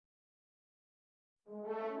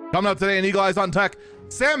Coming up today in Eagle Eyes on Tech,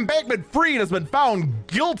 Sam Bankman-Fried has been found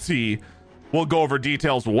guilty. We'll go over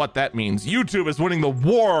details of what that means. YouTube is winning the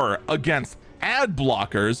war against ad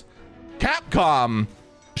blockers. Capcom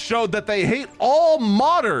showed that they hate all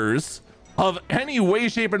modders of any way,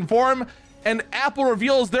 shape, and form. And Apple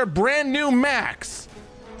reveals their brand new Macs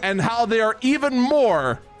and how they are even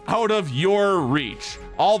more out of your reach.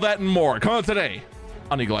 All that and more coming up today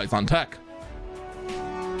on Eagle Eyes on Tech.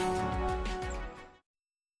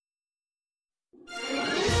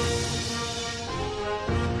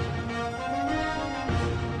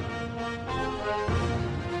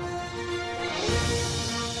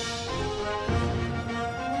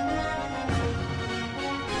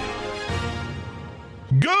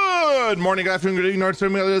 Good morning, good afternoon, good evening, North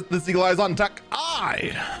Stream. This is Eagle Eyes on Tech.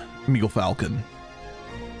 I am Eagle Falcon.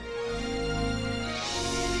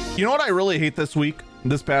 You know what I really hate this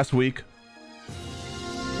past week?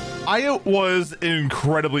 I was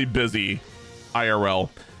incredibly busy IRL,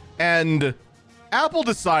 and Apple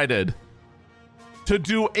decided to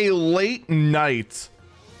do a late night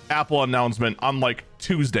Apple announcement on like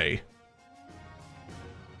Tuesday.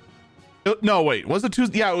 No, wait, was it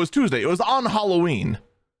Tuesday? Yeah, it was Tuesday. It was on Halloween.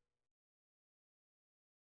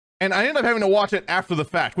 And I ended up having to watch it after the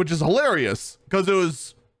fact, which is hilarious because it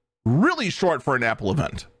was really short for an Apple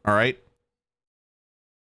event. All right.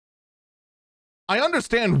 I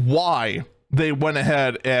understand why they went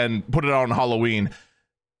ahead and put it on Halloween.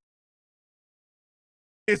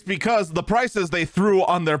 It's because the prices they threw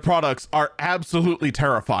on their products are absolutely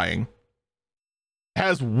terrifying,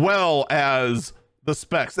 as well as the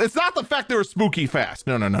specs. It's not the fact they were spooky fast.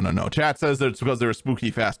 No. Chat says that it's because they were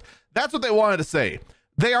spooky fast. That's what they wanted to say.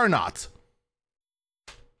 They are not.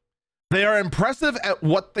 They are impressive at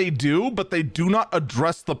what they do, but they do not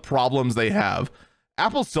address the problems they have.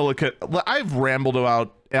 Apple Silicon, I've rambled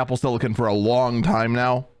about Apple Silicon for a long time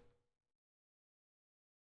now.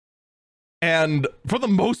 And for the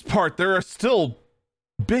most part, there are still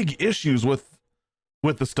big issues with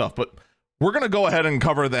the stuff, but we're going to go ahead and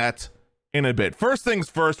cover that in a bit. First things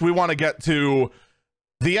first, we want to get to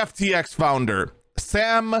the FTX founder,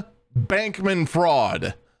 Sam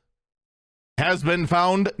Bankman-Fried, has been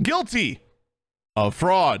found guilty of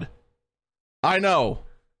fraud. I know.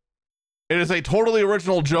 It is a totally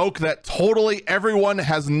original joke that totally everyone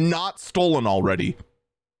has not stolen already.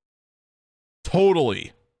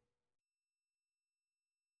 Totally.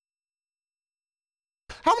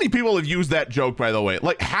 How many people have used that joke, by the way?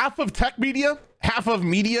 Like half of tech media? Half of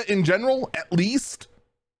media in general, at least?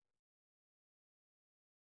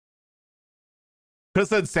 Chris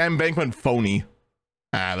said Sam Bankman phony.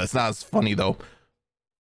 That's not as funny though.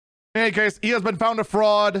 In any case, he has been found a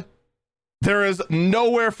fraud. There is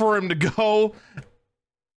nowhere for him to go.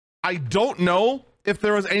 I don't know if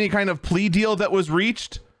there was any kind of plea deal that was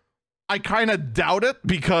reached. I kind of doubt it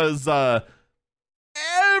because everyone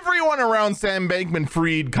around Sam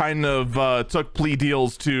Bankman-Fried kind of took plea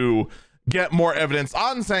deals to get more evidence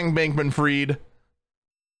on Sam Bankman-Fried.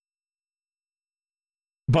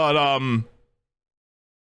 But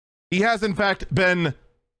he has in fact been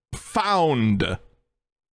found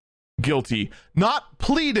guilty, not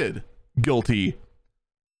pleaded guilty,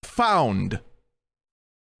 found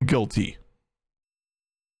guilty.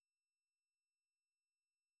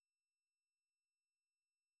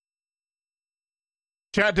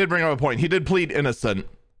 Chat did bring up a point. He did plead innocent.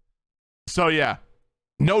 So yeah,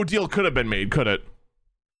 no deal could have been made, could it?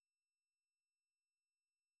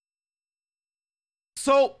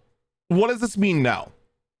 So what does this mean now?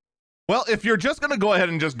 Well, if you're just going to go ahead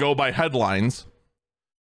and just go by headlines,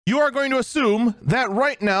 you are going to assume that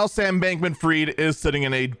right now Sam Bankman-Fried is sitting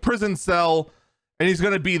in a prison cell and he's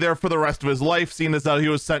going to be there for the rest of his life, seeing as how he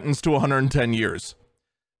was sentenced to 110 years.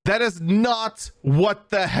 That is not what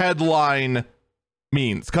the headline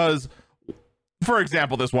means. Because, for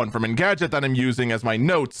example, this one from Engadget that I'm using as my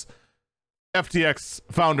notes, FTX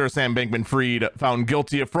founder Sam Bankman-Fried found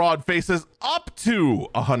guilty of fraud, faces up to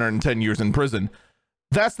 110 years in prison.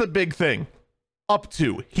 That's the big thing. Up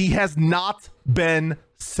to. He has not been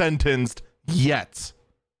sentenced yet.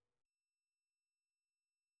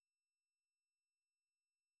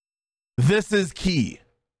 This is key.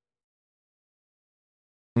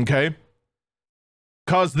 Okay?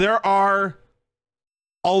 Because there are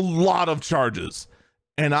a lot of charges.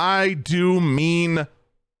 And I do mean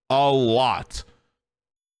a lot.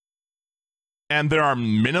 And there are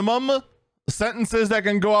minimum sentences that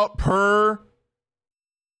can go out per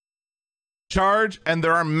charge, and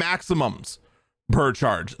there are maximums per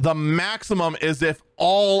charge. The maximum is if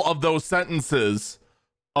all of those sentences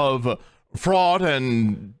of fraud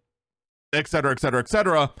and et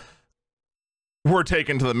cetera, were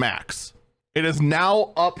taken to the max. It is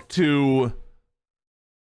now up to,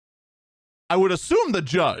 I would assume, the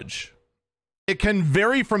judge. It can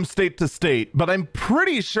vary from state to state, but I'm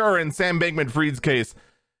pretty sure in Sam Bankman-Fried's case,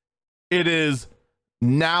 it is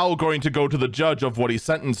now going to go to the judge of what he's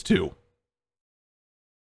sentenced to.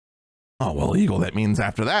 Oh, well, Eagle, that means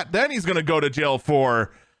after that, then he's going to go to jail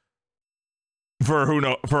for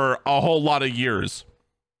a whole lot of years.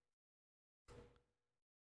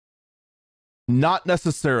 Not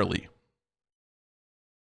necessarily.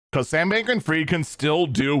 Because Sam Bankman-Fried can still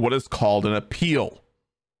do what is called an appeal.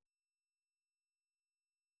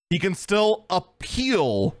 He can still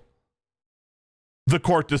appeal the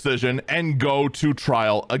court decision and go to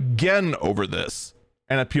trial again over this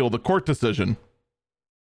and appeal the court decision.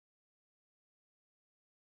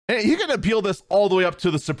 And he can appeal this all the way up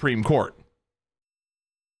to the Supreme Court.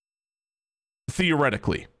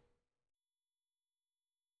 Theoretically.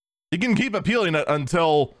 He can keep appealing it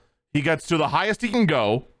until he gets to the highest he can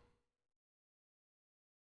go.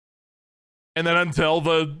 And then until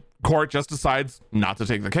the court just decides not to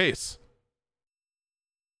take the case.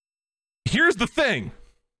 Here's the thing,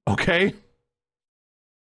 okay?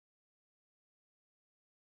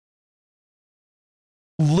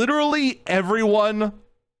 Literally everyone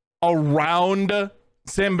around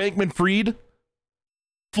Sam Bankman-Fried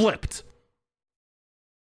flipped.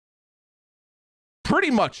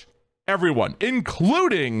 Pretty much everyone,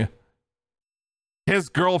 including his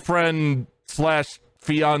girlfriend slash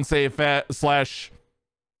fiance slash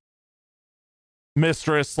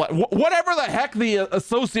mistress, whatever the heck the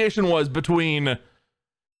association was between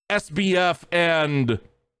SBF and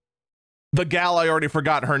the gal, I already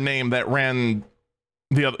forgot her name, that ran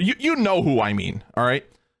the other. You know who I mean, all right?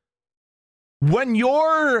 When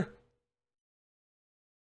you're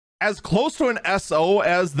as close to an SO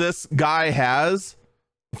as this guy has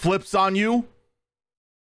flips on you,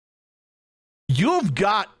 you've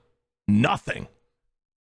got nothing.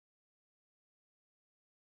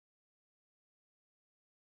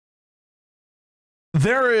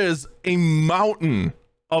 There is a mountain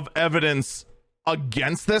of evidence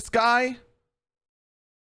against this guy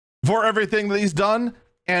for everything that he's done,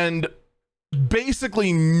 and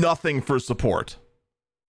basically nothing for support.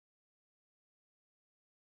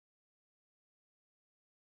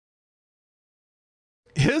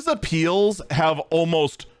 His appeals have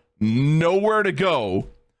almost nowhere to go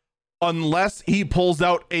unless he pulls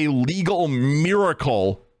out a legal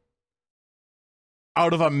miracle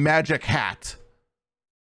out of a magic hat.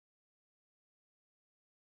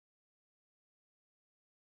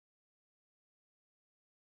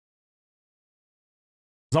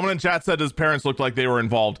 Someone in chat said his parents looked like they were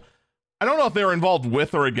involved. I don't know if they were involved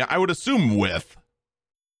with or against. I would assume with.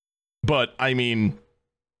 But, I mean,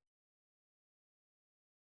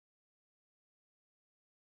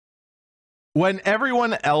 when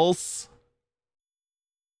everyone else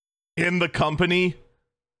in the company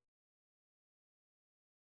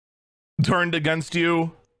turned against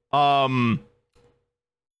you, you're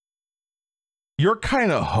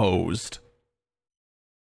kind of hosed.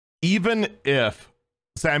 Even if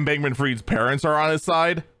Sam Bankman-Fried's parents are on his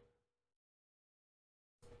side.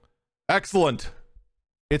 Excellent.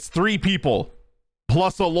 It's 3 people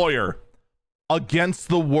plus a lawyer against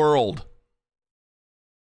the world.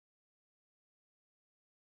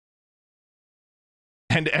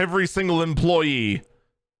 And every single employee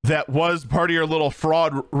that was part of your little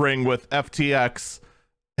fraud ring with FTX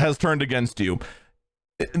has turned against you.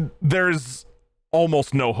 There's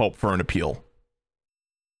almost no hope for an appeal.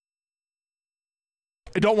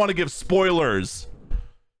 I don't want to give spoilers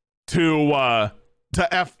to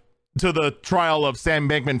the trial of Sam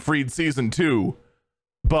Bankman-Fried season 2,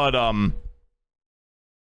 but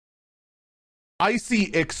I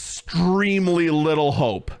see extremely little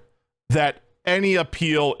hope that any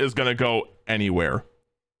appeal is going to go anywhere.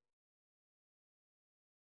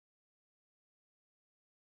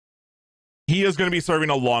 He is going to be serving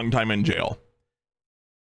a long time in jail.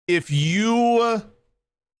 If you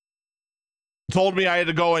told me I had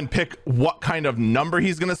to go and pick what kind of number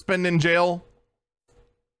he's going to spend in jail,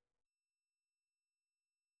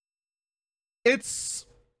 it's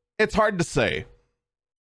hard to say.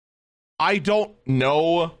 I don't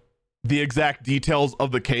know the exact details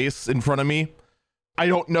of the case in front of me. I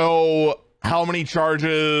don't know how many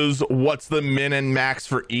charges, what's the min and max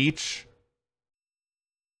for each.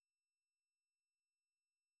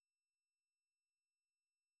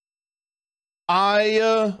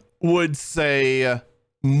 I would say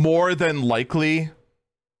more than likely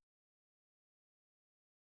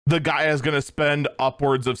the guy is going to spend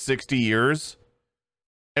upwards of 60 years.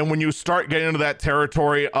 And when you start getting into that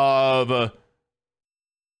territory of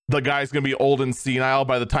the guy's gonna be old and senile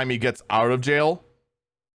by the time he gets out of jail?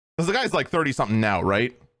 Because the guy's like 30 something now,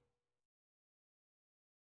 right?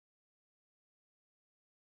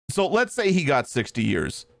 So let's say he got 60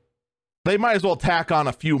 years. They might as well tack on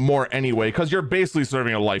a few more anyway, because you're basically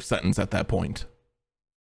serving a life sentence at that point.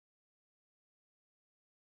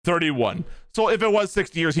 31. So if it was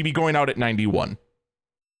 60 years, he'd be going out at 91.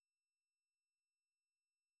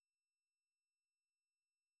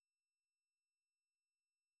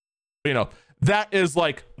 You know, that is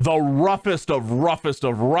like the roughest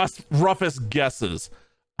guesses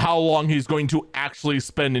how long he's going to actually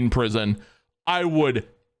spend in prison. I would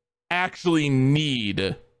actually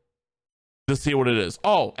need to see what it is.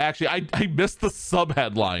 Oh, actually, I missed the sub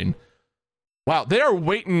headline. Wow, they are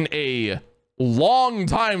waiting a long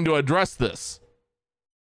time to address this.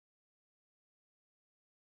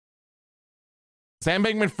 Sam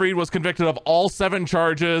Bankman-Fried was convicted of all 7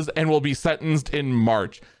 charges and will be sentenced in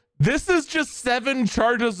March. This is just 7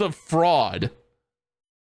 charges of fraud.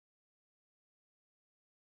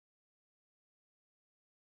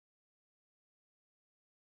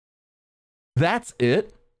 That's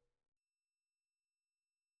it?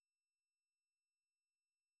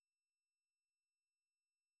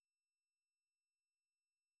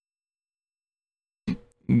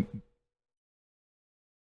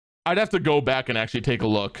 I'd have to go back and actually take a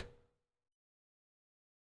look.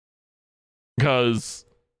 Because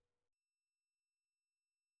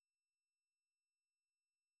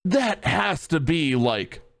that has to be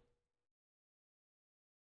like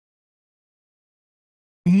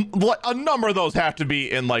a number of those have to be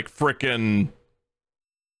in like frickin'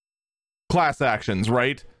 class actions,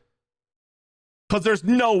 right? Because there's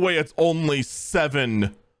no way it's only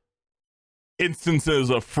 7 instances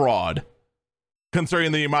of fraud,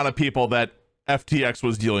 considering the amount of people that FTX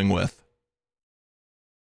was dealing with.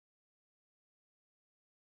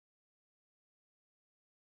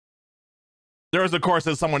 There is, of course,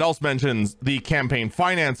 as someone else mentions, the campaign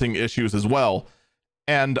financing issues as well.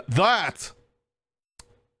 And that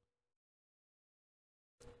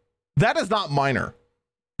is not minor.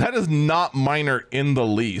 That is not minor in the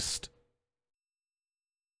least.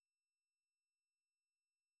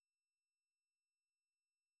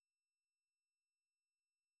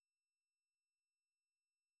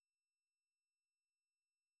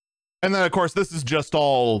 And then, of course, this is just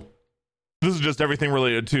everything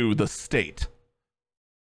related to the state.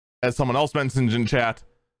 As someone else mentioned in chat,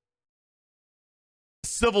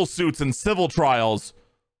 civil suits and civil trials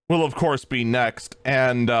will, of course, be next.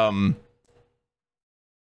 And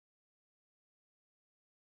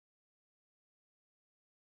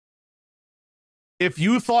if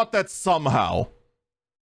you thought that somehow,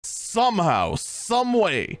 some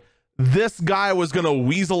way, this guy was going to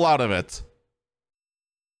weasel out of it,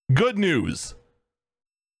 good news.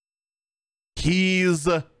 He's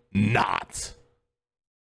not.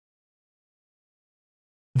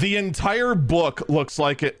 The entire book looks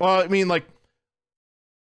like it. Well, I mean, like,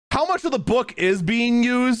 how much of the book is being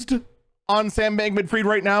used on Sam Bankman-Fried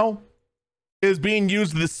right now is being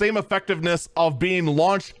used the same effectiveness of being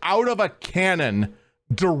launched out of a cannon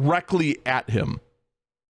directly at him.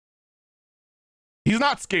 He's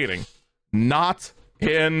not skating. Not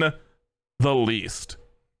in the least.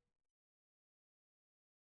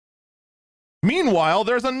 Meanwhile,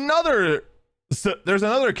 there's another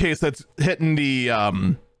case that's hitting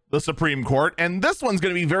the Supreme Court, and this one's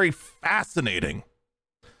going to be very fascinating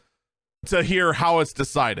to hear how it's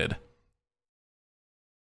decided.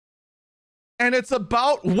 And it's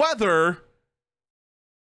about whether,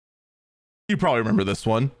 you probably remember this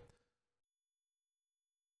one,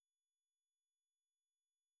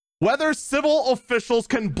 whether civil officials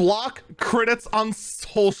can block critics on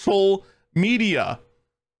social media.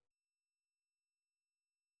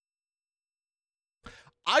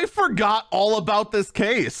 I forgot all about this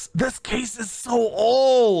case. This case is so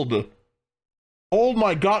old. Oh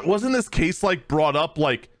my God. Wasn't this case like brought up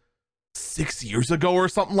like 6 years ago or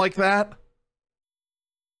something like that?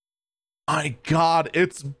 My God,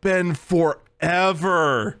 it's been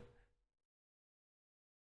forever.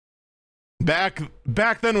 Back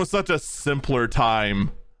then was such a simpler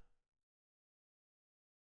time.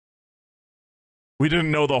 We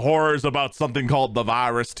didn't know the horrors about something called the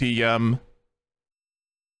virus TM.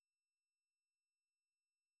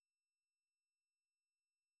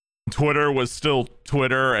 Twitter was still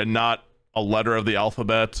Twitter and not a letter of the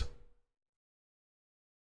alphabet.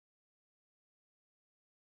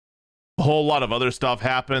 A whole lot of other stuff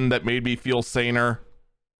happened that made me feel saner.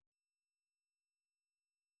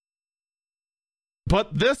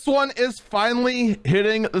 But this one is finally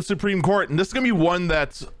hitting the Supreme Court, and this is going to be one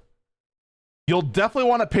that's, you'll definitely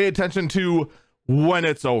want to pay attention to when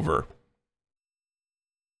it's over.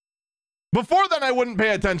 Before then, I wouldn't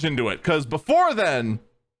pay attention to it, because before then,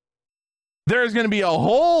 there's going to be a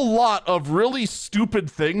whole lot of really stupid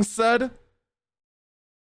things said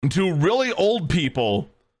to really old people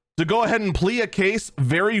to go ahead and plea a case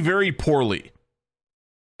very, very poorly.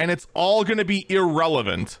 And it's all going to be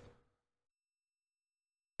irrelevant.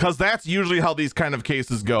 Because that's usually how these kind of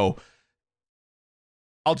cases go.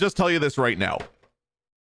 I'll just tell you this right now.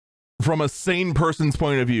 From a sane person's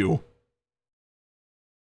point of view,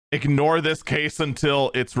 ignore this case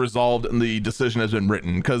until it's resolved and the decision has been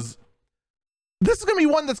written. Because this is going to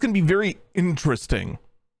be one that's going to be very interesting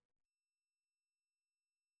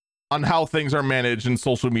on how things are managed in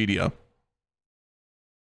social media.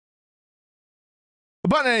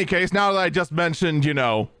 But in any case, now that I just mentioned, you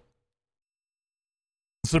know,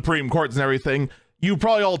 Supreme Courts and everything, you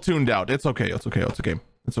probably all tuned out. It's okay. It's okay. It's okay.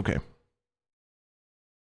 It's okay.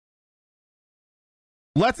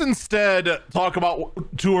 Let's instead talk about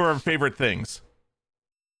two of our favorite things.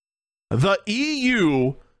 The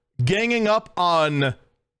EU ganging up on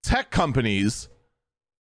tech companies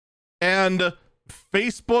and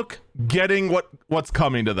Facebook getting what's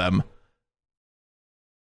coming to them.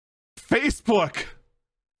 Facebook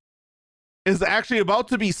is actually about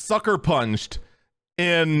to be sucker punched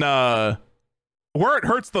in where it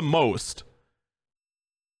hurts the most,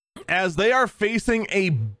 as they are facing a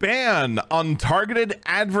ban on targeted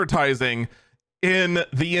advertising in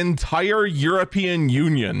the entire European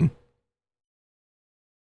Union.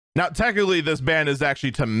 Now, technically, this ban is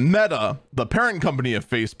actually to Meta, the parent company of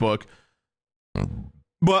Facebook.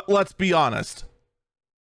 But let's be honest.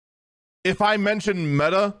 If I mention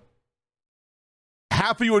Meta,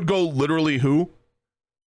 half of you would go, literally who?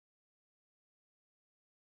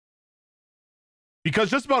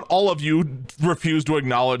 Because just about all of you refuse to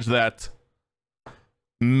acknowledge that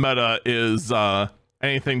Meta is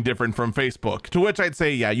anything different from Facebook. To which I'd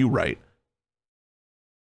say, yeah, you're right.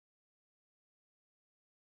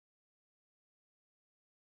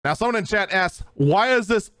 Now, someone in chat asks, why is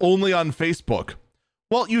this only on Facebook?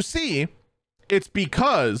 Well, you see, it's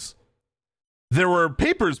because there were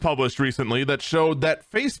papers published recently that showed that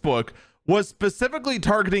Facebook was specifically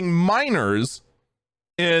targeting minors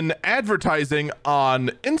in advertising on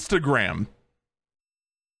Instagram,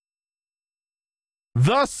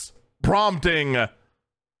 thus prompting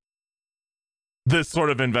this sort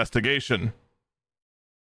of investigation.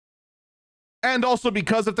 And also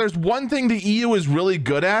because if there's one thing the EU is really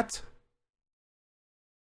good at,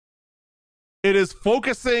 it is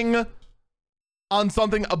focusing on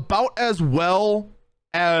something about as well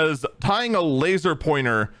as tying a laser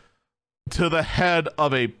pointer to the head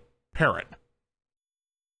of a parrot.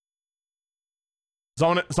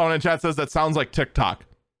 Someone in chat says that sounds like TikTok.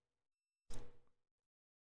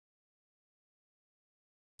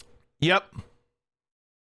 Yep.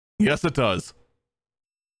 Yes, it does.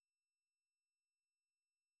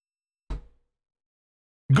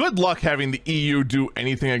 Good luck having the EU do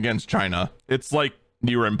anything against China. It's like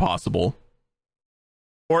near impossible.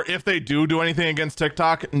 Or if they do anything against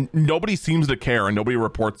TikTok, nobody seems to care and nobody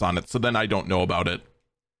reports on it. So then I don't know about it.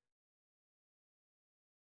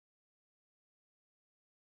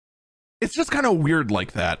 It's just kind of weird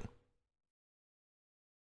like that.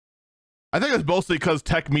 I think it's mostly because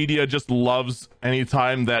tech media just loves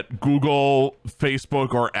anytime that Google,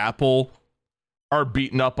 Facebook, or Apple are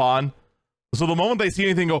beaten up on. So the moment they see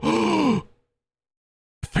anything go, oh,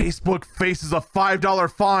 Facebook faces a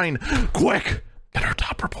 $5 fine. Quick, get our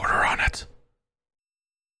top reporter on it.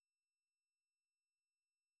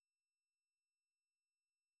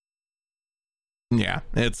 Yeah,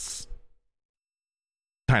 it's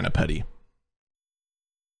kind of petty.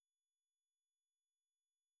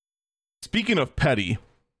 Speaking of petty,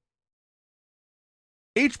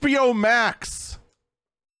 HBO Max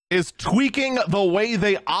is tweaking the way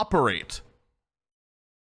they operate.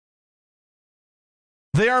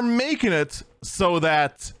 They are making it so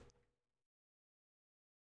that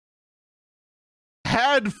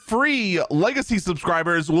ad-free legacy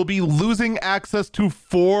subscribers will be losing access to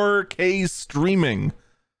 4K streaming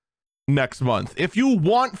next month. If you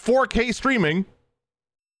want 4K streaming,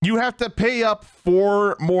 you have to pay up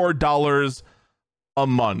 $4 more a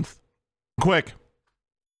month. Quick.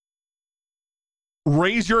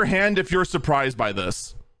 Raise your hand if you're surprised by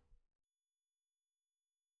this.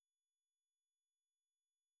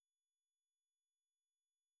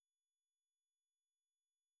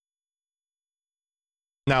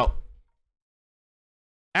 Now,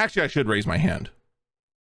 actually, I should raise my hand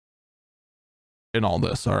in all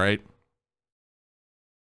this, all right?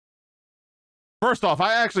 First off,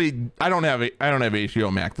 I don't have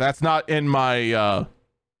HBO Max. That's not in my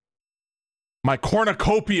my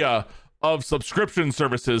cornucopia of subscription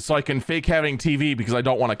services, so I can fake having TV because I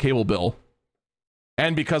don't want a cable bill.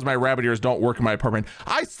 And because my rabbit ears don't work in my apartment.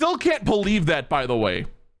 I still can't believe that, by the way.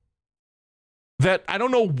 That I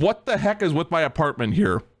don't know what the heck is with my apartment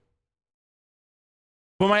here.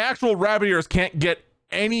 But my actual rabbit ears can't get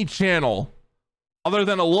any channel other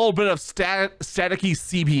than a little bit of staticky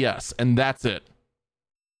CBS, and that's it.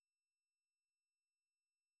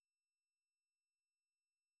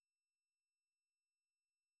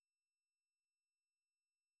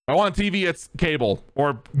 I want a TV, it's cable,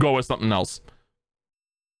 or go with something else.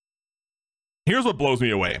 Here's what blows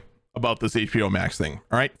me away about this HBO Max thing.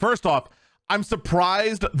 All right. First off, I'm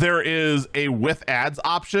surprised there is a with ads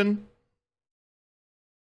option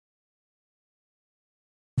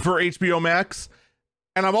for HBO Max.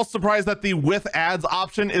 And I'm also surprised that the with ads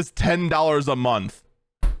option is $10 a month.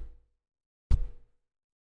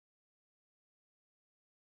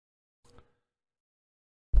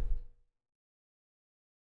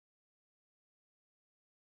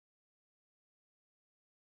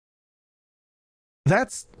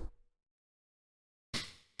 That's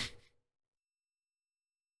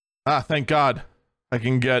thank God I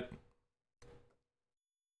can go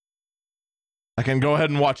ahead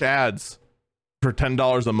and watch ads for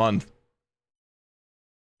 $10 a month.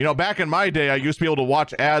 You know, back in my day, I used to be able to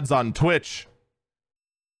watch ads on Twitch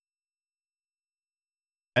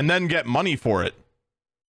and then get money for it.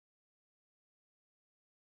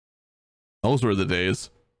 Those were the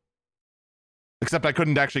days. Except I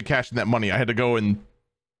couldn't actually cash in that money. I had to go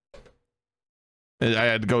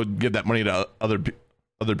give that money to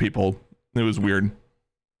other people. It was weird.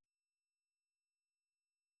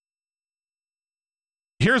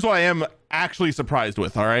 Here's what I am actually surprised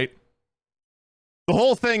with, all right? The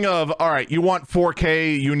whole thing of, all right, you want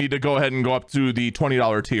 4K, you need to go ahead and go up to the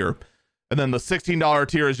 $20 tier. And then the $16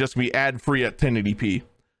 tier is just going to be ad-free at 1080p.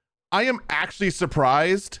 I am actually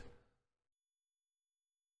surprised.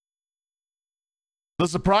 The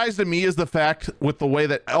surprise to me is the fact, with the way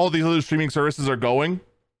that all these other streaming services are going,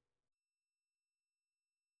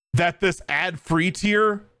 that this ad-free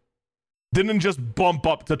tier didn't just bump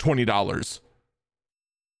up to $20.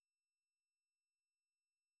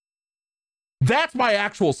 That's my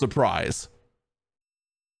actual surprise.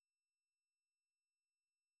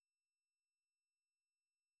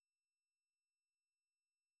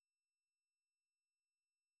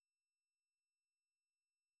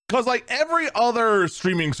 Because like every other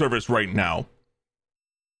streaming service right now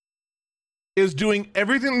is doing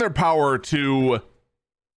everything in their power to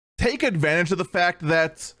take advantage of the fact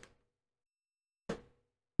that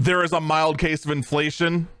there is a mild case of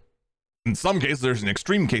inflation. In some cases, there's an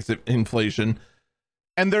extreme case of inflation.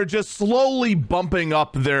 And they're just slowly bumping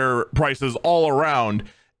up their prices all around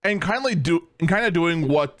and kind of doing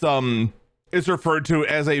what is referred to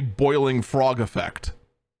as a boiling frog effect.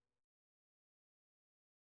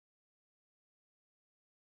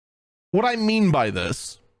 What I mean by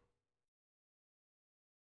this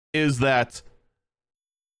is that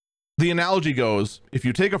the analogy goes, if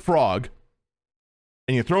you take a frog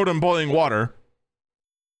and you throw it in boiling water,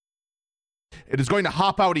 it is going to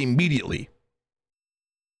hop out immediately.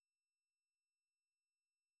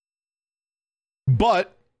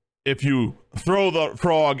 But if you throw the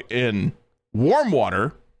frog in warm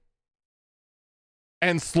water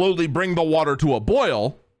and slowly bring the water to a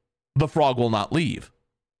boil, the frog will not leave.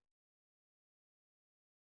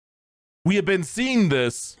 We have been seeing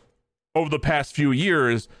this over the past few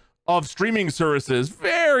years of streaming services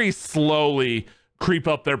very slowly creep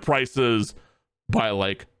up their prices by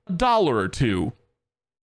like $1 or $2.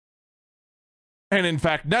 And in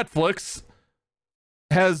fact, Netflix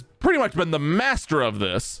has pretty much been the master of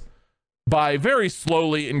this by very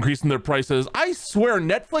slowly increasing their prices. I swear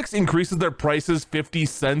Netflix increases their prices 50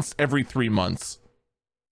 cents every 3 months.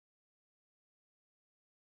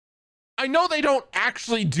 I know they don't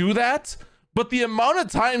actually do that, but the amount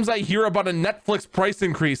of times I hear about a Netflix price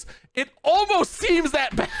increase, it almost seems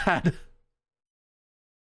that bad.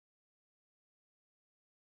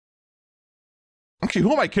 Actually,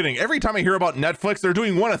 who am I kidding? Every time I hear about Netflix, they're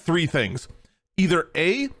doing one of three things. Either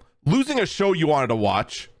A, losing a show you wanted to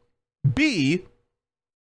watch. B,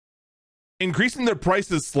 increasing their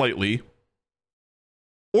prices slightly.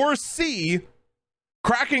 Or C,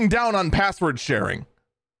 cracking down on password sharing.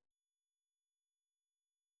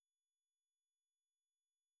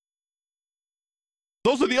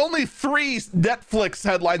 Those are the only three Netflix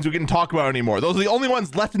headlines we can talk about anymore. Those are the only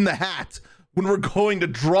ones left in the hat when we're going to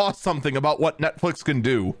draw something about what Netflix can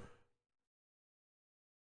do.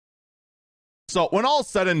 So when all's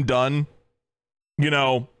said and done,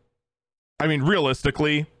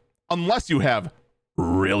 realistically, unless you have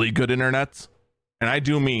really good internet, and I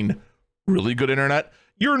do mean really good internet,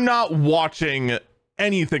 you're not watching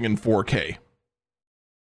anything in 4K.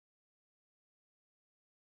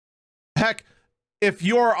 Heck, if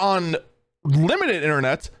you're on limited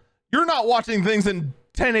internet, you're not watching things in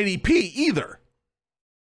 1080p either.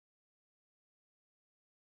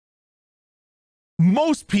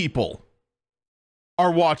 Most people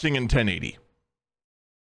are watching in 1080.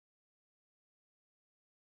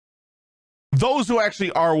 Those who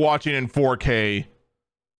actually are watching in 4K,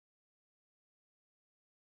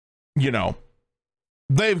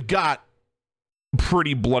 they've got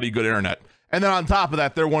pretty bloody good internet. And then on top of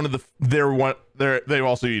that, they've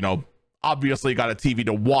also, obviously got a TV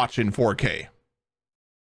to watch in 4K.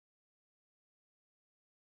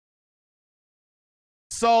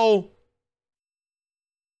 So,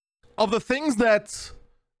 of the things that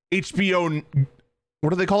HBO, what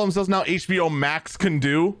do they call themselves now? HBO Max can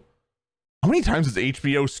do. How many times has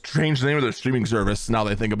HBO changed the name of their streaming service now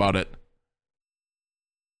that I think about it?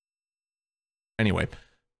 Anyway,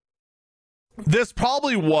 this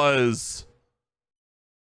probably was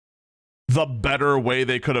the better way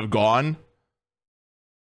they could have gone,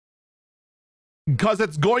 because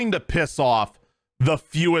it's going to piss off the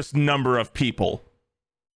fewest number of people.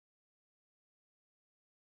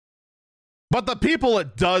 But the people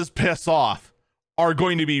it does piss off are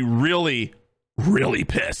going to be really, really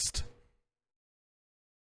pissed.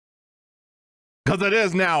 Because it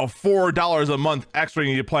is now $4 a month extra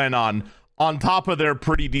you need to plan on top of their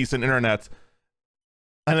pretty decent internet,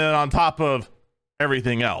 and then on top of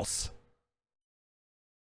everything else.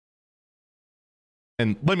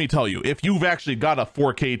 And let me tell you, if you've actually got a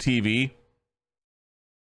 4K TV,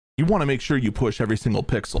 you want to make sure you push every single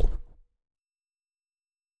pixel.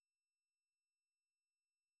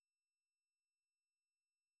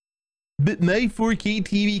 But my 4K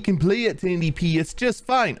TV can play at 1080p, it's just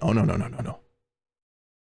fine. Oh, no.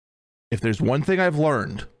 If there's one thing I've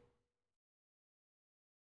learned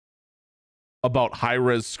about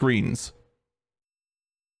high-res screens,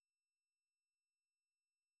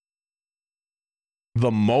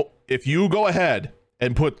 if you go ahead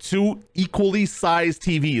and put two equally sized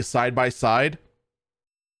TVs side by side,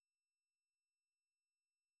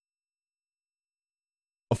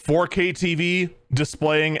 a 4K TV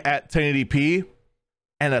displaying at 1080p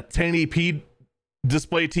and a 1080p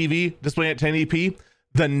display TV displaying at 1080p,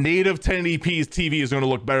 the native 1080p's TV is going to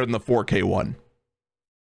look better than the 4K one.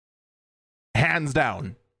 Hands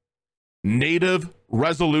down. Native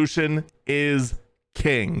resolution is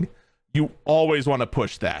king. You always want to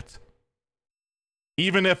push that.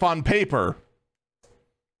 Even if on paper,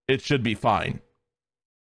 it should be fine.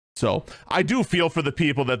 So, I do feel for the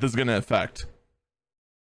people that this is going to affect.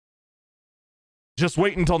 Just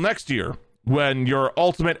wait until next year when your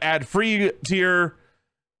ultimate ad-free tier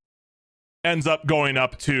ends up going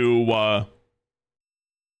up to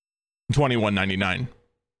 $21.99.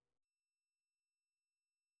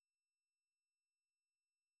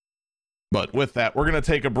 But with that, we're going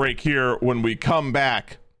to take a break here. When we come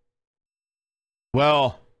back,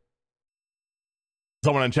 well,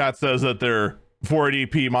 someone in chat says that their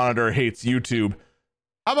 480p monitor hates YouTube.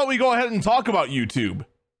 How about we go ahead and talk about YouTube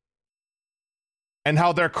and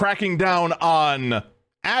how they're cracking down on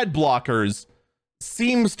ad blockers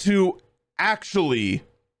seems to actually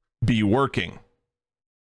be working.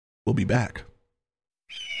 We'll be back.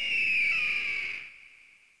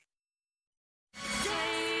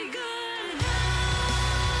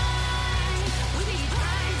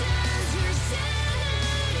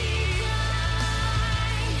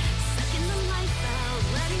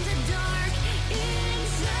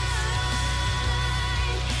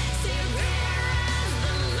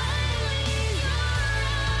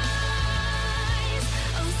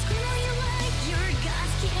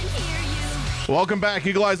 Welcome back,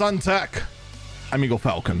 Eagle Eyes on Tech. I'm Eagle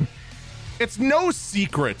Falcon. It's no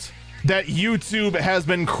secret that YouTube has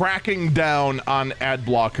been cracking down on ad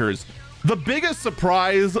blockers. The biggest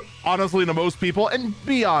surprise, honestly, to most people, and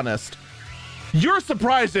be honest, you're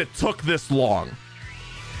surprised it took this long.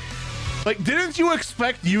 Like, didn't you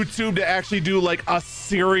expect YouTube to actually do like a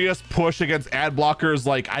serious push against ad blockers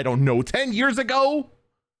like, I don't know, 10 years ago?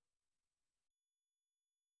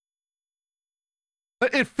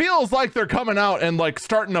 It feels like they're coming out and like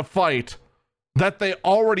starting a fight that they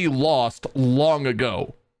already lost long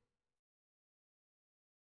ago.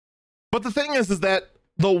 But the thing is that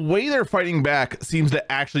the way they're fighting back seems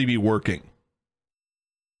to actually be working.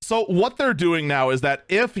 So what they're doing now is that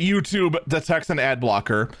if YouTube detects an ad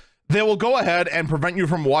blocker, they will go ahead and prevent you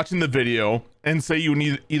from watching the video and say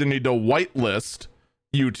you either need to whitelist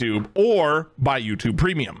YouTube or buy YouTube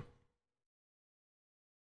Premium.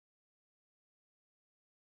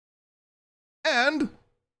 And,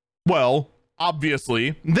 well,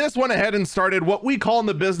 obviously, this went ahead and started what we call in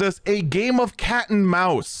the business a game of cat and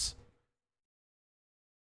mouse.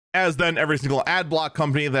 As then every single ad block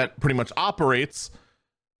company that pretty much operates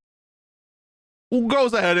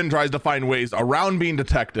goes ahead and tries to find ways around being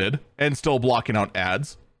detected and still blocking out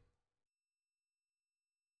ads.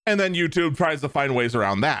 And then YouTube tries to find ways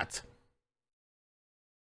around that.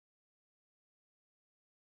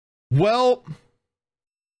 Well,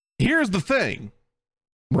 here's the thing,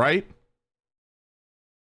 right?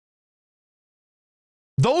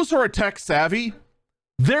 Those who are tech savvy,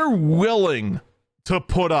 they're willing to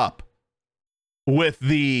put up with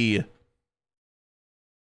the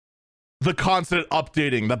constant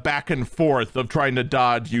updating, the back and forth of trying to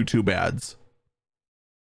dodge YouTube ads.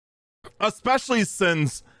 Especially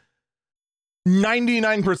since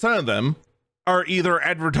 99% of them are either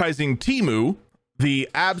advertising Temu, the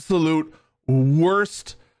absolute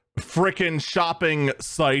worst frickin' shopping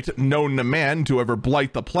site known to man to ever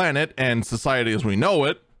blight the planet and society as we know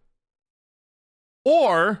it,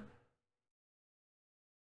 or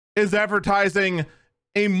is advertising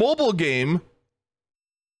a mobile game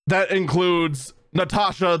that includes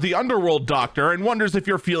Natasha the Underworld Doctor and wonders if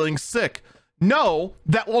you're feeling sick. No,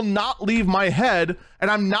 that will not leave my head,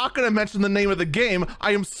 and I'm not going to mention the name of the game.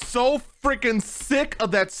 I am so freaking sick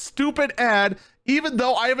of that stupid ad, even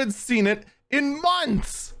though I haven't seen it in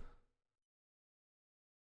months.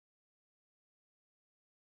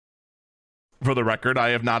 For the record, I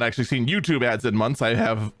have not actually seen YouTube ads in months. I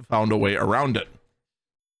have found a way around it.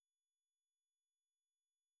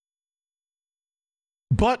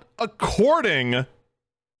 But according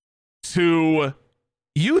to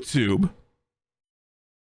YouTube,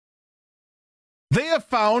 they have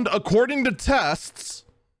found, according to tests,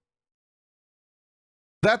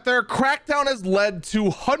 that their crackdown has led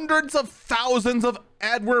to hundreds of thousands of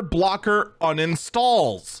adware blocker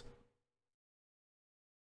uninstalls.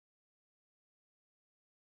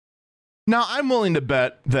 Now, I'm willing to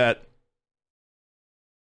bet that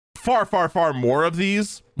far more of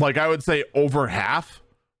these, like I would say over half,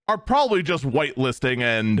 are probably just whitelisting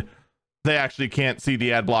and they actually can't see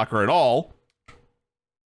the ad blocker at all.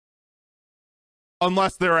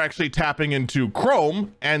 Unless they're actually tapping into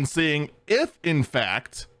Chrome and seeing if, in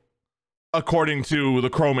fact, according to the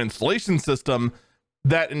Chrome installation system,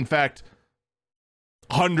 that in fact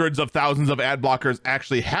hundreds of thousands of ad blockers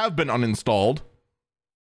actually have been uninstalled,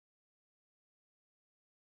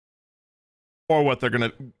 or what they're going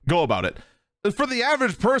to go about it. For the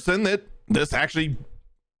average person, this actually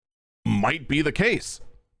might be the case.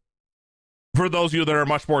 For those of you that are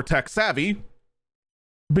much more tech savvy,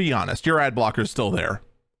 be honest, your ad blocker's still there.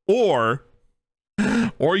 Or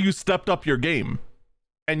you stepped up your game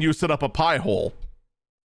and you set up a pie hole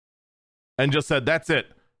and just said, that's it.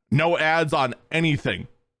 No ads on anything.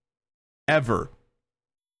 Ever.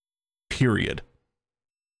 Period.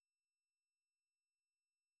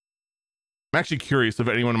 I'm actually curious if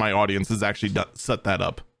anyone in my audience has actually set that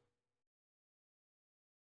up.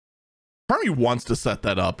 Part of me wants to set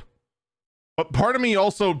that up, but part of me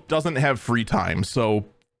also doesn't have free time, so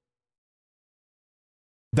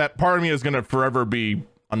that part of me is going to forever be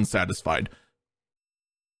unsatisfied.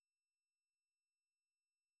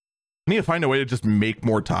 I need to find a way to just make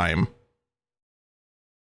more time.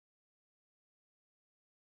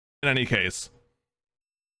 In any case.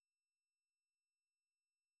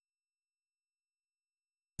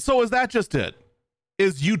 So is that just it?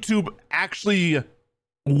 Is YouTube actually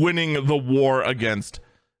winning the war against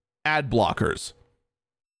ad blockers?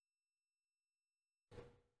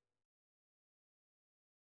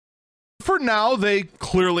 For now, they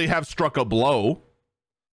clearly have struck a blow.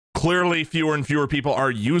 Clearly, fewer and fewer people are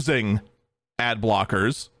using ad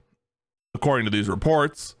blockers, according to these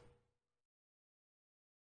reports.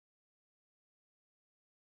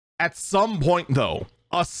 At some point, though,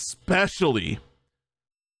 especially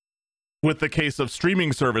with the case of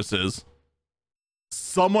streaming services,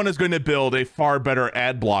 someone is going to build a far better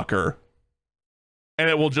ad blocker and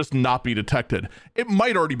it will just not be detected. It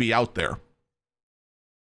might already be out there.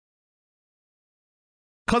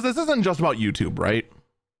 Because this isn't just about YouTube, right?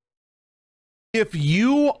 If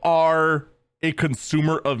you are a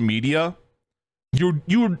consumer of media,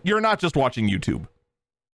 you're not just watching YouTube.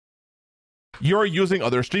 You're using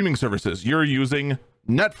other streaming services. You're using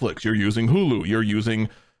Netflix. You're using Hulu. You're using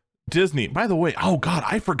Disney. By the way, oh God,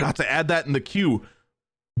 I forgot to add that in the queue.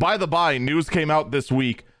 By the by, news came out this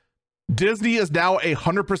week. Disney is now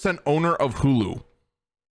 100% owner of Hulu.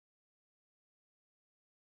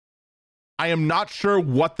 I am not sure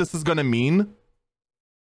what this is going to mean,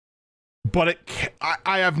 but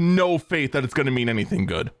I have no faith that it's going to mean anything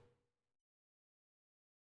good.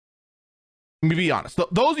 Let me be honest.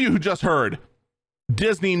 Those of you who just heard,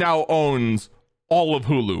 Disney now owns all of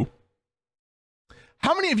Hulu.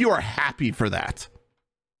 How many of you are happy for that?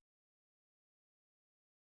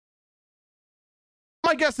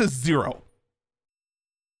 My guess is 0.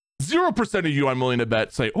 0% of you, I'm willing to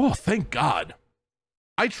bet, say, oh, thank God.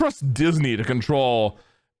 I trust Disney to control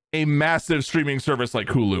a massive streaming service like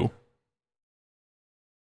Hulu.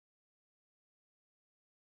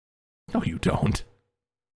 No, you don't.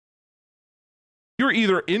 You're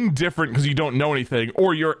either indifferent because you don't know anything,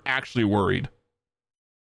 or you're actually worried.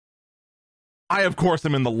 I, of course,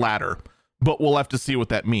 am in the latter, but we'll have to see what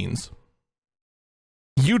that means.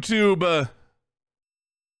 YouTube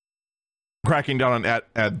cracking down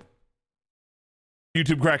on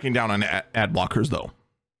YouTube cracking down on ad blockers, though.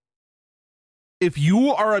 If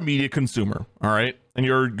you are a media consumer, all right, and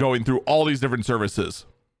you're going through all these different services,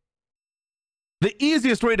 the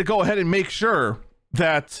easiest way to go ahead and make sure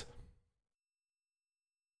that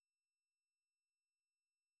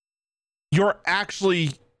you're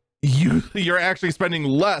actually spending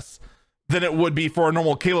less than it would be for a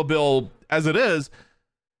normal cable bill as it is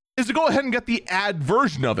to go ahead and get the ad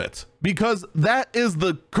version of it, because that is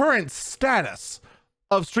the current status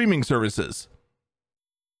of streaming services.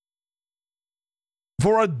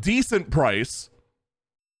 For a decent price,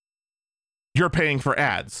 you're paying for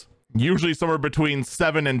ads, usually somewhere between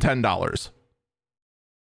 $7 and $10.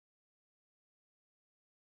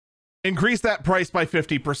 Increase that price by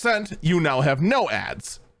 50%, you now have no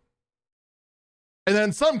ads. And then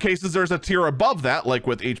in some cases, there's a tier above that, like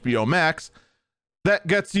with HBO Max, that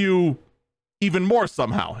gets you even more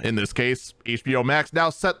somehow. In this case, HBO Max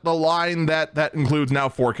now set the line that includes now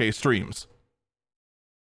 4K streams.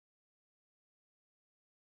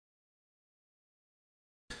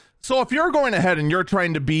 So if you're going ahead and you're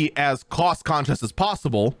trying to be as cost conscious as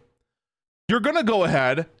possible, you're going to go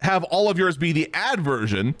ahead, have all of yours be the ad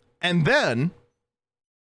version, and then,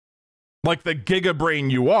 like the giga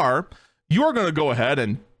brain you are, you're going to go ahead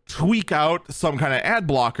and tweak out some kind of ad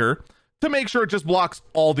blocker to make sure it just blocks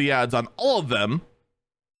all the ads on all of them,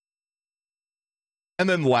 and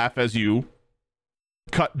then laugh as you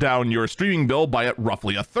cut down your streaming bill by at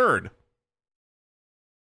roughly a third.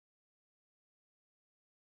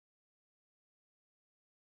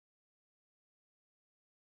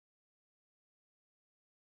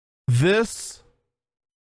 This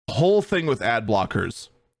whole thing with ad blockers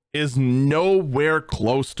is nowhere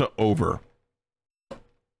close to over.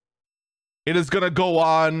 It is going to go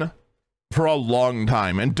on for a long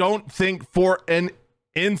time. And don't think for an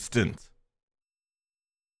instant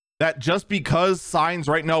that just because signs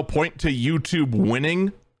right now point to YouTube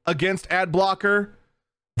winning against ad blocker,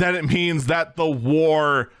 that it means that the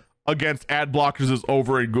war against ad blockers is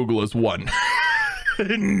over and Google has won.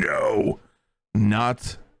 No,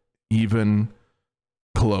 not even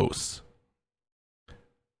close.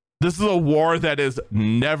 This is a war that is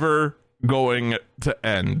never going to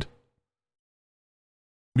end.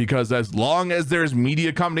 Because as long as there's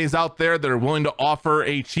media companies out there that are willing to offer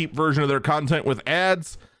a cheap version of their content with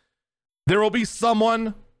ads, there will be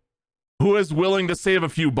someone who is willing to save a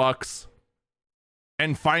few bucks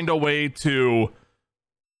and find a way to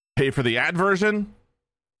pay for the ad version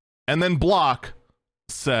and then block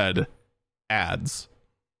said ads.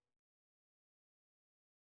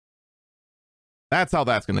 That's how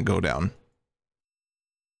that's going to go down.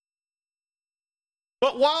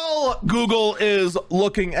 But while Google is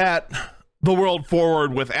looking at the world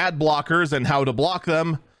forward with ad blockers and how to block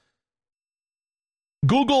them,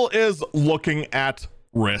 Google is looking at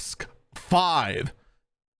RISC-V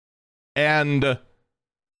and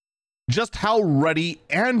just how ready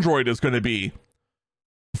Android is going to be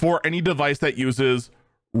for any device that uses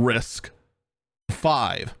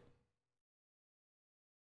RISC-V.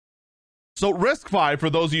 So RISC-V, for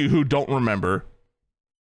those of you who don't remember,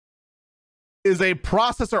 is a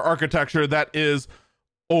processor architecture that is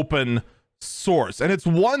open source. And it's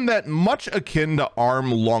one that, much akin to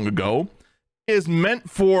ARM long ago, is meant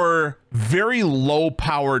for very low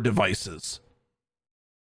power devices.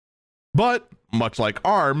 But much like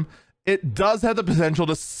ARM, it does have the potential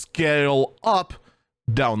to scale up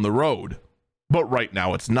down the road. But right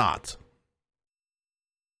now it's not.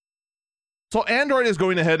 So Android is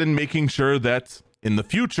going ahead and making sure that in the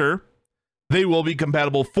future, they will be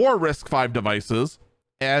compatible for RISC-V devices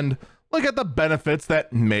and look at the benefits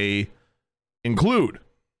that may include.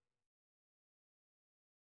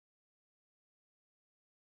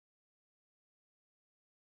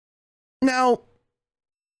 Now,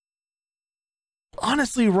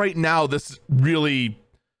 honestly, right now, this really,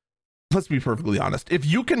 let's be perfectly honest. If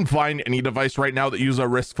you can find any device right now that uses a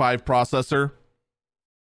RISC-V processor,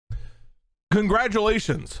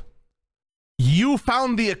 congratulations. You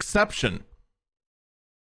found the exception.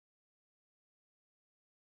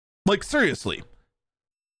 Like, seriously.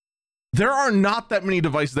 There are not that many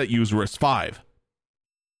devices that use RISC-V.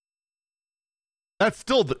 That's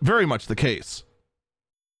still very much the case.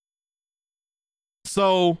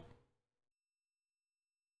 So,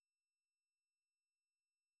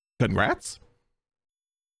 congrats.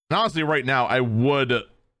 And honestly, right now, I would,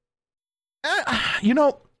 I don't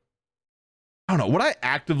know. Would I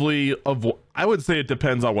actively avoid? I would say it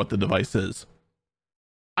depends on what the device is.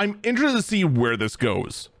 I'm interested to see where this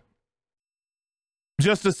goes.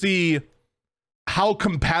 Just to see how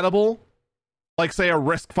compatible, like, say, a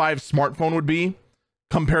RISC-V smartphone would be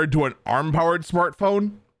compared to an ARM-powered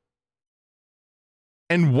smartphone,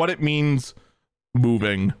 and what it means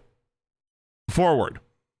moving forward.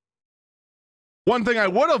 One thing I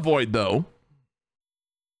would avoid, though,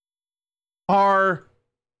 are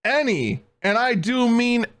any, and I do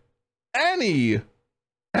mean any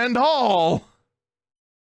and all,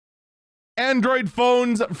 Android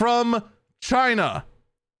phones from China.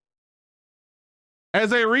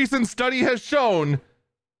 As a recent study has shown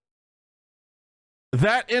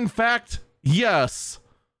that, in fact, yes,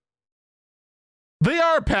 they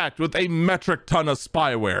are packed with a metric ton of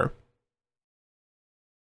spyware.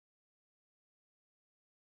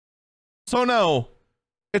 So no,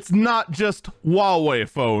 it's not just Huawei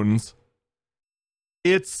phones.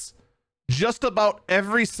 It's just about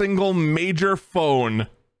every single major phone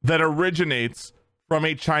that originates from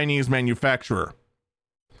a Chinese manufacturer.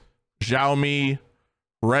 Xiaomi,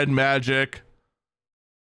 Red Magic,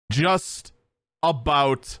 just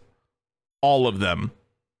about all of them.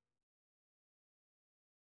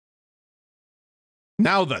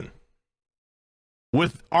 Now then,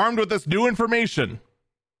 armed with this new information,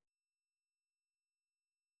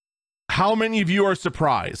 how many of you are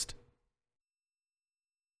surprised?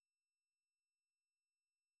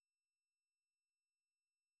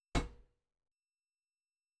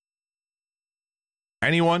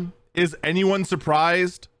 Anyone? Is anyone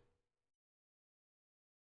surprised?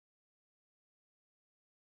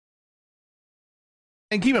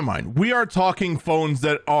 And keep in mind, we are talking phones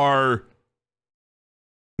that are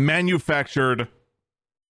manufactured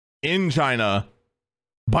in China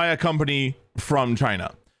by a company from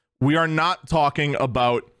China. We are not talking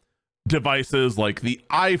about devices like the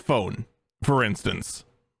iPhone, for instance,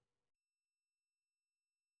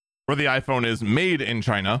 where the iPhone is made in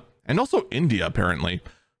China and also India, apparently.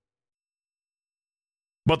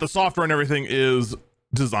 But the software and everything is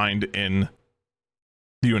designed in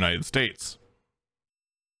the United States.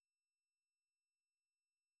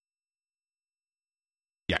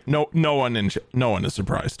 Yeah, no one is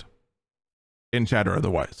surprised, in chat or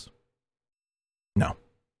otherwise. No.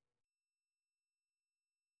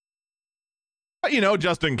 But,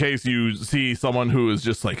 just in case you see someone who is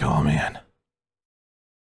just like, oh man,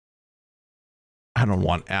 I don't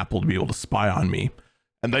want Apple to be able to spy on me,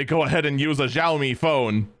 and they go ahead and use a Xiaomi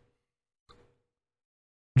phone,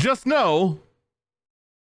 just know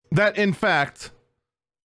that, in fact,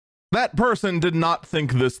 that person did not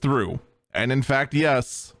think this through. And in fact,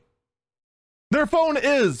 yes, their phone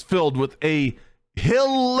is filled with a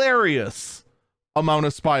hilarious amount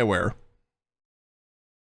of spyware.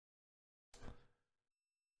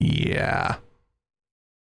 Yeah.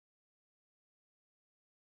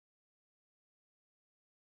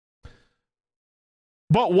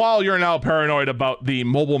 But while you're now paranoid about the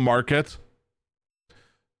mobile market,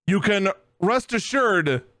 you can rest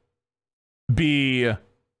assured be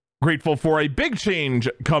grateful for a big change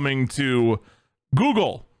coming to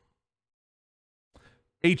Google.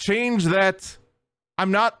 A change that,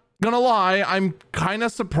 I'm not gonna lie, I'm kind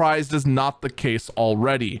of surprised is not the case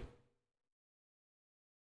already.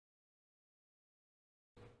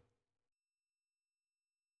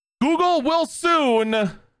 Google will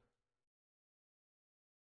soon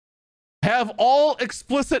have all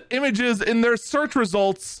explicit images in their search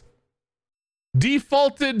results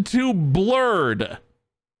defaulted to blurred.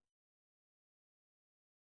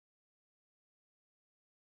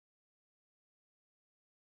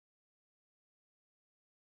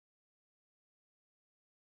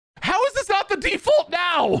 How is this not the default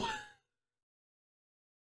now?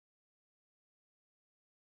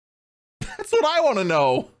 That's what I want to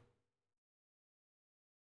know.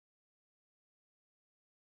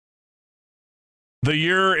 The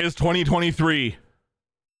year is 2023.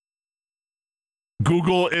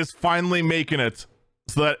 Google is finally making it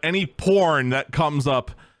so that any porn that comes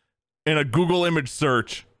up in a Google image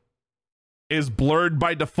search is blurred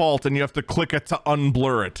by default and you have to click it to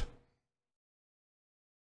unblur it.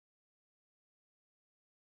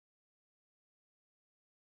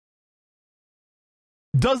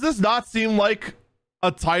 Does this not seem like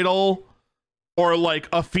a title or like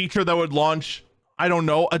a feature that would launch, I don't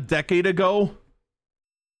know, a decade ago?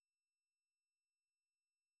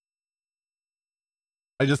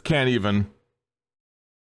 I just can't even.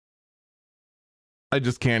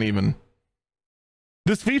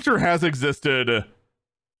 This feature has existed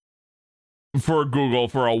for Google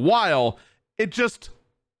for a while. It just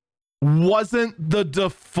wasn't the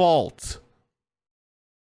default.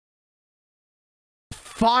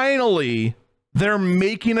 Finally, they're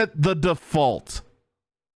making it the default.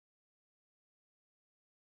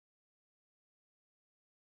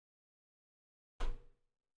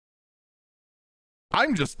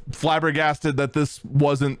 I'm just flabbergasted that this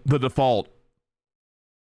wasn't the default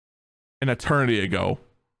an eternity ago.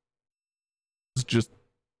 It's just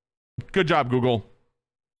good job, Google.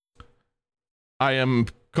 I am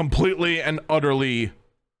completely and utterly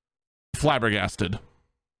flabbergasted.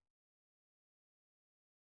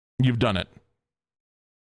 You've done it.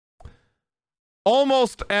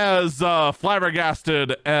 Almost as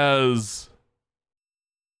flabbergasted as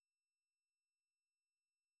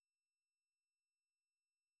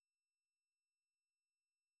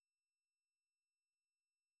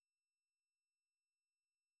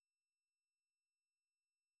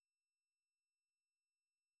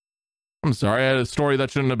I'm sorry, I had a story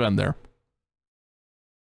that shouldn't have been there.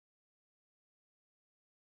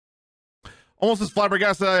 Almost as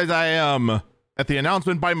flabbergasted as I am at the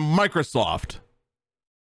announcement by Microsoft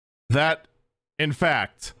that, in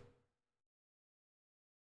fact,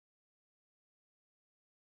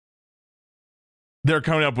 they're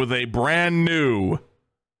coming up with a brand new...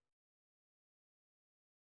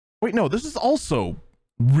 Wait, no, this is also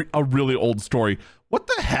a really old story. What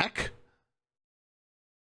the heck?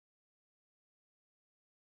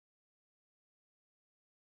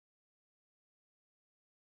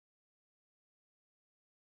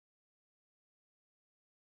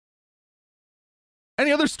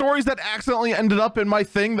 Any other stories that accidentally ended up in my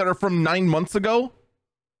thing that are from 9 months ago?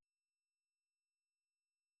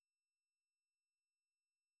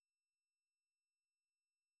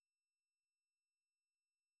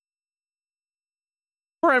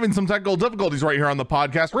 We're having some technical difficulties right here on the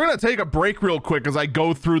podcast. We're going to take a break real quick as I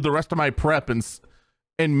go through the rest of my prep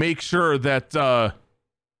and make sure that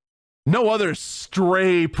no other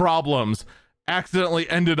stray problems accidentally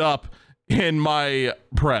ended up in my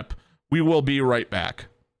prep. We will be right back.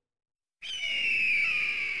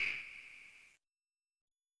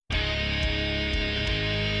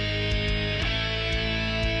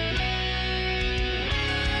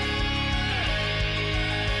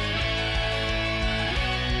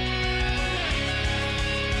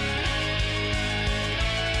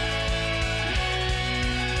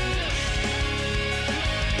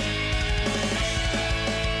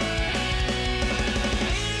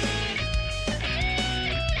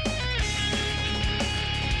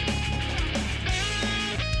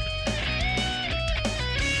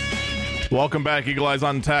 Welcome back, Eagle Eyes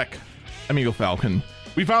on Tech. I'm Eagle Falcon.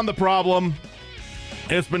 We found the problem.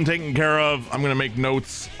 It's been taken care of. I'm going to make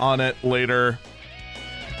notes on it later.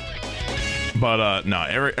 But no,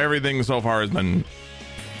 everything so far has been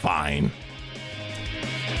fine.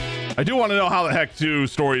 I do want to know how the heck 2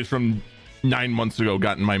 stories from 9 months ago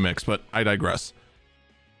got in my mix, but I digress.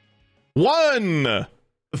 One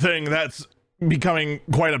thing that's becoming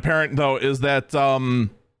quite apparent, though, is that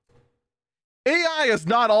AI is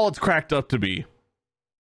not all it's cracked up to be.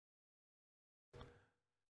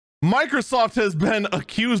 Microsoft has been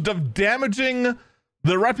accused of damaging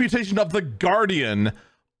the reputation of The Guardian,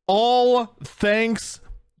 all thanks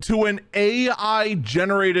to an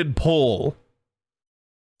AI-generated poll.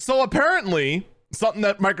 So apparently, something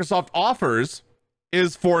that Microsoft offers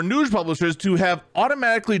is for news publishers to have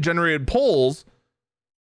automatically generated polls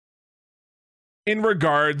in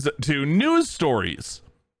regards to news stories.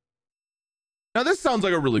 Now, this sounds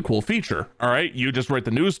like a really cool feature. All right, you just write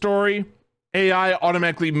the news story, AI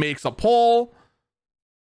automatically makes a poll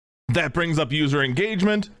that brings up user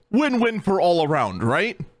engagement. Win-win for all around,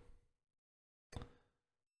 right?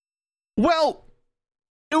 Well,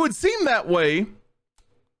 it would seem that way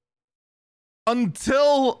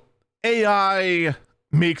until AI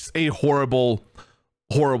makes a horrible,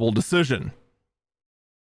 horrible decision.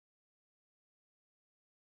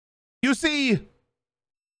 You see,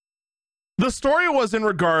 the story was in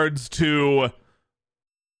regards to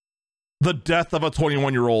the death of a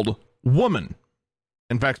 21-year-old woman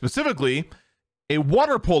In fact, specifically, a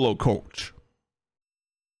water polo coach.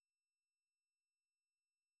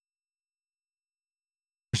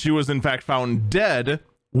 She was in fact found dead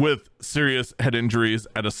with serious head injuries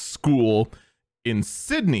at a school in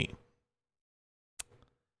Sydney.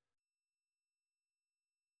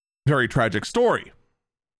 Very tragic story.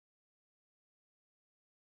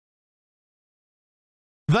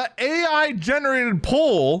 The AI generated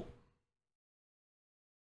poll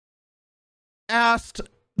asked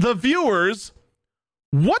the viewers,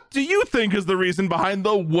 what do you think is the reason behind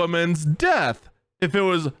the woman's death? If it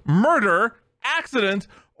was murder, accident,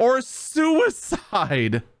 or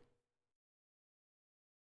suicide?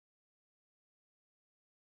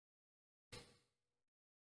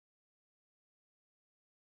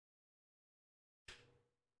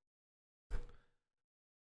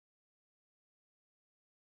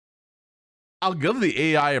 I'll give the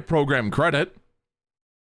AI a program credit.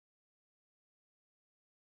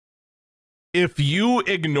 If you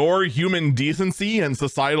ignore human decency and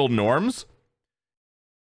societal norms,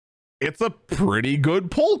 it's a pretty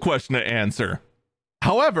good poll question to answer.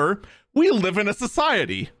 However, we live in a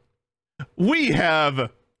society. We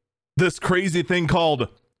have this crazy thing called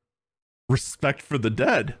respect for the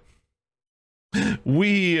dead.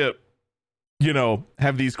 We,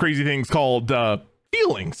 have these crazy things called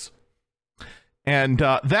feelings. And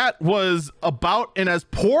that was about in as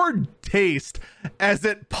poor taste as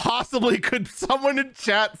it possibly could. Someone in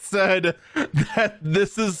chat said that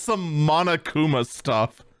this is some Monokuma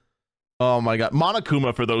stuff. Oh my god.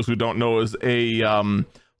 Monokuma, for those who don't know, is a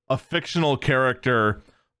fictional character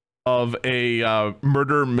of a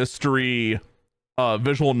murder mystery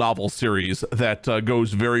visual novel series that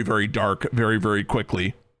goes very, very dark very, very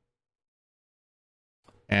quickly.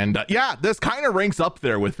 And yeah, this kind of ranks up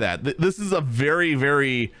there with that. This is a very,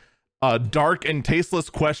 very dark and tasteless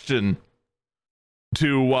question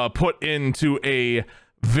to put into a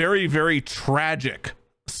very, very tragic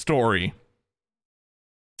story.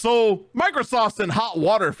 So Microsoft's in hot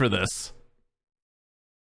water for this.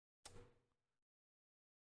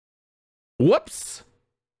 Whoops.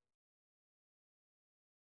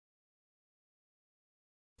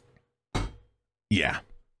 Yeah.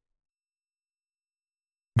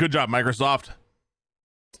 Good job, Microsoft.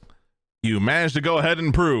 You managed to go ahead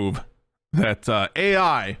and prove that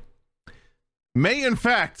AI may in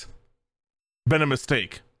fact been a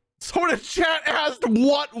mistake. So the chat asked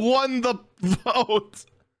what won the vote?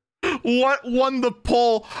 What won the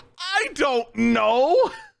poll? I don't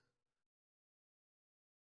know.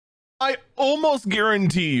 I almost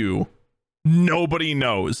guarantee you nobody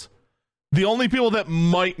knows. The only people that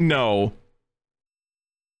might know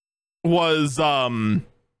was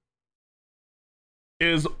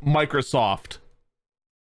is Microsoft.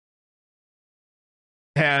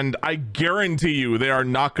 And I guarantee you they are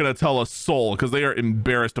not going to tell a soul because they are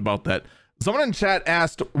embarrassed about that. Someone in chat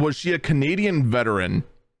asked, was she a Canadian veteran?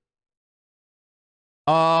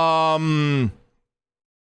 I'm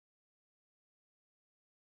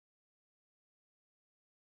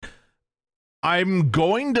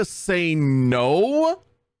going to say no.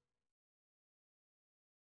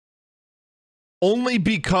 Only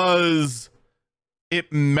because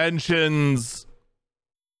it mentions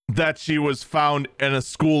that she was found in a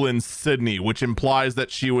school in Sydney, which implies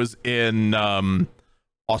that she was in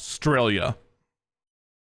Australia.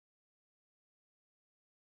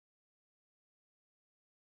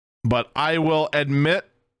 But I will admit,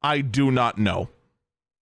 I do not know.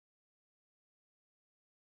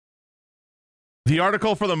 The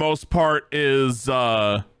article, for the most part, is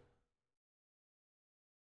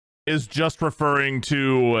just referring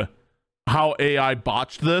to how AI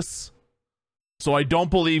botched this. So I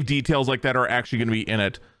don't believe details like that are actually going to be in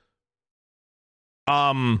it.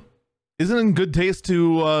 Isn't it in good taste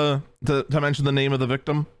to mention the name of the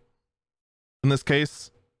victim in this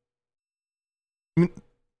case? I mean,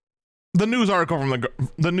 the news article from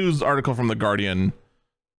the Guardian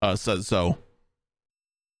says so.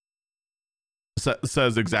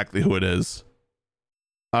 Says exactly who it is.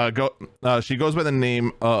 She goes by the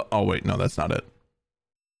name. Oh wait, no, that's not it.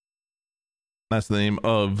 That's the name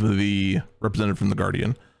of the representative from the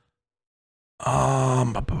Guardian.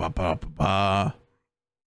 Actually,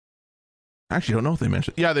 I don't know if they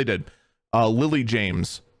mentioned. Yeah, they did. Lily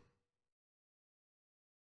James.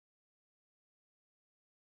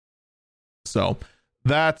 So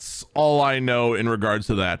that's all I know in regards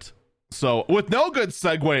to that. So with no good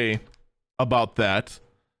segue about that,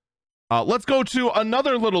 let's go to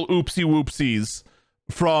another little oopsie whoopsies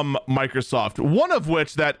from Microsoft, one of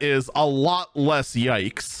which that is a lot less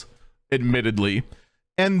yikes, admittedly,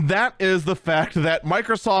 And that is the fact that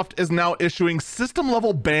Microsoft is now issuing system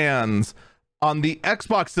level bans on the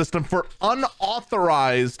Xbox system for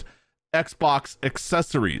unauthorized Xbox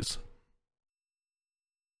accessories.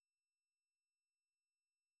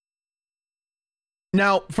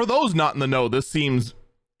 Now, for those not in the know, this seems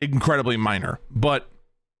incredibly minor, but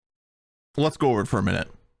let's go over it for a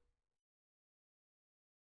minute.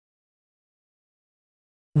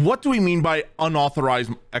 What do we mean by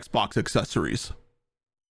unauthorized Xbox accessories?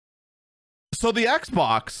 So the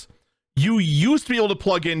Xbox, you used to be able to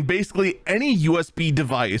plug in basically any USB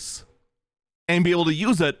device and be able to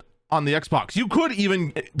use it on the Xbox. You could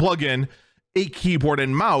even plug in a keyboard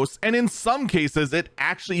and mouse, and in some cases, it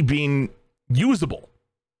actually being usable.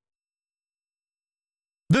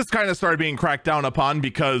 This kind of started being cracked down upon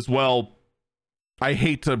because, well, I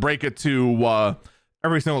hate to break it to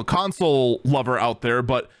every single console lover out there,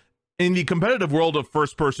 but in the competitive world of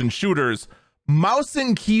first-person shooters, mouse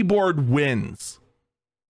and keyboard wins.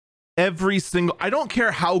 Every single... I don't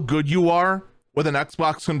care how good you are with an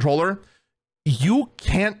Xbox controller, you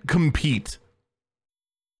can't compete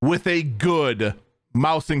with a good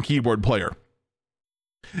mouse and keyboard player.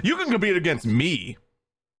 You can compete against me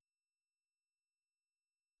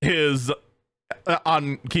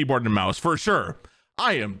on keyboard and mouse for sure.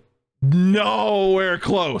 I am nowhere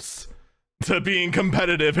close to being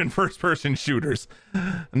competitive in first-person shooters.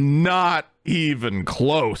 Not even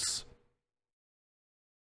close.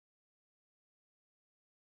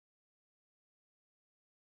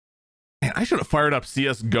 Man, I should have fired up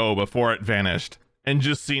CSGO before it vanished and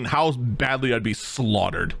just seen how badly I'd be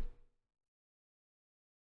slaughtered.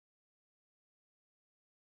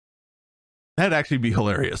 That'd actually be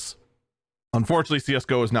hilarious. Unfortunately,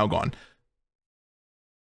 CSGO is now gone.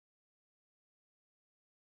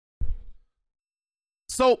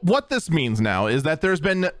 So what this means now is that there's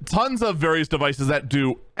been tons of various devices that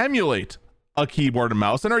do emulate a keyboard and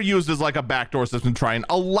mouse and are used as like a backdoor system to try and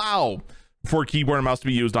allow for keyboard and mouse to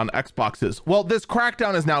be used on Xboxes. Well, this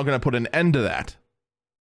crackdown is now going to put an end to that.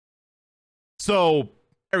 So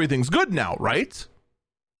everything's good now, right?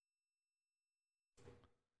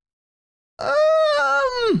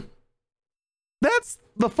 That's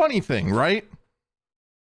the funny thing, right?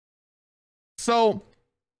 So,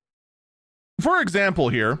 for example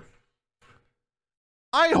here,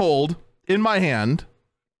 I hold in my hand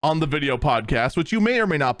on the video podcast, which you may or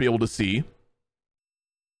may not be able to see,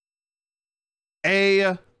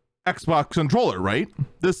 a Xbox controller, right?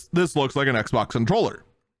 This looks like an Xbox controller,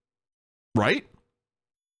 right?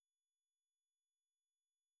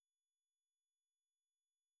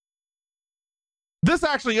 This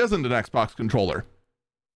actually isn't an Xbox controller.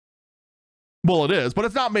 Well, it is, but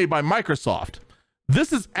it's not made by Microsoft.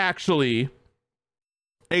 This is actually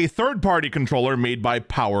a third-party controller made by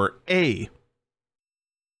PowerA.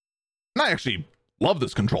 And I actually love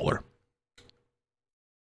this controller.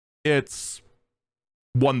 It's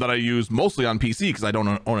one that I use mostly on PC because I don't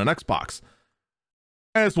own an Xbox.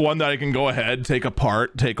 And it's one that I can go ahead, take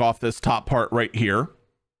apart, take off this top part right here,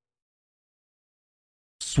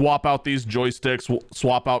 swap out these joysticks,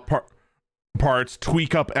 swap out parts,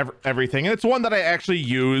 tweak up everything. And it's one that I actually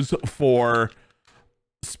use for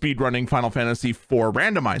speedrunning Final Fantasy IV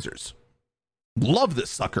randomizers. Love this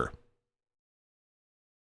sucker.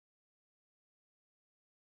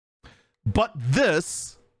 But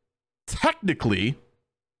this technically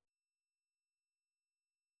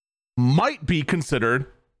might be considered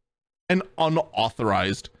an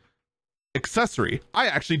unauthorized accessory. I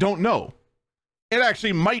actually don't know. It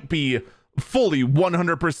actually might be fully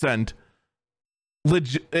 100%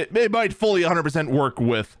 legit. It might fully 100% work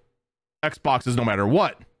with Xboxes no matter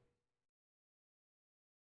what.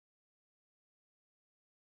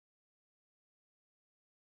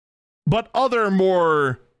 But other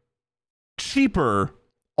more cheaper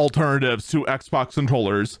alternatives to Xbox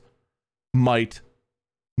controllers might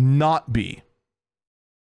not be.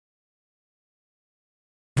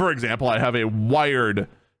 For example, I have a wired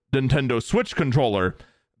Nintendo Switch controller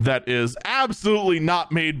that is absolutely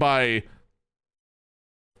not made by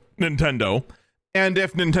Nintendo. And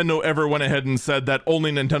if Nintendo ever went ahead and said that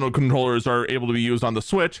only Nintendo controllers are able to be used on the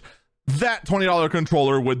Switch, that $20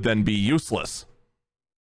 controller would then be useless.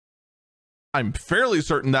 I'm fairly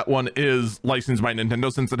certain that one is licensed by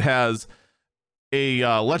Nintendo since it has a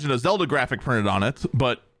Legend of Zelda graphic printed on it,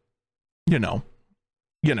 but you know,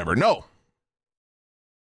 you never know.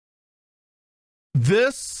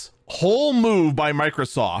 This whole move by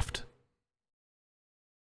Microsoft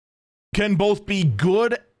can both be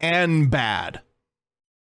good and bad,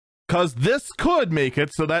 because this could make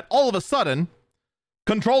it so that all of a sudden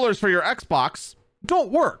controllers for your Xbox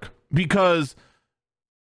don't work because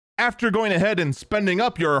after going ahead and spending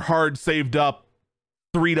up your hard saved up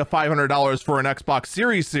 $300 to $500 for an Xbox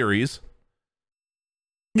Series,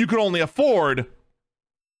 you could only afford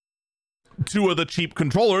two of the cheap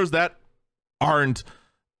controllers that aren't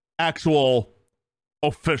actual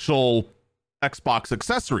official Xbox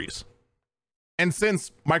accessories. And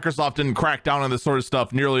since Microsoft didn't crack down on this sort of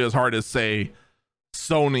stuff nearly as hard as, say,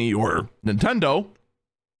 Sony or Nintendo,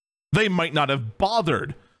 they might not have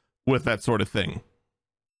bothered with that sort of thing.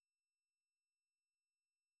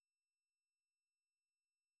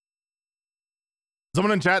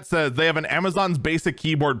 Someone in chat says they have an Amazon's basic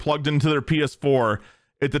keyboard plugged into their PS4.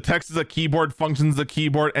 It detects as a keyboard, functions as a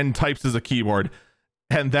keyboard, and types as a keyboard.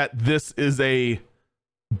 And that this is a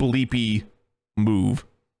bleepy move.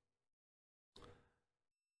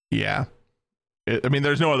 Yeah. I mean,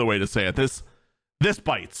 there's no other way to say it. This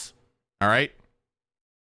bites. All right.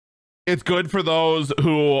 It's good for those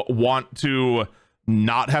who want to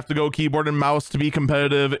not have to go keyboard and mouse to be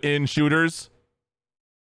competitive in shooters.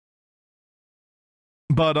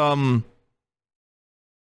 But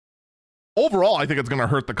overall, I think it's going to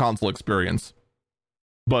hurt the console experience.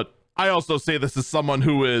 But I also say this as someone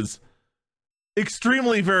who is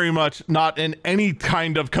extremely very much not in any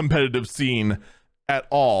kind of competitive scene at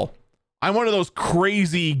all. I'm one of those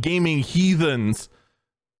crazy gaming heathens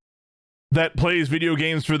that plays video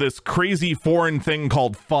games for this crazy foreign thing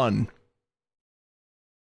called fun.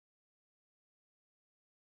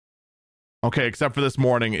 Okay, except for this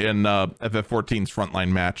morning in FF14's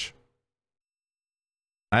frontline match.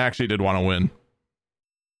 I actually did want to win.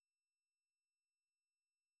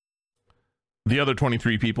 The other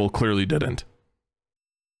 23 people clearly didn't.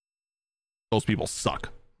 Those people suck.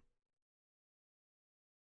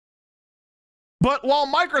 But while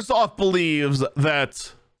Microsoft believes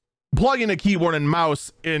that plugging a keyboard and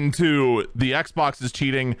mouse into the Xbox is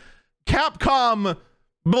cheating, Capcom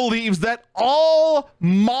believes that all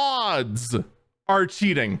mods are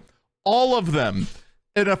cheating. All of them.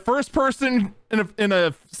 In a first person, in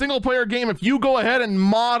a single player game, if you go ahead and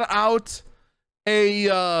mod out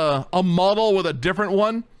a model with a different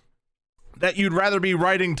one, that you'd rather be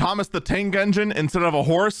riding Thomas the Tank Engine instead of a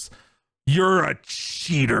horse, you're a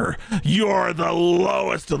cheater. You're the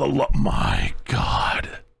lowest of the low. My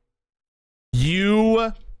God.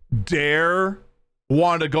 You dare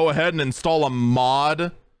want to go ahead and install a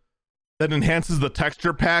mod that enhances the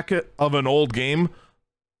texture packet of an old game?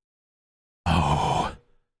 Oh.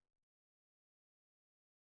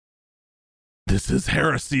 This is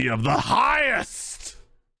heresy of the highest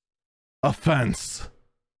offense.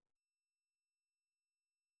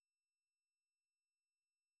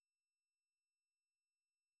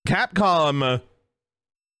 Capcom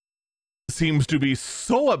seems to be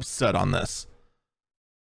so upset on this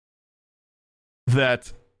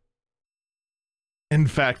that, in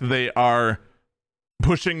fact, they are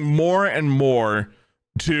pushing more and more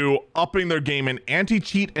to upping their game in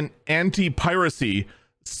anti-cheat and anti-piracy,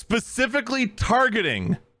 specifically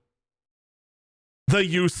targeting the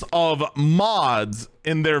use of mods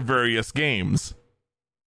in their various games.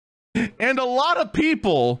 And a lot of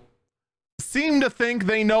people seem to think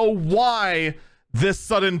they know why this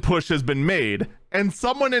sudden push has been made. And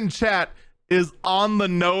someone in chat is on the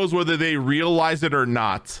nose whether they realize it or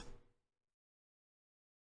not.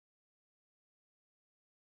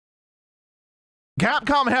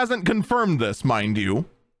 Capcom hasn't confirmed this, mind you.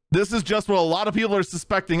 This is just what a lot of people are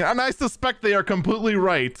suspecting, and I suspect they are completely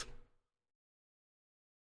right.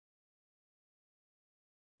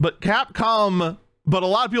 But a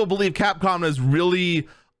lot of people believe Capcom is really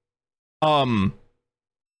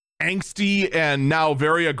angsty and now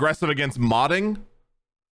very aggressive against modding.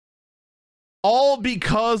 All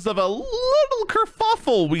because of a little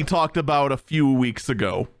kerfuffle we talked about a few weeks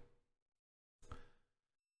ago.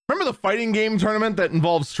 Remember the fighting game tournament that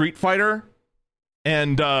involved Street Fighter?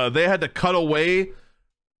 And they had to cut away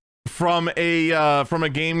from a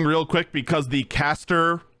game real quick because the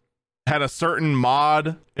caster had a certain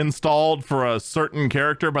mod installed for a certain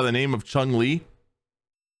character by the name of Chun-Li.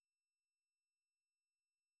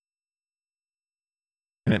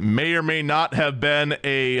 And it may or may not have been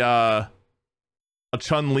a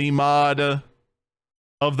Chun-Li mod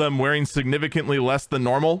of them wearing significantly less than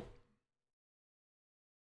normal.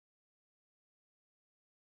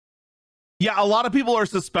 Yeah, a lot of people are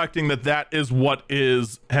suspecting that is what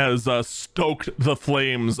has stoked the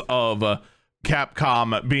flames of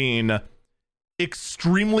Capcom being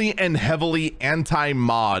extremely and heavily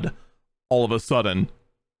anti-mod all of a sudden.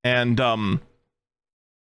 And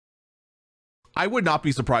I would not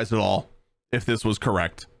be surprised at all if this was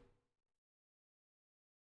correct.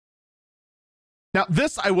 Now,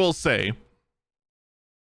 this I will say,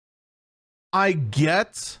 I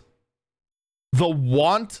get the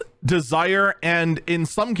want, desire, and in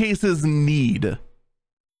some cases need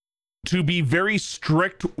to be very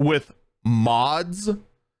strict with mods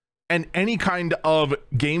and any kind of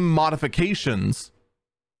game modifications,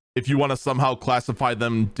 if you want to somehow classify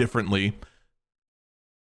them differently,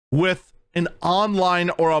 with an online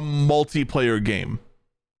or a multiplayer game.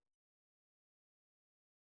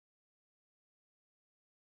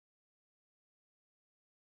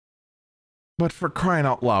 But for crying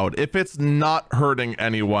out loud, if it's not hurting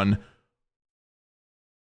anyone,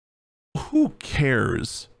 who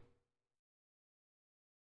cares?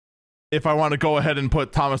 If I want to go ahead and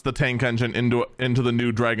put Thomas the Tank Engine into the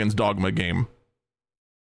new Dragon's Dogma game,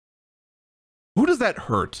 who does that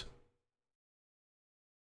hurt?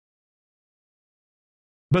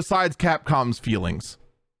 Besides Capcom's feelings.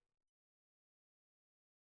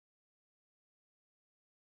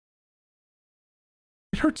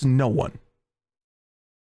 It hurts no one.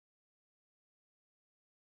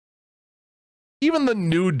 Even the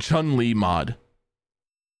new Chun-Li mod.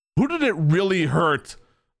 Who did it really hurt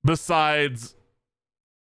besides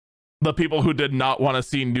the people who did not want to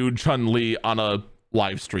see nude Chun-Li on a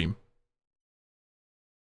live stream?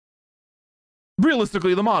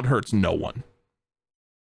 Realistically, the mod hurts no one.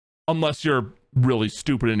 Unless you're really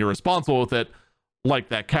stupid and irresponsible with it, like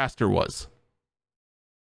that caster was.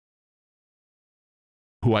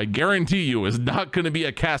 Who I guarantee you is not going to be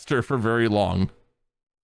a caster for very long.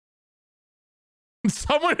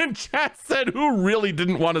 Someone in chat said, who really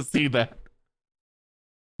didn't want to see that?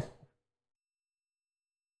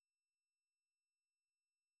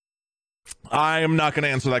 I am not going to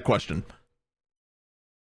answer that question.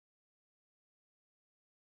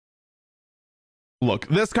 Look,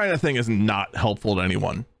 this kind of thing is not helpful to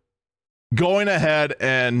anyone. Going ahead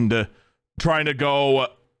and trying to go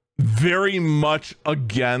very much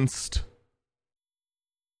against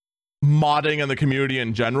modding and the community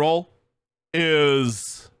in general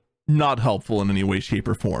is not helpful in any way, shape,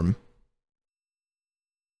 or form.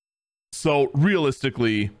 So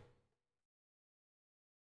realistically,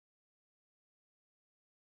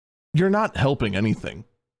 you're not helping anything.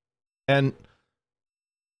 And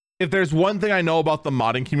if there's one thing I know about the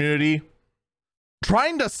modding community,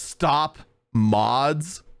 trying to stop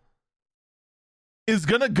mods is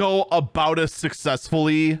gonna go about as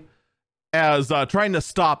successfully as trying to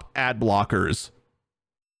stop ad blockers.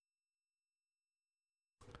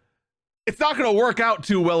 It's not going to work out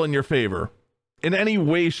too well in your favor in any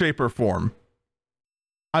way, shape, or form.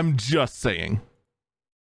 I'm just saying.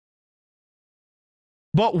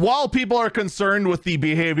 But while people are concerned with the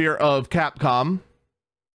behavior of Capcom,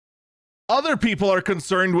 other people are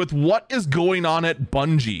concerned with what is going on at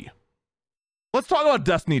Bungie. Let's talk about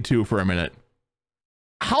Destiny 2 for a minute.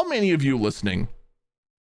 How many of you listening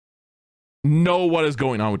know what is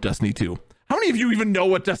going on with Destiny 2? How many of you even know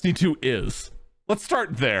what Destiny 2 is? Let's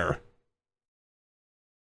start there.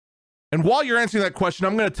 And while you're answering that question,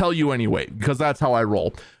 I'm going to tell you anyway, because that's how I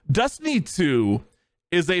roll. Destiny 2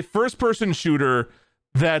 is a first-person shooter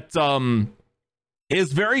that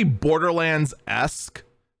is very Borderlands-esque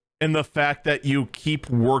in the fact that you keep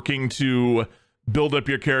working to build up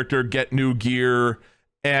your character, get new gear,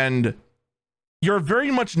 and you're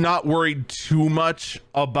very much not worried too much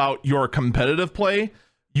about your competitive play.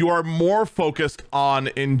 You are more focused on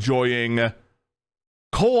enjoying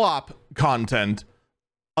co-op content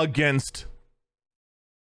against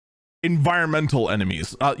environmental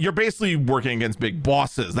enemies. You're basically working against big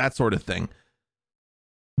bosses, that sort of thing.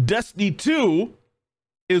 Destiny 2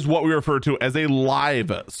 is what we refer to as a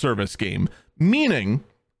live service game, meaning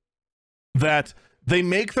that they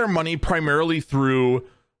make their money primarily through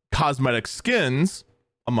cosmetic skins,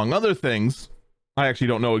 among other things. I actually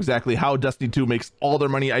don't know exactly how Destiny 2 makes all their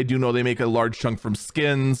money. I do know they make a large chunk from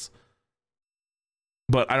skins,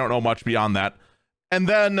 but I don't know much beyond that. And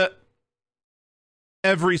then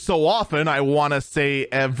every so often, I want to say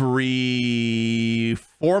every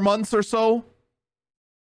 4 months or so,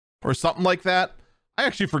 or something like that. I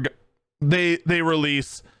actually forgot. They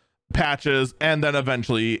release patches and then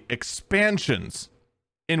eventually expansions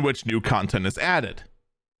in which new content is added.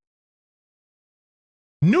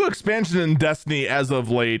 New expansions in Destiny as of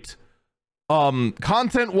late,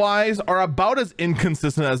 content-wise, are about as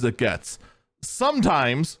inconsistent as it gets.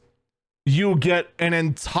 Sometimes you get an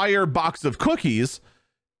entire box of cookies,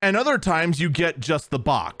 and other times you get just the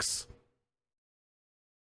box.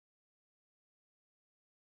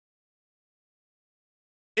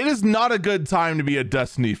 It is not a good time to be a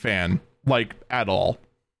Destiny fan, like, at all.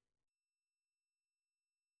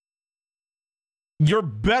 You're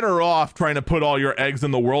better off trying to put all your eggs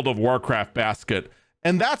in the World of Warcraft basket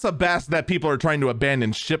And that's a basket that people are trying to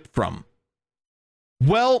abandon ship from.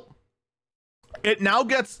 Well, it now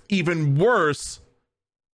gets even worse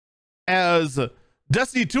as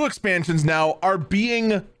Destiny 2 expansions now are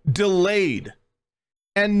being delayed.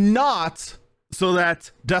 And not so that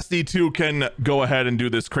Destiny 2 can go ahead and do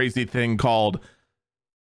this crazy thing called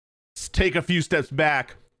take a few steps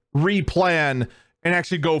back, replan, and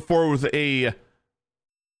actually go forward with a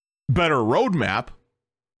better roadmap.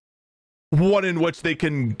 One in which they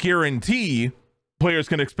can guarantee players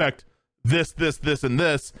can expect this, and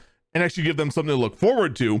this, and actually give them something to look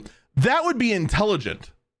forward to. That would be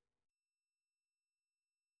intelligent.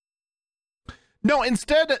 No,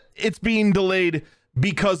 instead, it's being delayed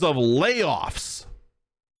because of layoffs.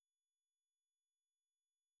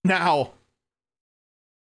 Now,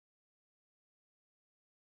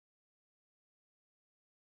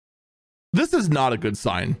 this is not a good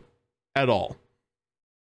sign at all.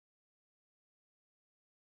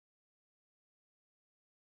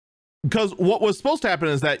 Because what was supposed to happen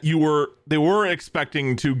is that they were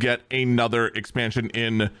expecting to get another expansion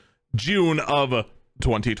in June of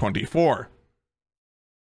 2024.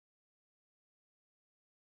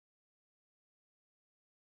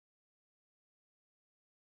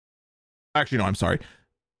 Actually, no, I'm sorry.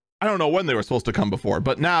 I don't know when they were supposed to come before,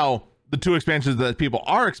 but now the two expansions that people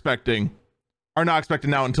are expecting are not expected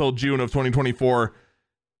now until June of 2024.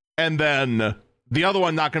 And then the other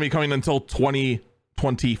one not going to be coming until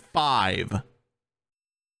 2025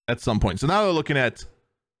 at some point. So now they're looking at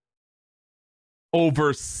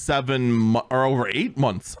over 8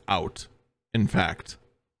 months out, in fact.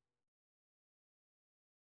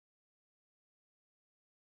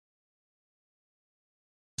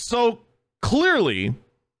 So clearly,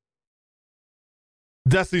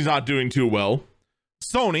 Destiny's not doing too well.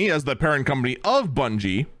 Sony, as the parent company of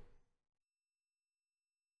Bungie,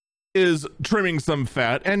 is trimming some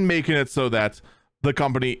fat and making it so that the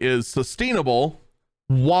company is sustainable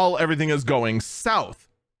while everything is going south,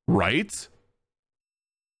 right?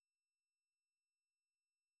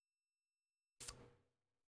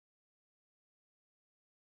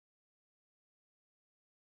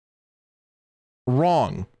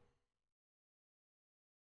 Wrong.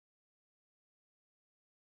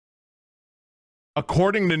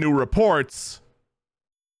 According to new reports,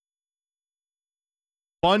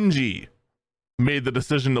 Bungie made the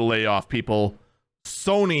decision to lay off people.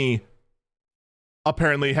 Sony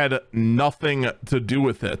apparently had nothing to do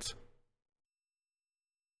with it.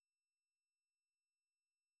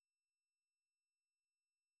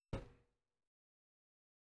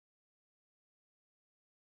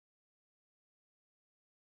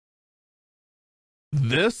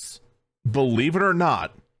 This, believe it or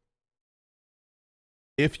not,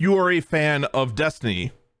 if you are a fan of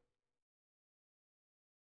Destiny,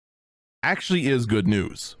 actually is good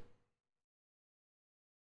news.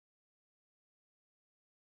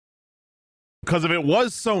 Because if it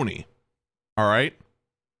was Sony, all right,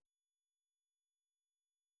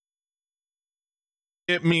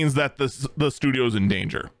 it means that the studio's in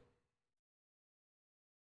danger.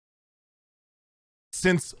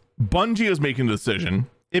 Since Bungie is making the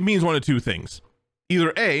decision, it means one of two things.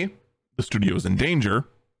 Either A, the studio is in danger,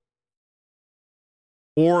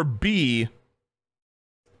 or B,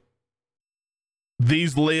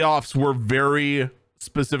 these layoffs were very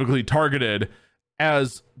specifically targeted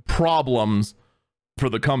as problems for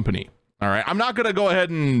the company. All right. I'm not going to go ahead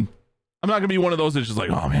and I'm not going to be one of those that's just like,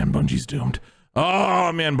 oh man, Bungie's doomed.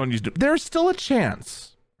 Oh man, Bungie's doomed. There's still a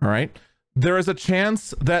chance. All right. There is a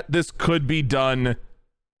chance that this could be done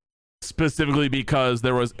specifically because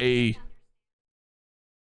there's a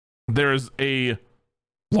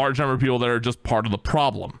large number of people that are just part of the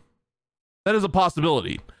problem. That is a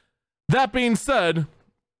possibility. That being said,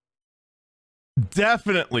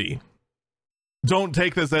 definitely don't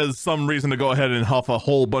take this as some reason to go ahead and huff a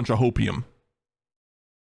whole bunch of hopium.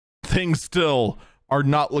 Things still are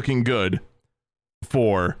not looking good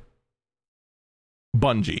for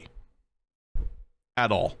Bungie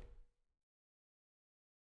at all.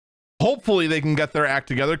 Hopefully they can get their act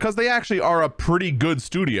together because they actually are a pretty good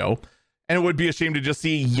studio, and it would be a shame to just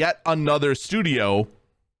see yet another studio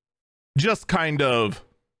just kind of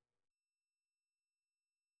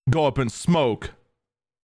go up in smoke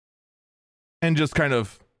and just kind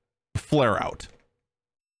of flare out.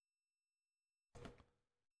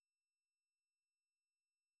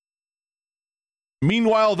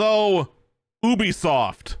 Meanwhile, though,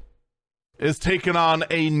 Ubisoft is taking on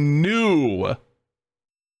a new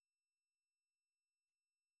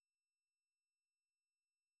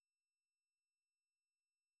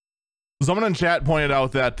someone in chat pointed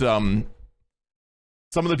out that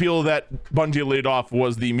Some of the people that Bungie laid off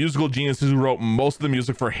was the musical geniuses who wrote most of the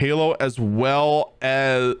music for Halo, as well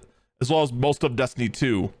as most of Destiny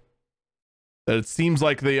 2. That it seems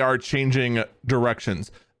like they are changing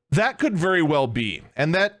directions. That could very well be,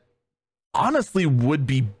 and that honestly would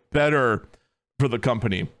be better for the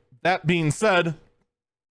company. That being said,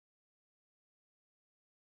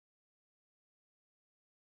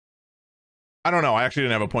 I don't know. I actually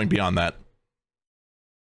didn't have a point beyond that.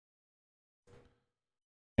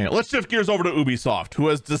 And let's shift gears over to Ubisoft, who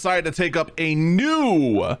has decided to take up a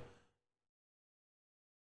new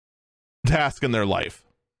task in their life.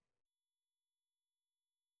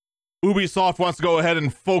 Ubisoft wants to go ahead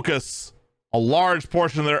and focus a large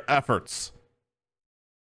portion of their efforts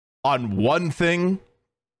on one thing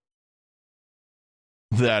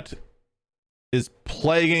that is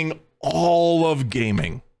plaguing all of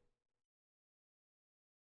gaming.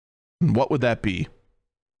 And what would that be?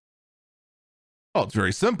 Oh, it's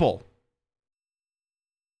very simple.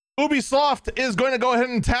 Ubisoft is going to go ahead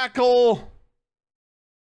and tackle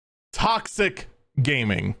toxic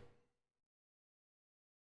gaming.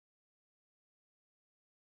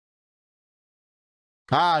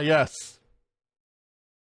 Ah, yes.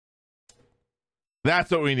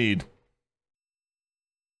 That's what we need.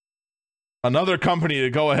 Another company to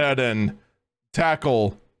go ahead and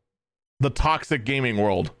tackle the toxic gaming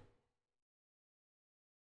world.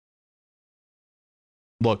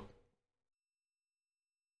 Look.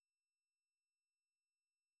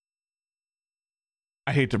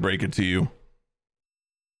 I hate to break it to you.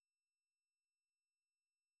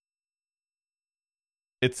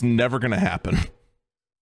 It's never going to happen.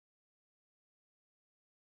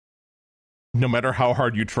 No matter how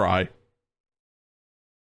hard you try.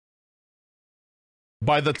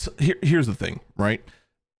 Here's the thing, right?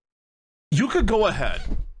 You could go ahead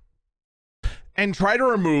and try to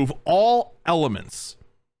remove all elements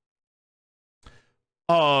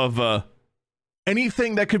of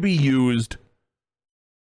anything that could be used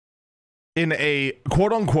in a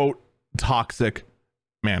quote unquote toxic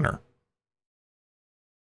manner.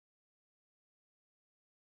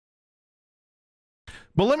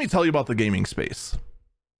 But let me tell you about the gaming space.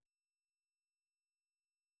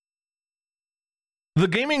 The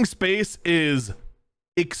gaming space is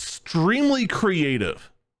extremely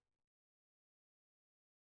creative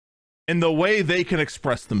in the way they can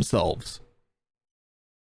express themselves.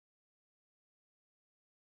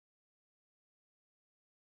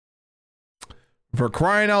 For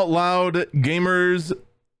crying out loud, gamers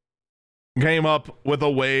came up with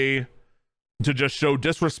a way to just show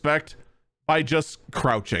disrespect by just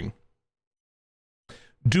crouching.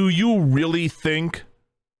 Do you really think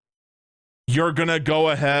you're gonna go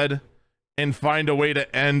ahead and find a way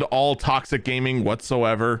to end all toxic gaming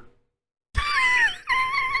whatsoever?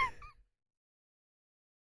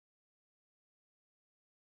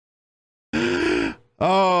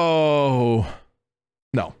 Oh,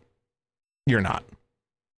 no, you're not.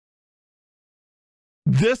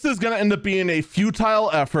 This is going to end up being a futile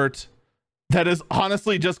effort that is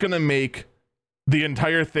honestly just going to make the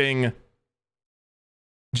entire thing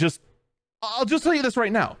I'll just tell you this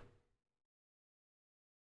right now.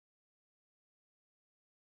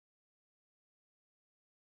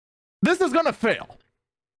 This is going to fail.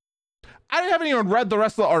 I haven't even read the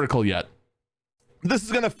rest of the article yet. This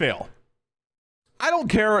is going to fail. I don't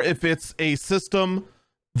care if it's a system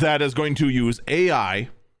that is going to use AI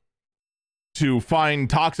to find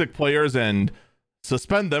toxic players and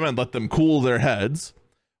suspend them and let them cool their heads,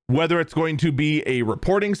 whether it's going to be a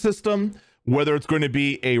reporting system, whether it's going to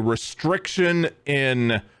be a restriction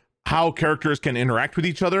in how characters can interact with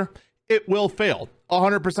each other. It will fail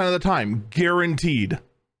 100% of the time, guaranteed.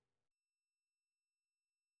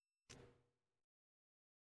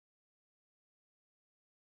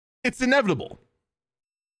 It's inevitable.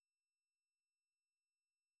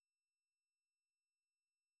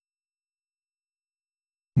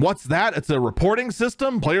 What's that? It's a reporting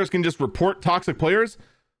system. Players can just report toxic players.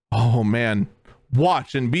 Oh man,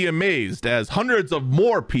 watch and be amazed as hundreds of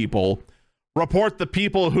more people report the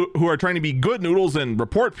people who are trying to be good noodles and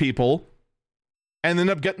report people and end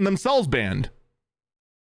up getting themselves banned.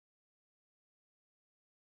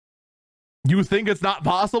 You think it's not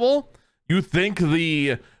possible? You think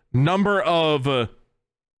the number of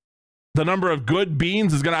good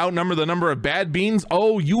beans is going to outnumber the number of bad beans?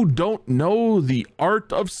 Oh, you don't know the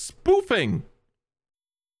art of spoofing.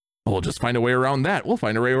 We'll just find a way around that. We'll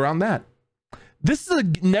find a way around that. This is a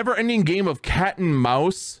never-ending game of cat and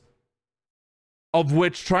mouse, of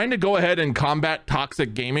which trying to go ahead and combat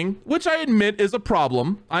toxic gaming, which I admit is a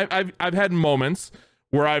problem. I've had moments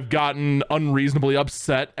where I've gotten unreasonably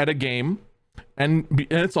upset at a game And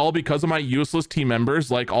it's all because of my useless team members,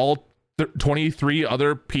 like all 23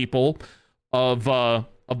 other people of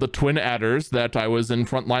the twin adders that I was in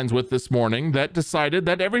front lines with this morning, that decided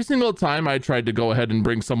that every single time I tried to go ahead and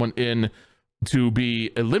bring someone in to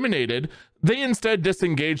be eliminated, they instead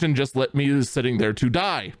disengaged and just let me sitting there to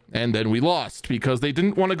die. And then we lost because they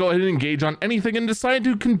didn't want to go ahead and engage on anything and decided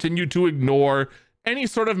to continue to ignore any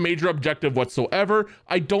sort of major objective whatsoever.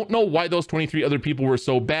 I don't know why those 23 other people were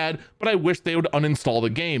so bad, but I wish they would uninstall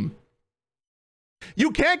the game.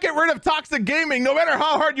 You can't get rid of toxic gaming no matter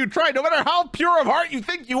how hard you try, no matter how pure of heart you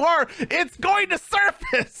think you are, it's going to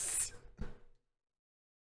surface.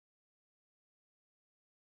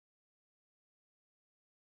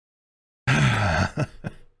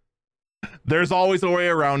 There's always a way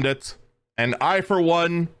around it. And I, for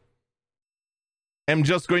one, am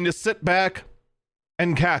just going to sit back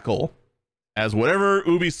and cackle as whatever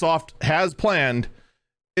Ubisoft has planned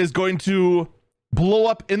is going to blow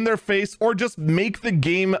up in their face or just make the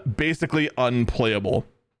game basically unplayable.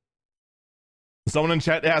 Someone in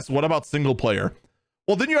chat asked, what about single player?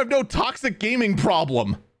 Well, then you have no toxic gaming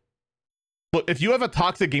problem. Look, if you have a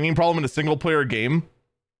toxic gaming problem in a single player game,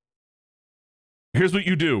 here's what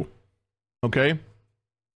you do. Okay?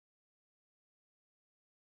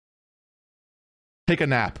 Take a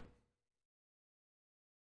nap.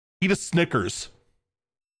 Eat a Snickers.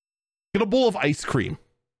 Get a bowl of ice cream.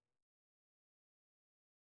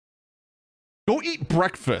 Go eat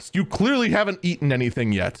breakfast. You clearly haven't eaten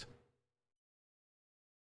anything yet.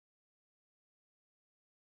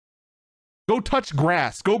 Go touch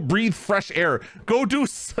grass. Go breathe fresh air. Go do...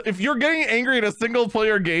 If you're getting angry at a single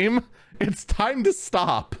player game, it's time to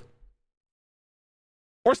stop.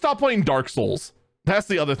 Or stop playing Dark Souls. That's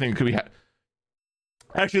the other thing that could be...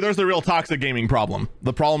 Actually, there's the real toxic gaming problem.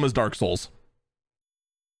 The problem is Dark Souls.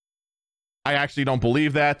 I actually don't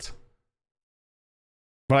believe that.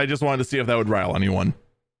 But I just wanted to see if that would rile anyone.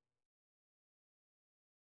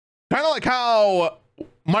 Kind of like how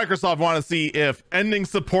Microsoft wanted to see if ending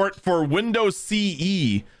support for Windows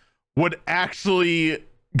CE would actually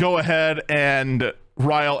go ahead and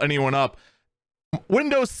rile anyone up.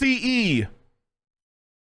 Windows CE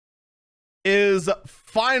is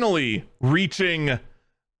finally reaching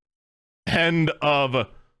end of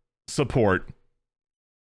support.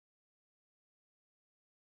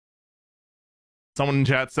 Someone in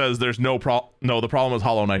chat says there's no problem. No, the problem is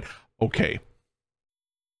Hollow Knight. Okay.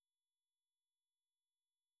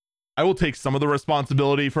 I will take some of the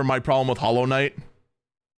responsibility for my problem with Hollow Knight.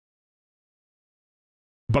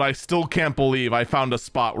 But I still can't believe I found a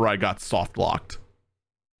spot where I got soft locked.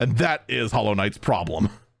 And that is Hollow Knight's problem.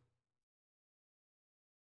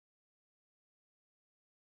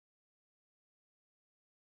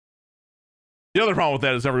 The other problem with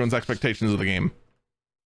that is everyone's expectations of the game.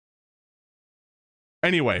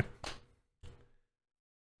 Anyway,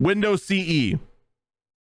 Windows CE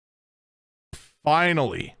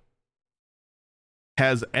finally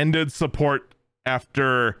has ended support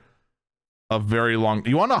after a very long...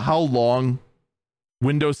 You want to know how long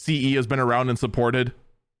Windows CE has been around and supported?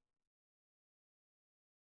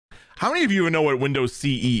 How many of you even know what Windows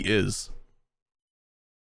CE is?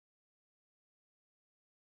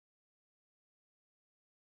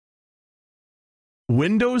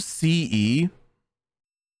 Windows CE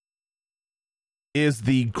is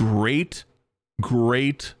the great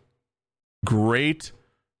grandfather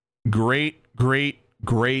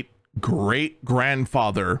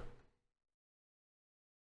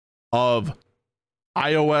of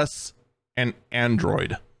iOS and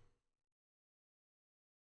Android.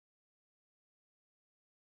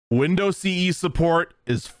 Windows CE support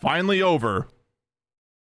is finally over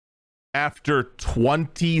after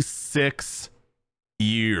 26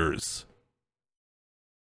 years.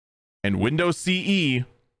 And Windows CE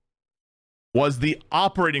was the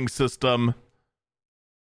operating system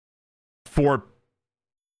for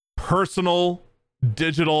personal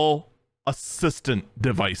digital assistant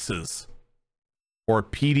devices, or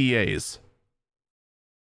PDAs,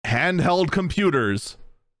 handheld computers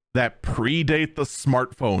that predate the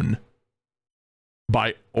smartphone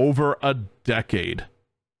by over a decade.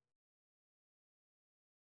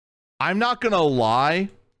 I'm not gonna lie,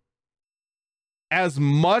 as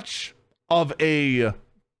much of a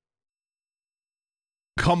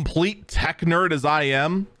complete tech nerd as I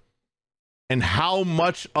am, and how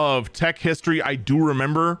much of tech history I do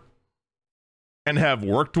remember and have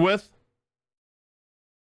worked with,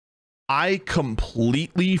 I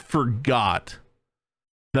completely forgot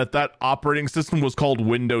that operating system was called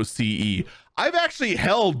Windows CE. I've actually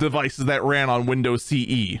held devices that ran on Windows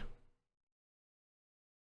CE.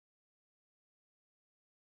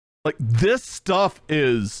 Like, this stuff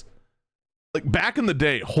is like back in the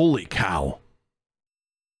day, holy cow.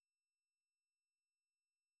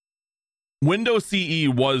 Windows CE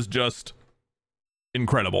was just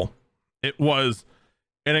incredible. It was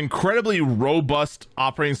an incredibly robust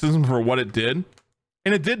operating system for what it did.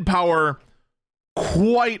 And it did power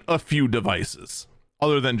quite a few devices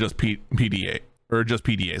other than just PDA or just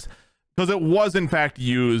PDAs. Because it was in fact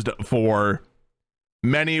used for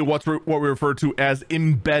many what we refer to as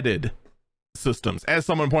embedded systems. As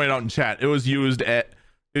someone pointed out in chat, it was used as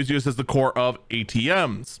the core of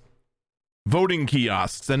ATMs, voting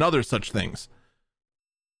kiosks, and other such things.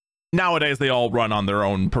 Nowadays, they all run on their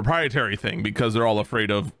own proprietary thing because they're all afraid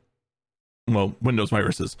of, well, Windows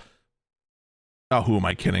viruses. Oh, who am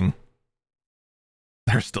I kidding?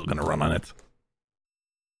 They're still going to run on it.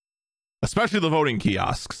 Especially the voting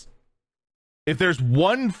kiosks. If there's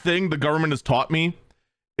one thing the government has taught me,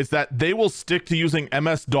 it's that they will stick to using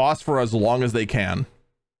MS-DOS for as long as they can.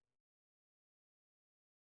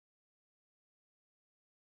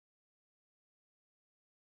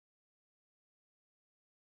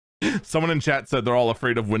 Someone in chat said they're all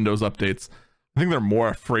afraid of Windows updates. I think they're more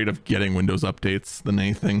afraid of getting Windows updates than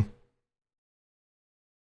anything.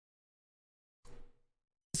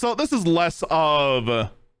 So this is less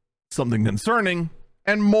of something concerning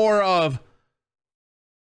and more of,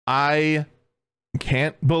 I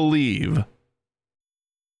can't believe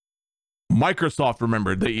Microsoft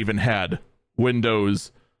remembered they even had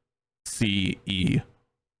Windows CE.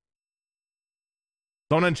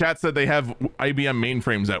 Someone in chat said they have IBM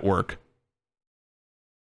mainframes at work.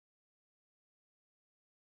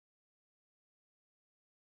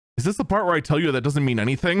 Is this the part where I tell you that doesn't mean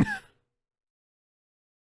anything?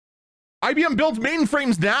 IBM builds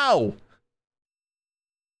mainframes now.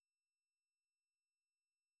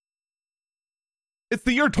 It's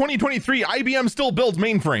the year 2023. IBM still builds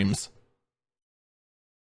mainframes.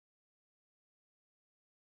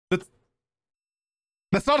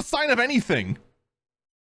 That's not a sign of anything.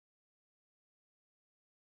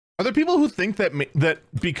 Are there people who think that that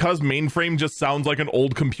because mainframe just sounds like an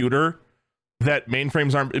old computer, that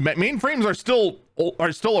mainframes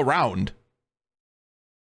are still around?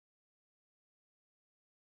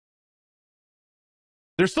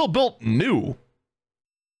 They're still built new.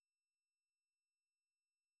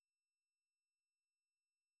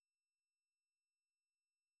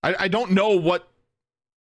 I don't know what.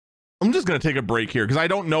 I'm just going to take a break here because I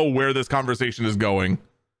don't know where this conversation is going.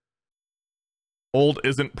 Old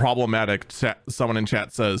isn't problematic, someone in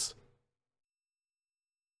chat says.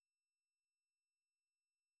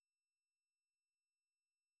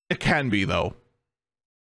 It can be, though.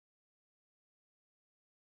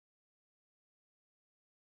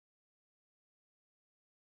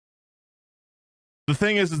 The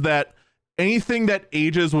thing is that anything that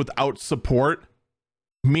ages without support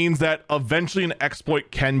means that eventually an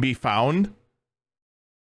exploit can be found.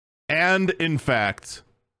 And in fact,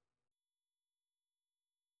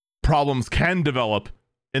 problems can develop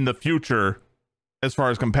in the future as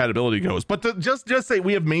far as compatibility goes. But to just say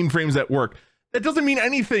we have mainframes at work, that doesn't mean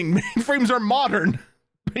anything. Mainframes are modern.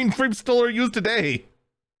 Mainframes still are used today.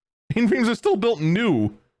 Mainframes are still built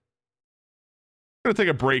new. I'm gonna take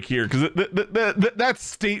a break here because that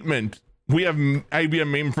statement, we have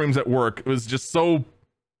IBM mainframes at work, was just so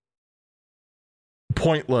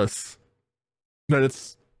pointless that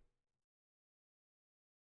it's.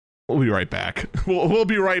 We'll be right back. We'll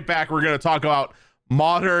be right back. We're going to talk about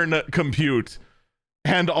modern compute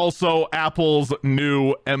and also Apple's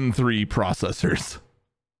new M3 processors.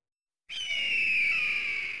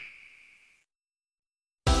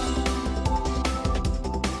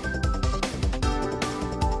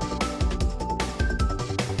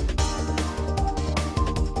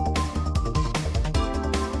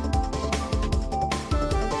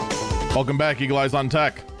 Welcome back, Eagle Eyes on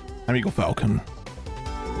Tech. I'm Eagle Falcon.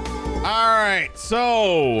 All right,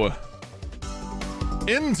 so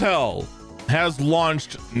Intel has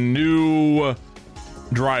launched new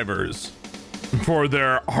drivers for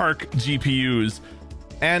their Arc GPUs,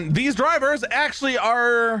 and these drivers actually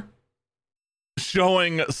are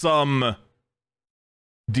showing some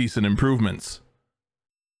decent improvements.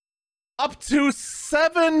 Up to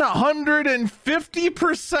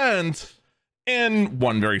 750% in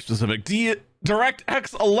one very specific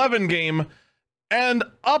DirectX 11 game, and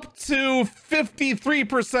up to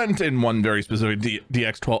 53% in one very specific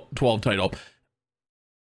DX 12 title.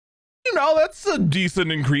 You know, that's a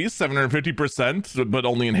decent increase, 750%, but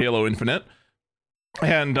only in Halo Infinite.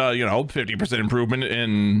 And, 50% improvement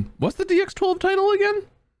in, what's the DX 12 title again?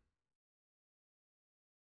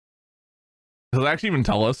 Does it actually even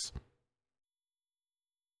tell us?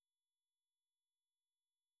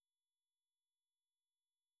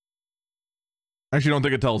 I actually don't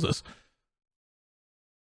think it tells us.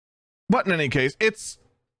 But in any case, it's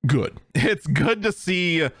good. It's good to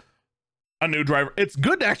see a new driver. It's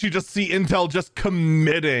good to actually just see Intel just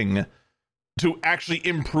committing to actually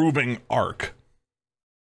improving Arc.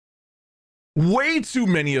 Way too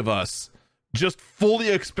many of us just fully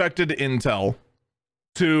expected Intel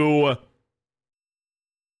to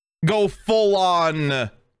go full on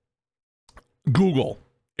Google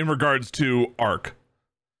in regards to Arc.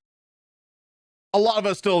 A lot of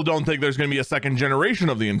us still don't think there's going to be a second generation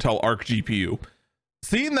of the Intel Arc GPU.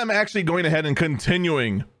 Seeing them actually going ahead and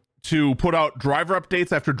continuing to put out driver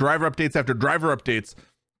updates after driver updates after driver updates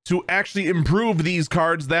to actually improve these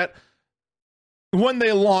cards that when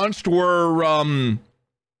they launched were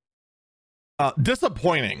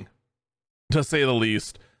disappointing, to say the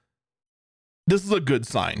least. This is a good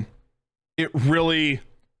sign. It really,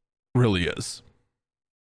 really is.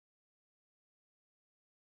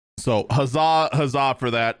 So huzzah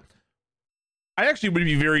for that. I actually would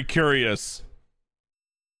be very curious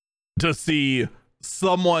to see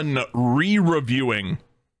someone re-reviewing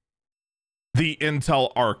the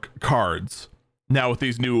Intel Arc cards now with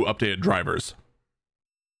these new updated drivers.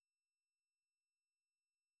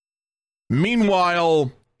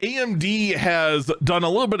 Meanwhile, AMD has done a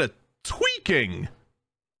little bit of tweaking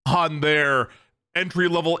on their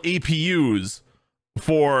entry-level APUs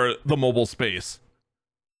for the mobile space.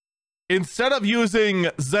 Instead of using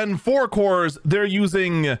Zen 4 cores, they're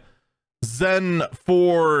using Zen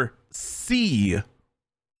 4C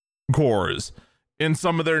cores in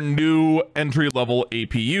some of their new entry-level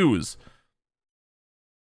APUs,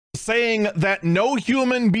 saying that no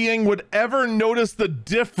human being would ever notice the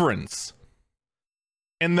difference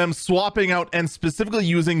in them swapping out and specifically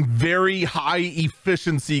using very high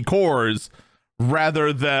efficiency cores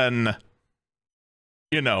rather than,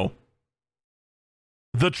 you know,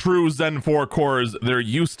 the true Zen 4 cores they're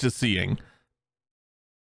used to seeing.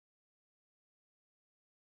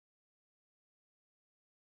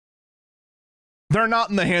 They're not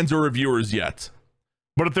in the hands of reviewers yet.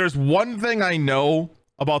 But if there's one thing I know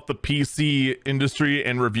about the PC industry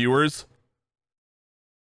and reviewers,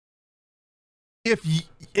 if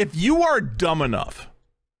you are dumb enough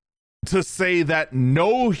to say that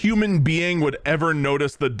no human being would ever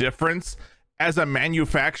notice the difference as a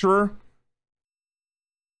manufacturer,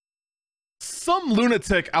 some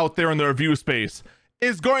lunatic out there in the review space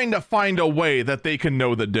is going to find a way that they can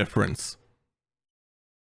know the difference.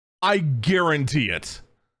 I guarantee it.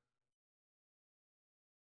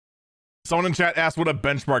 Someone in chat asked, would a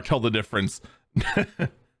benchmark tell the difference? We're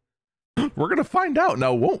going to find out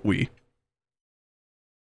now, won't we?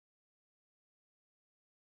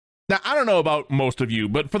 Now, I don't know about most of you,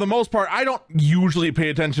 but for the most part, I don't usually pay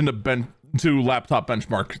attention to laptop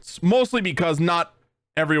benchmarks, mostly because not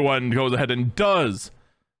everyone goes ahead and does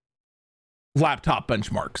laptop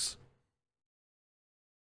benchmarks.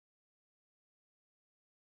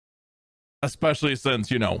 Especially since,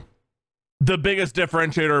 you know, the biggest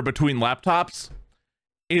differentiator between laptops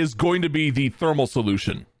is going to be the thermal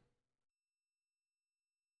solution.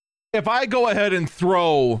 If I go ahead and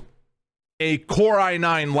throw a Core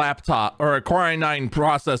i9 laptop or a Core i9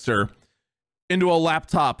 processor into a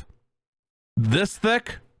laptop this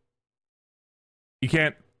thick,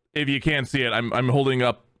 if you can't see it, I'm holding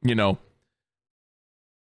up, you know,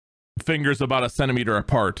 fingers about a centimeter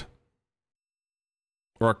apart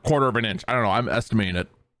or a quarter of an inch. I don't know, I'm estimating it.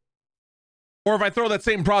 Or if I throw that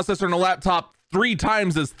same processor in a laptop 3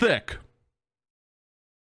 times as thick,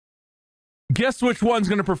 guess which one's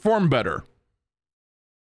going to perform better?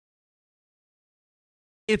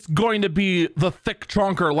 It's going to be the thick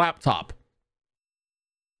trunker laptop,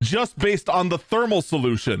 just based on the thermal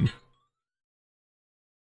solution.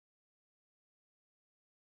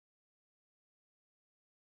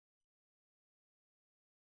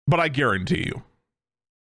 But I guarantee you,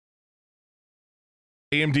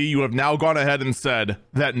 AMD, you have now gone ahead and said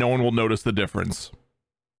that no one will notice the difference.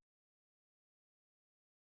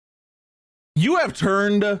 You have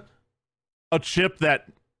turned a chip that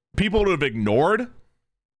people would have ignored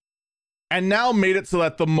and now made it so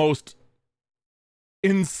that the most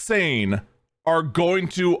insane are going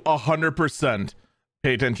to 100%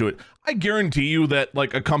 pay attention to it. I guarantee you that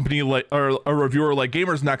like a company like, or a reviewer like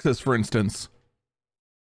Gamers Nexus, for instance,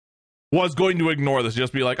 was going to ignore this,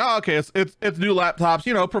 just be like, oh, okay, it's new laptops,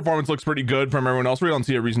 you know, performance looks pretty good from everyone else. We don't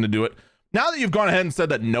see a reason to do it. Now that you've gone ahead and said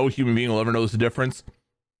that no human being will ever notice the difference,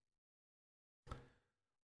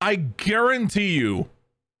 I guarantee you,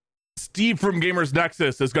 Steve from Gamers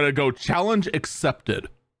Nexus is going to go challenge accepted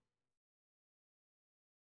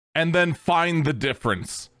and then find the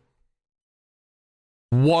difference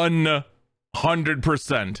 1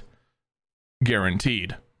 100%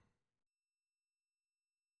 guaranteed.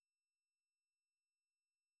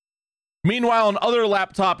 Meanwhile, in other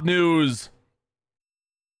laptop news,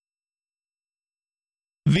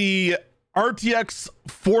 the RTX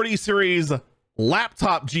 40 series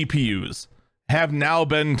laptop GPUs have now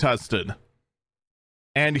been tested.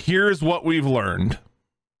 And here's what we've learned.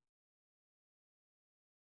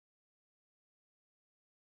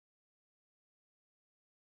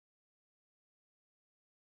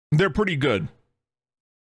 They're pretty good.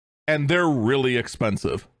 And they're really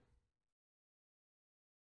expensive.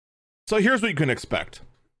 So here's what you can expect.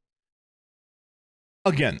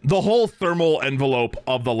 Again, the whole thermal envelope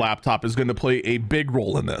of the laptop is going to play a big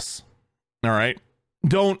role in this. All right?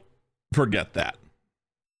 Don't forget that.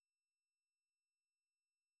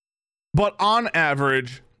 But on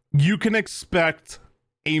average, you can expect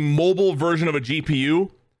a mobile version of a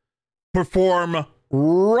GPU perform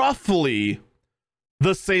roughly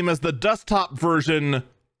the same as the desktop version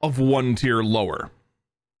of one tier lower.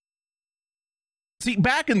 See,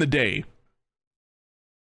 back in the day,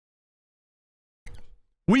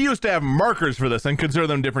 we used to have markers for this and consider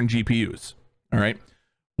them different GPUs. All right.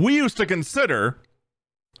 We used to consider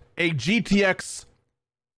a GTX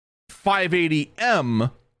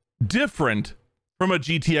 580M different from a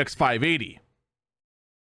GTX 580.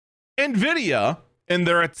 NVIDIA, in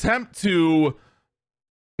their attempt to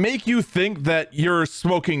make you think that you're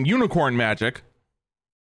smoking unicorn magic,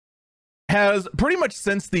 has pretty much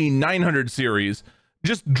since the 900 series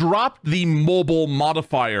just dropped the mobile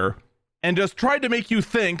modifier and just tried to make you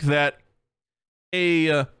think that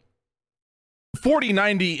a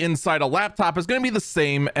 4090 inside a laptop is going to be the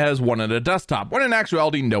same as one in a desktop, when in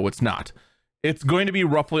actuality, no, it's not. It's going to be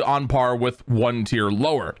roughly on par with one tier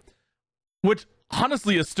lower, which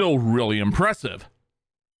honestly is still really impressive.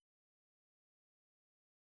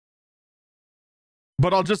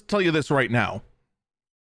 But I'll just tell you this right now.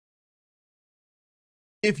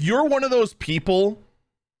 If you're one of those people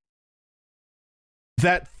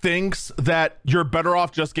that thinks that you're better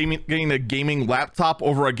off just getting a gaming laptop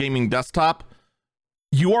over a gaming desktop,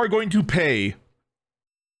 you are going to pay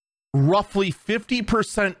roughly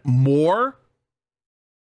 50% more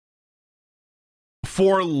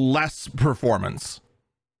for less performance.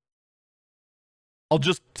 I'll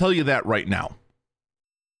just tell you that right now.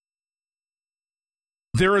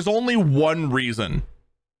 There is only one reason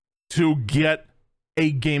to get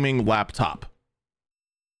a gaming laptop.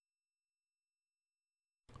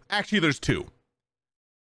 Actually, there's two.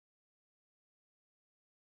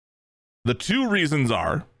 The two reasons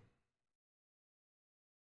are: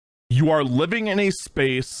 you are living in a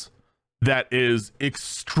space that is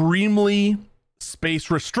extremely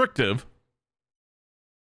space restrictive,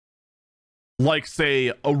 like,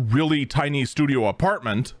 say, a really tiny studio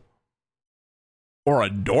apartment or a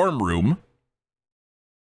dorm room,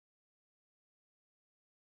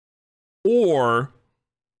 or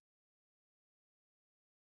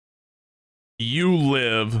you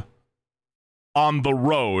live on the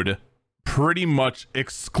road pretty much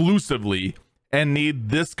exclusively and need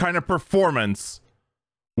this kind of performance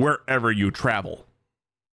wherever you travel.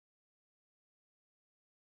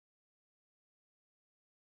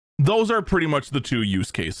 Those are pretty much the two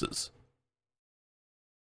use cases.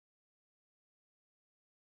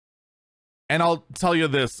 And I'll tell you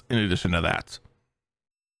this in addition to that.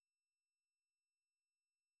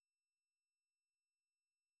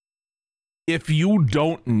 If you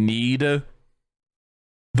don't need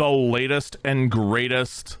the latest and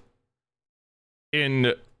greatest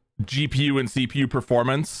in GPU and CPU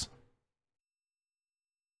performance,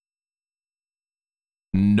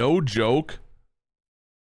 no joke,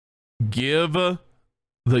 give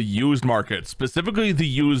the used market, specifically the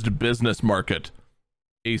used business market,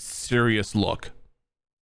 a serious look.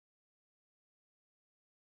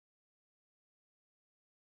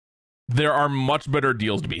 There are much better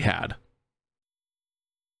deals to be had.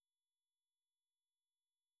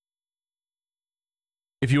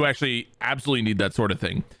 If you actually absolutely need that sort of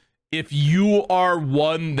thing. If you are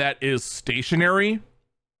one that is stationary,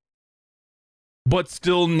 but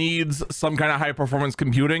still needs some kind of high performance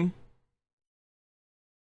computing,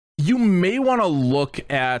 you may want to look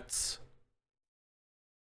at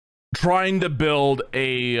trying to build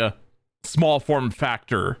a small form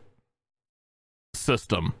factor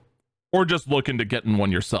system, or just look into getting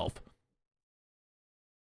one yourself.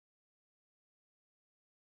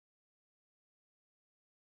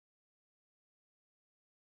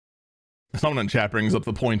 Someone in chat brings up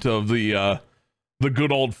the point of the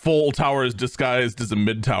good old full tower is disguised as a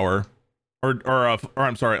mid tower, or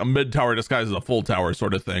I'm sorry, a mid tower disguised as a full tower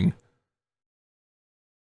sort of thing.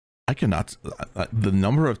 I cannot, the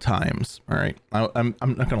number of times, all right, I'm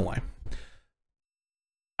not gonna lie.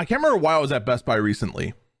 I can't remember why I was at Best Buy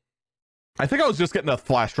recently. I think I was just getting a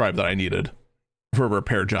flash drive that I needed for a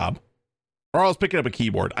repair job, or I was picking up a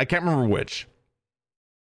keyboard. I can't remember which.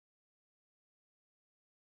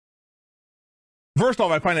 First off,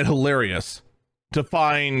 I find it hilarious to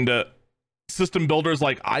find system builders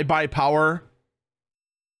like iBuyPower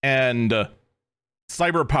and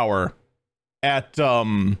CyberPower at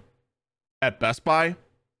Best Buy.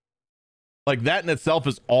 Like, that in itself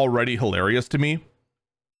is already hilarious to me.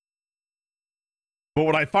 But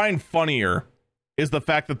what I find funnier is the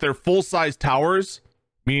fact that they're full-size towers,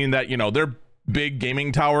 meaning that, you know, they're big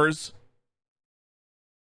gaming towers,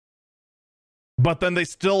 but then they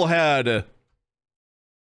still had a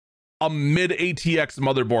mid ATX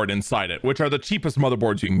motherboard inside it, which are the cheapest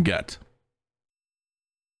motherboards you can get.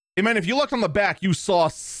 Hey man, if you looked on the back, you saw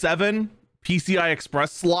 7 PCI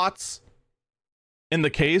Express slots in the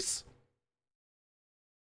case,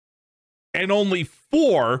 and only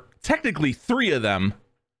 4, technically 3 of them,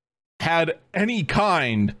 had any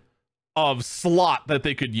kind of slot that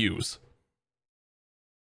they could use.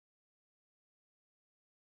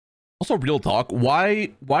 Also, real talk,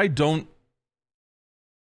 why don't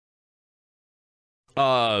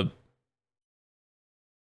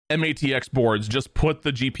MATX boards just put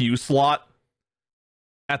the GPU slot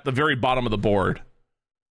at the very bottom of the board?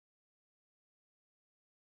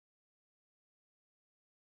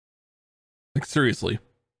 Like, seriously.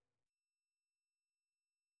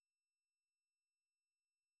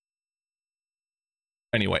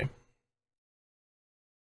 Anyway.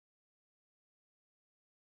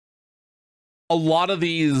 A lot of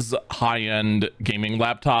these high-end gaming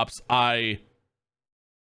laptops, I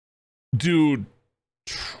do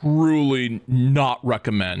truly not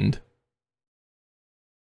recommend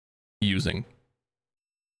using.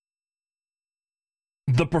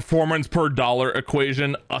 The performance per dollar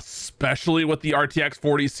equation, especially with the RTX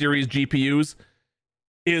 40 series GPUs,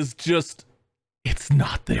 is just, it's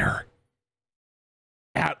not there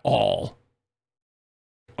at all.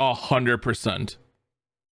 100%.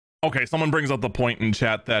 Okay, someone brings up the point in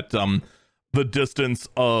chat that the distance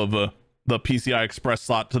of the PCI Express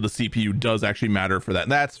slot to the CPU does actually matter for that.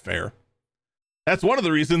 That's fair. That's one of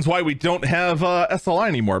the reasons why we don't have SLI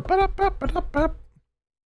anymore.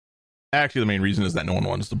 Actually, the main reason is that no one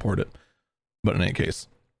wanted to support it. But in any case,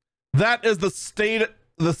 that is the state.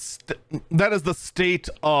 That is the state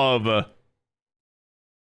of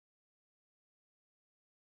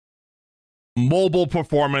mobile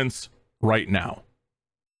performance right now.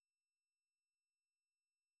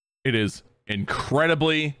 It is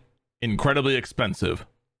incredibly expensive.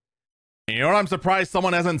 And you know what I'm surprised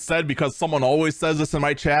someone hasn't said, because someone always says this in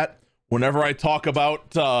my chat whenever I talk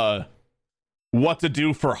about what to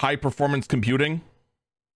do for high performance computing.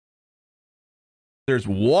 There's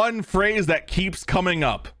one phrase that keeps coming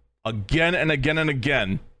up again and again and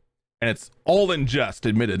again, and it's all in jest,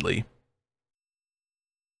 admittedly.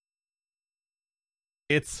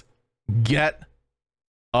 It's get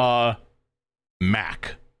a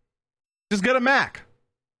Mac. Just get a Mac.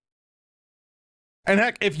 And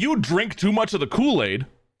heck, if you drink too much of the Kool-Aid,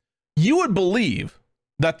 you would believe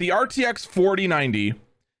that the RTX 4090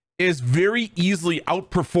 is very easily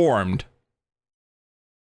outperformed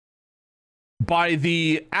by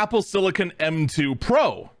the Apple Silicon M2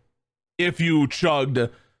 Pro if you chugged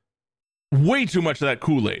way too much of that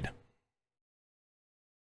Kool-Aid.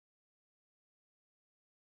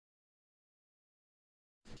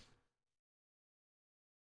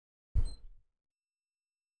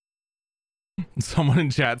 Someone in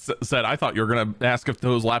chat said, I thought you were going to ask if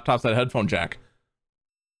those laptops had a headphone jack.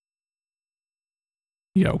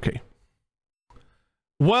 Yeah, okay.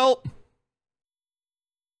 Well,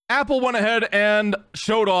 Apple went ahead and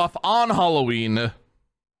showed off on Halloween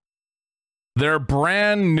their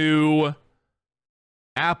brand new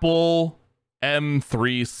Apple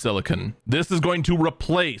M3 Silicon. This is going to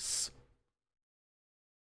replace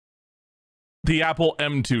the Apple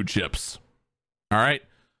M2 chips. All right.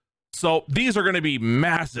 So these are going to be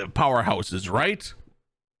massive powerhouses, right?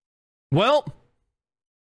 Well,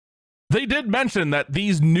 they did mention that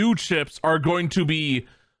these new chips are going to be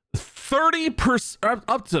 30%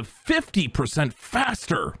 up to 50%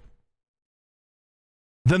 faster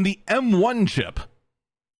than the M1 chip.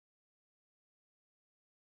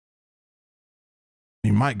 I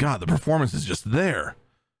mean, my God, the performance is just there.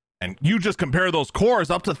 And you just compare those cores,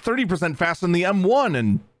 up to 30% faster than the M1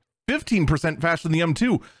 and 15% faster than the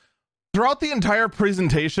M2. Throughout the entire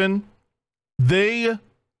presentation, they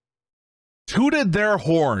tooted their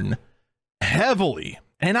horn heavily,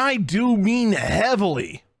 and I do mean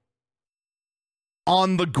heavily,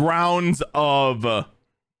 on the grounds of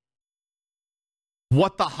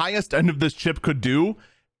what the highest end of this chip could do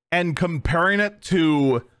and comparing it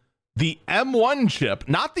to the M1 chip,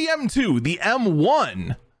 not the M2, the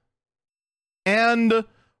M1, and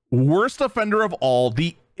worst offender of all,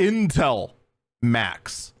 the Intel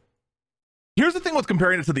Max. Here's the thing with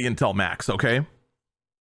comparing it to the Intel Max, okay?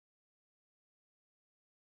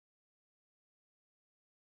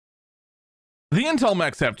 The Intel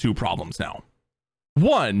Max have two problems now.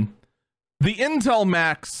 One, the Intel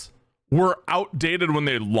Max were outdated when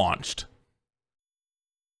they launched.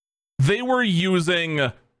 They were using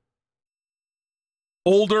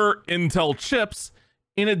older Intel chips.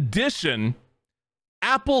 In addition,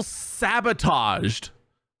 Apple sabotaged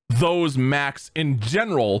those Macs in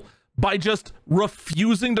general by just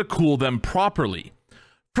refusing to cool them properly.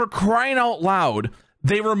 For crying out loud,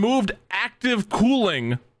 they removed active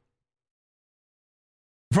cooling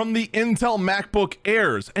from the Intel MacBook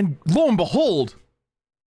Airs, and lo and behold,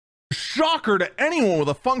 shocker to anyone with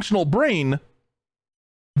a functional brain,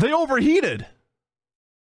 they overheated.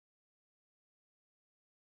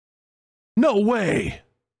 No way.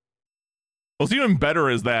 What's even better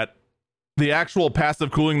is that the actual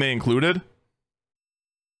passive cooling they included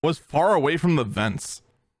was far away from the vents.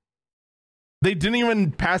 They didn't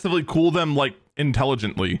even passively cool them like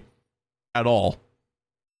intelligently at all.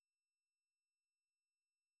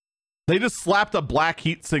 They just slapped a black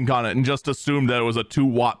heatsink on it and just assumed that it was a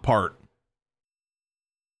 2-watt part.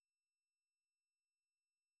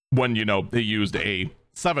 When, you know, they used a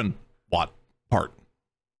 7-watt part.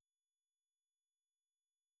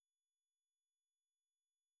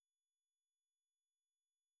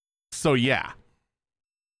 So yeah.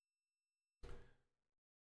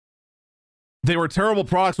 They were terrible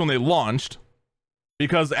products when they launched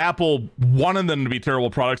because Apple wanted them to be terrible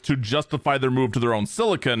products to justify their move to their own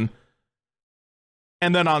silicon.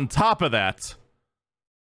 And then on top of that,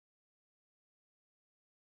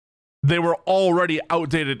 they were already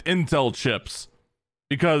outdated Intel chips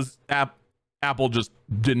because Apple just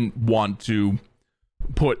didn't want to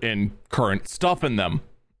put in current stuff in them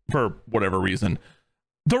for whatever reason.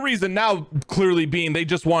 The reason now clearly being they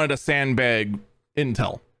just wanted to sandbag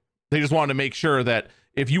Intel. They just wanted to make sure that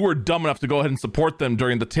if you were dumb enough to go ahead and support them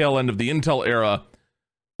during the tail end of the Intel era,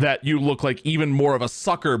 that you look like even more of a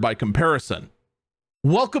sucker by comparison.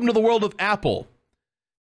 Welcome to the world of Apple,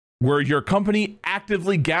 where your company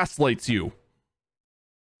actively gaslights you.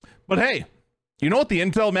 But hey, you know what the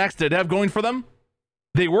Intel Max did have going for them?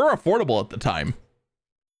 They were affordable at the time.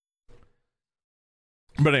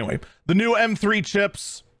 But anyway, the new M3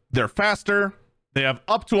 chips, they're faster. They have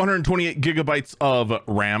up to 128 gigabytes of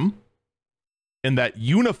RAM in that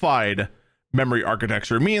unified memory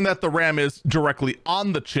architecture, meaning that the RAM is directly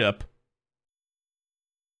on the chip.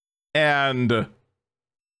 And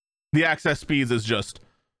the access speeds is just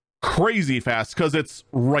crazy fast because it's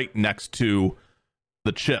right next to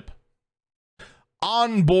the chip.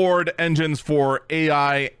 Onboard engines for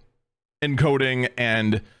AI encoding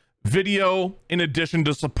and video, in addition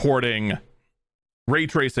to supporting ray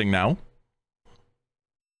tracing now.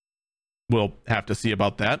 We'll have to see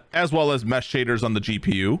about that, as well as mesh shaders on the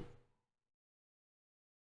GPU.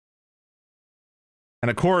 And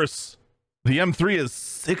of course, the M3 is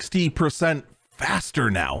 60% faster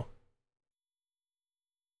now.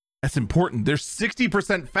 That's important. They're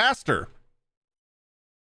 60% faster.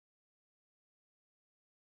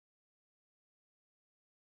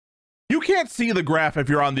 You can't see the graph if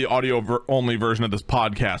you're on the audio only version of this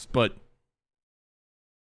podcast, but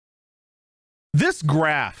this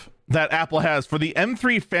graph that Apple has for the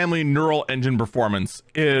M3 family neural engine performance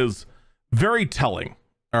is very telling.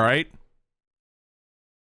 All right.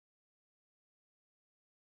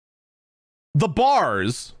 The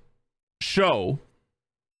bars show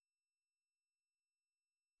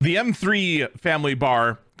the M3 family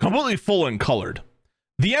bar completely full and colored.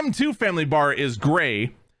 The M2 family bar is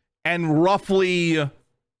gray and roughly,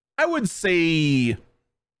 I would say,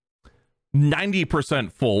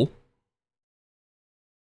 90% full.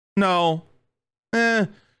 No. We'll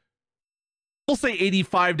say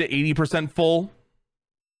 85 to 80% full.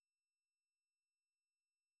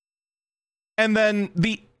 And then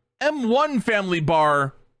the M1 family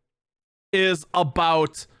bar is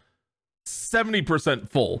about 70%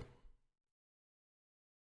 full.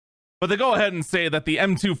 But they go ahead and say that the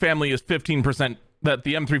M2 family is 15%, that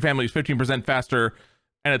the M3 family is 15% faster,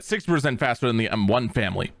 and it's 6% faster than the M1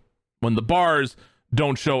 family, when the bars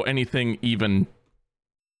don't show anything even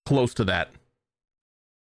close to that.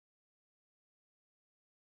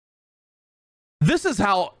 This is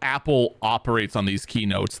how Apple operates on these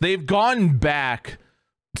keynotes. They've gone back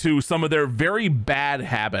to some of their very bad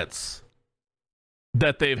habits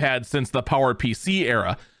that they've had since the PowerPC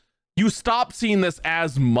era. You stop seeing this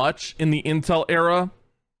as much in the Intel era,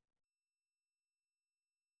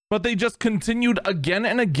 but they just continued again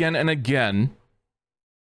and again and again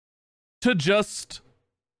to just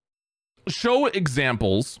show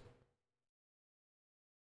examples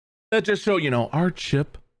that just show, our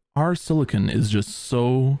chip, our silicon is just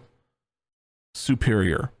so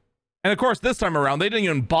superior. And of course, this time around, they didn't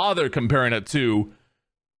even bother comparing it to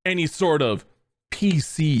any sort of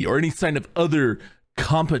PC or any kind of other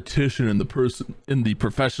competition in the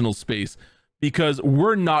professional space, because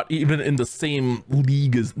we're not even in the same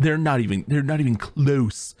league as they're not even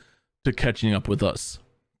close to catching up with us.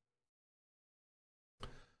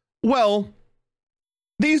 Well,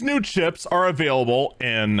 these new chips are available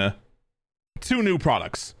in two new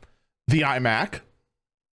products, the iMac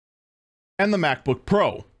and the MacBook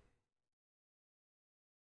Pro.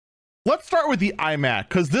 Let's start with the iMac,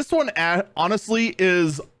 because this one honestly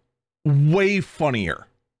is way funnier.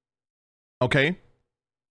 Okay?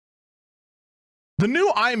 The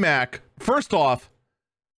new iMac, first off,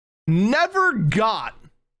 never got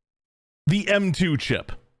the M2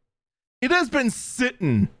 chip. It has been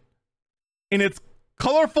sitting in its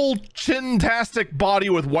colorful chin-tastic body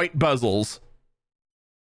with white bezels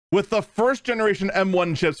with the first generation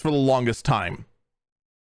M1 chips for the longest time.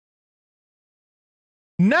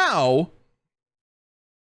 Now,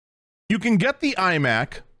 you can get the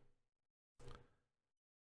iMac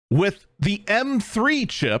with the M3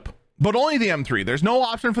 chip, but only the M3. There's no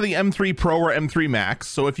option for the M3 Pro or M3 Max.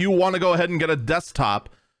 So if you want to go ahead and get a desktop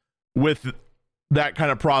with that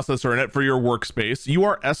kind of processor in it for your workspace, you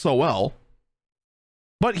are SOL.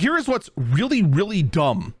 But here's what's really, really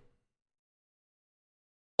dumb.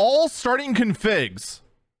 All starting configs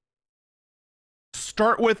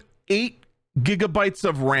start with 8 gigabytes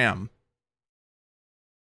of RAM.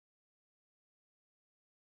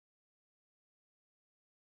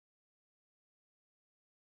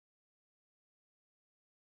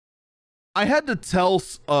 I had to tell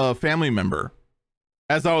a family member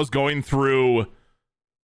as I was going through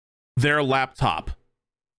their laptop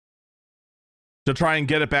to try and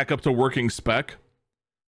get it back up to working spec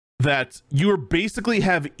that you basically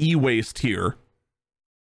have e-waste here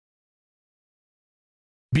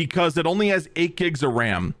because it only has 8 gigs of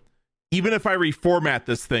RAM. Even if I reformat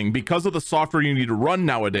this thing, because of the software you need to run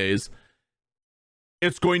nowadays,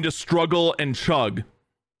 it's going to struggle and chug.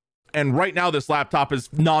 And right now this laptop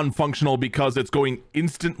is non-functional because it's going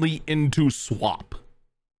instantly into swap.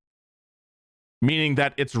 Meaning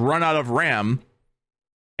that it's run out of RAM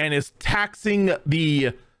and is taxing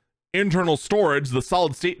the internal storage, the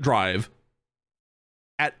solid state drive,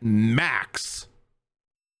 at max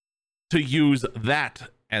to use that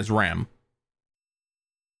as RAM.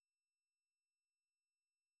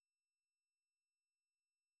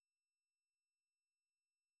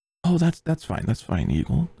 Oh, that's fine. That's fine,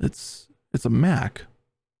 Eagle. It's a Mac.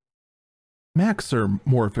 Macs are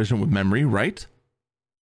more efficient with memory, right?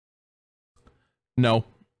 No.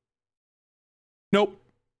 Nope.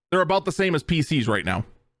 They're about the same as PCs right now.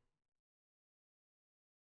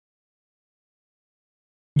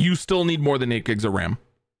 You still need more than 8 gigs of RAM.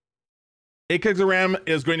 8 gigs of RAM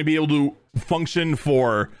is going to be able to function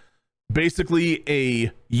for basically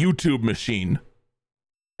a YouTube machine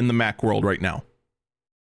in the Mac world right now.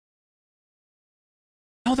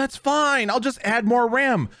 Oh, that's fine. I'll just add more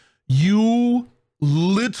RAM. You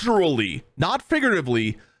literally, not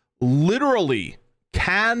figuratively, literally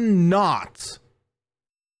cannot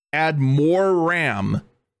add more RAM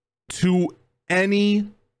to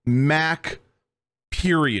any Mac,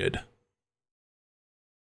 period.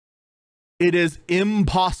 It is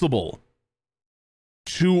impossible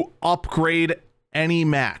to upgrade any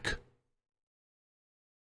Mac.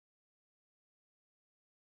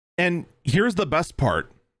 And here's the best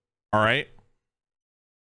part, all right?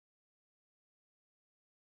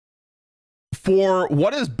 For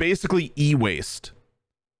what is basically e-waste,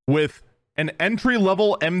 with an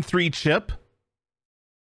entry-level M3 chip,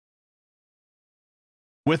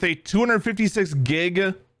 with a 256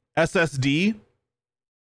 gig SSD,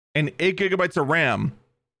 and 8 gigabytes of RAM,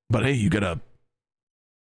 but hey, you got a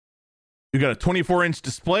 24-inch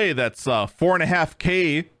display that's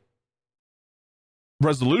 4.5K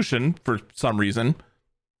resolution for some reason.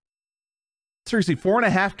 Seriously,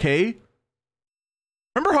 4.5K?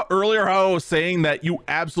 Remember how earlier how I was saying that you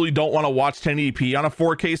absolutely don't want to watch 1080p on a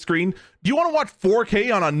 4K screen? Do you want to watch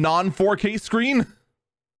 4K on a non-4K screen?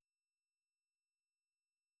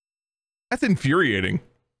 That's infuriating.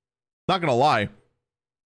 Not gonna lie.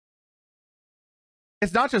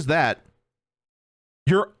 It's not just that.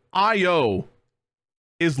 Your IO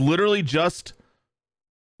is literally just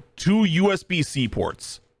 2 USB-C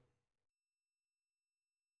ports.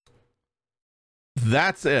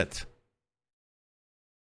 That's it.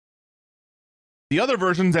 The other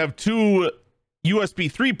versions have 2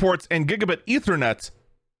 USB 3 ports and gigabit Ethernet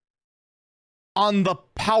on the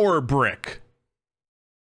power brick.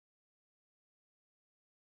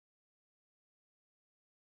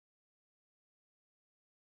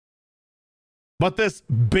 But this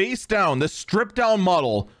base down, this stripped down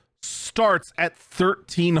model starts at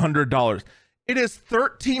 $1,300. It is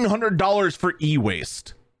 $1,300 for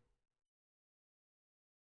e-waste.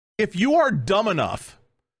 If you are dumb enough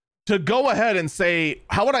to go ahead and say,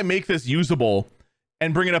 how would I make this usable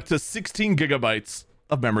and bring it up to 16 gigabytes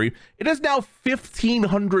of memory, it is now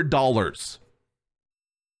 $1,500.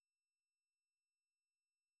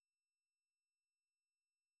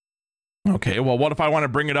 Okay, well, what if I want to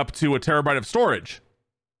bring it up to a terabyte of storage?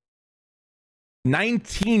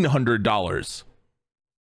 $1,900.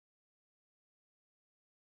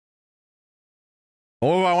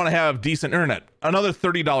 Or if I want to have decent internet, another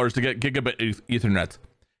 $30 to get gigabit Ethernet.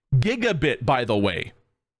 Gigabit, by the way.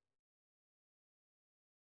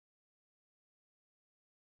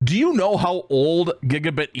 Do you know how old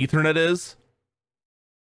gigabit Ethernet is?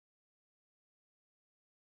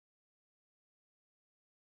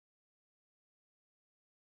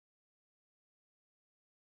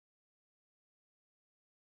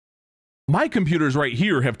 My computers right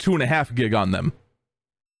here have 2.5 gig on them.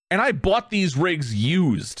 And I bought these rigs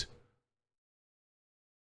used.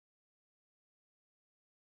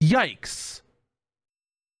 Yikes.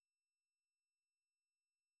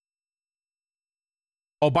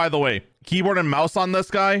 Oh, by the way, keyboard and mouse on this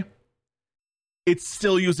guy, it's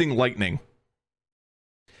still using Lightning.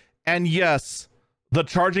 And yes, the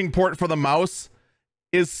charging port for the mouse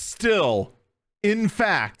is still, in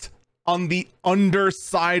fact, on the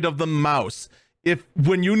underside of the mouse.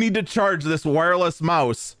 When you need to charge this wireless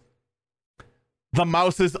mouse, the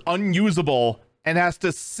mouse is unusable and has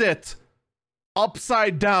to sit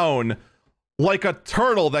upside down like a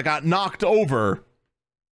turtle that got knocked over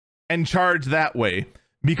and charge that way,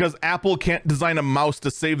 because Apple can't design a mouse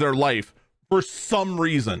to save their life for some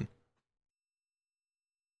reason.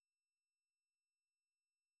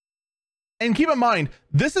 And keep in mind,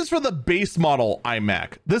 this is for the base model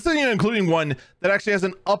iMac. This isn't even including one that actually has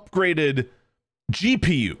an upgraded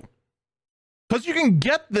GPU. Because you can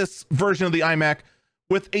get this version of the iMac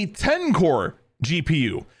with a 10-core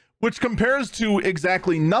GPU, which compares to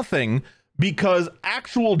exactly nothing, because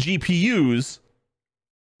actual GPUs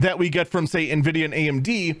that we get from, say, NVIDIA and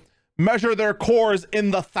AMD measure their cores in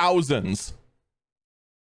the thousands.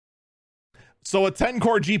 So a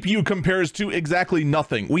 10-core GPU compares to exactly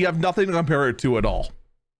nothing. We have nothing to compare it to at all.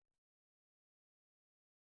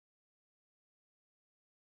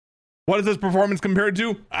 What is this performance compared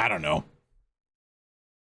to? I don't know.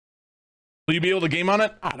 Will you be able to game on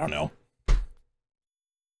it? I don't know.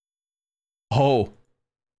 Oh.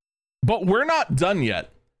 But we're not done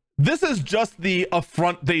yet. This is just the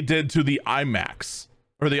affront they did to the iMacs.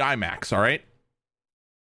 Or the iMacs, all right?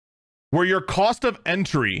 Where your cost of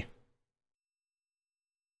entry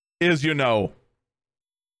is, you know,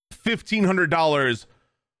 $1,500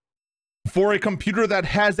 for a computer that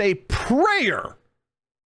has a prayer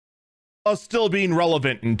of still being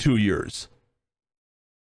relevant in 2 years.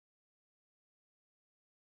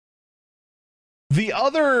 The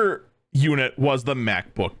other unit was the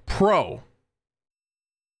MacBook Pro.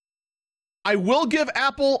 I will give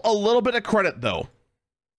Apple a little bit of credit, though.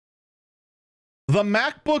 The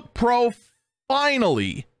MacBook Pro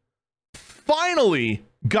finally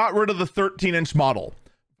got rid of the 13-inch model.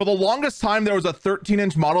 For the longest time, there was a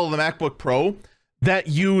 13-inch model of the MacBook Pro that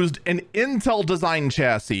used an Intel design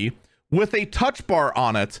chassis with a touch bar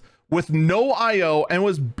on it, with no I/O, and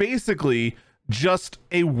was basically just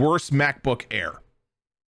a worse MacBook Air.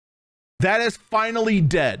 That is finally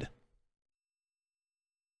dead.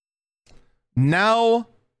 Now,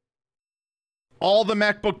 all the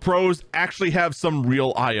MacBook Pros actually have some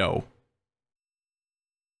real I/O.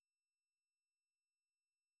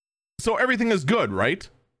 So everything is good, right?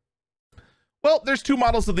 Well, there's 2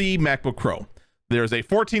 models of the MacBook Pro. There's a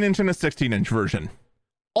 14-inch and a 16-inch version.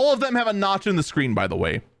 All of them have a notch in the screen, by the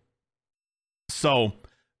way. So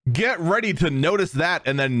get ready to notice that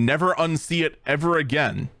and then never unsee it ever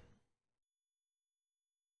again.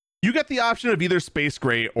 You get the option of either space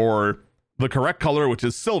gray or the correct color, which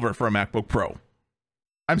is silver for a MacBook Pro.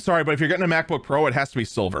 I'm sorry, but if you're getting a MacBook Pro, it has to be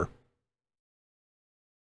silver.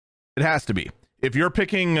 It has to be. If you're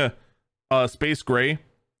picking space gray,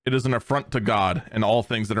 it is an affront to God and all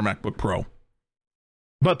things that are MacBook Pro.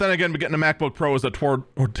 But then again, getting a MacBook Pro is a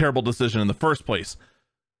terrible decision in the first place.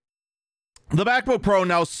 The MacBook Pro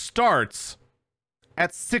now starts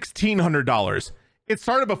at $1,600. It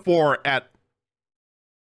started before at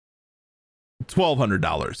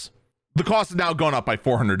 $1,200. The cost has now gone up by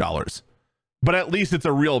 $400, but at least it's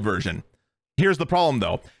a real version. Here's the problem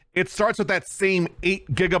though. It starts with that same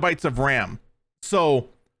 8 gigabytes of RAM. So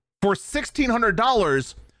for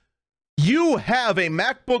 $1,600, you have a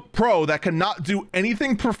MacBook Pro that cannot do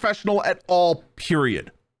anything professional at all,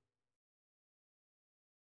 period.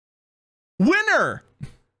 Winner!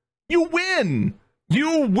 You win!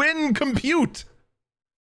 You win compute!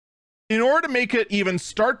 In order to make it even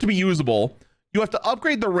start to be usable, you have to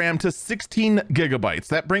upgrade the RAM to 16 gigabytes.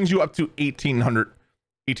 That brings you up to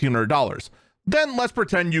 $1,800. Then let's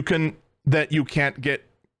pretend you can't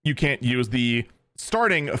use the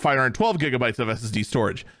starting 512 gigabytes of SSD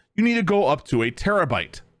storage. You need to go up to a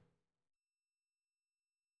terabyte.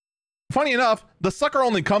 Funny enough, the sucker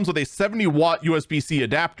only comes with a 70-watt USB-C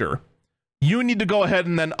adapter. You need to go ahead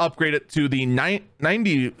and then upgrade it to the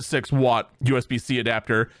 96-watt USB-C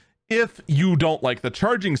adapter if you don't like the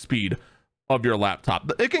charging speed of your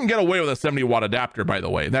laptop. It can get away with a 70-watt adapter, by the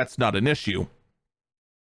way. That's not an issue.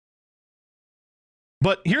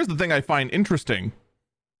 But here's the thing I find interesting.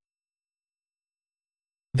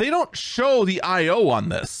 They don't show the I/O on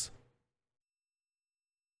this.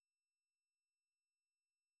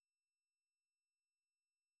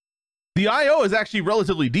 The I/O is actually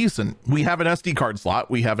relatively decent. We have an SD card slot,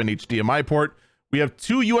 we have an HDMI port, we have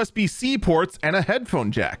 2 USB-C ports, and a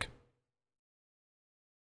headphone jack.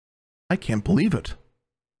 I can't believe it.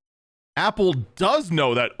 Apple does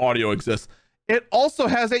know that audio exists. It also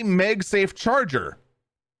has a MagSafe charger.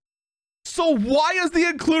 So why is the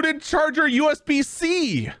included charger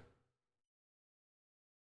USB-C?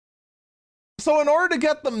 So in order to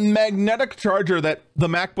get the magnetic charger that the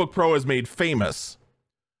MacBook Pro has made famous,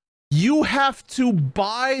 you have to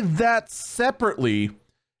buy that separately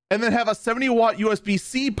and then have a 70-watt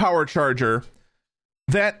USB-C power charger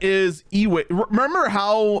that is E-Way. Remember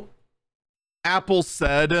how Apple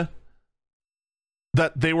said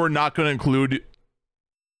that they were not going to include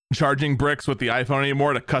charging bricks with the iPhone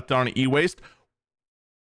anymore to cut down e-waste?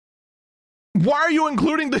 Why are you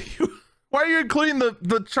including the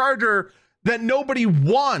charger that nobody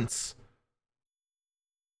wants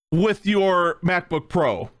with your MacBook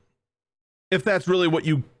Pro? If that's really what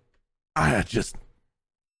you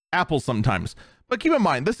Apple sometimes. But keep in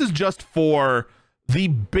mind, this is just for the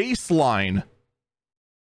baseline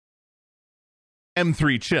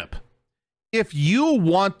M3 chip. If you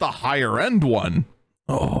want the higher end one,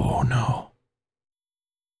 oh no.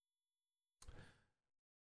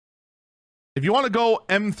 If you want to go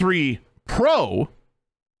M3 Pro,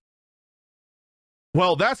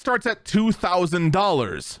 well, that starts at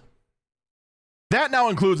 $2,000. That now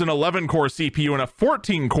includes an 11-core CPU and a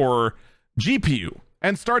 14-core GPU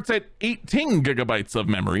and starts at 18 gigabytes of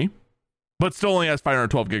memory, but still only has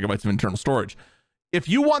 512 gigabytes of internal storage. If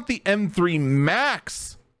you want the M3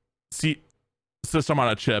 Max system on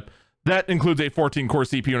a chip, that includes a 14-core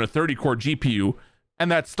CPU and a 30-core GPU,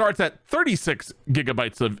 and that starts at 36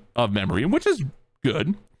 gigabytes of memory, which is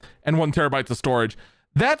good, and 1 terabyte of storage.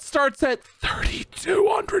 That starts at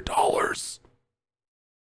 $3,200.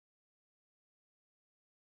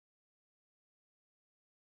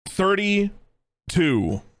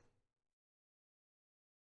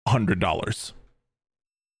 $3,200.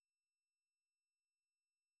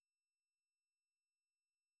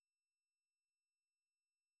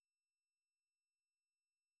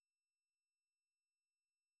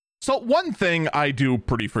 So one thing I do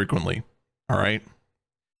pretty frequently, all right,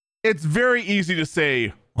 it's very easy to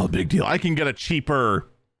say, well, big deal. I can get a cheaper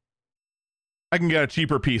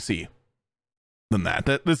PC than that.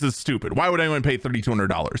 This is stupid. Why would anyone pay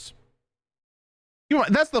 $3,200?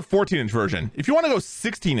 That's the 14-inch version. If you want to go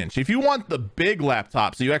 16-inch, if you want the big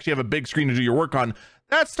laptop, so you actually have a big screen to do your work on,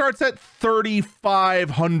 that starts at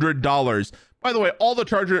 $3,500. By the way, all the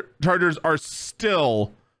chargers are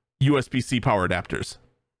still USB-C power adapters.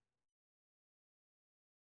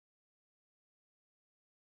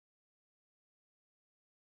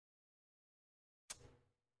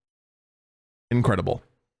 Incredible.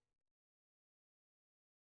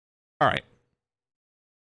 All right.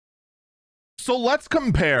 So let's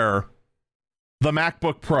compare the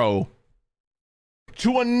MacBook Pro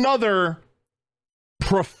to another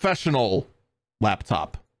professional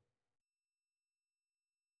laptop.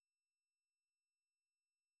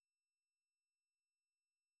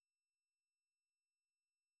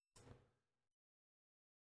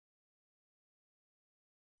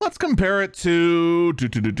 Let's compare it to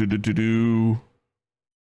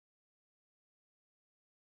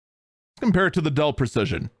compare it to the Dell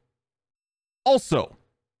Precision. Also,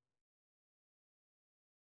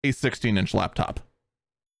 a 16-inch laptop.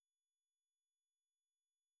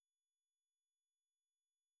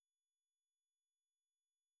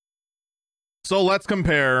 So let's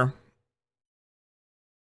compare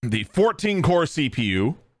the 14-core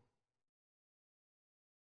CPU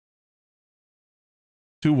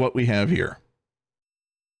to what we have here.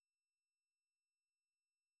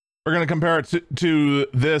 We're going to compare it to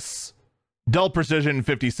this Dell Precision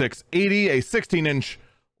 5680, a 16-inch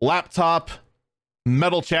laptop,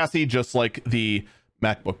 metal chassis, just like the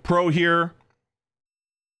MacBook Pro here.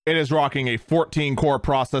 It is rocking a 14-core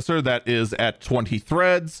processor that is at 20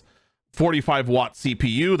 threads, 45-watt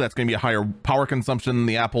CPU. That's going to be a higher power consumption than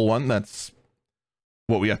the Apple one. That's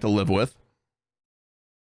what we have to live with.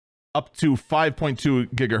 Up to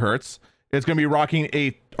 5.2 gigahertz. It's going to be rocking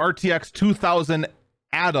a RTX 2000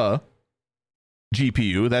 ADA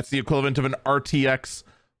GPU. That's the equivalent of an RTX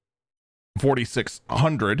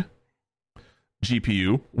 4600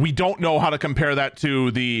 GPU. We don't know how to compare that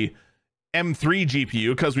to the M3 GPU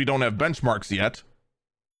because we don't have benchmarks yet.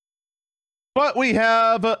 But we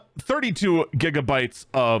have 32 gigabytes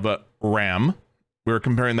of RAM. We're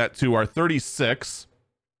comparing that to our 36.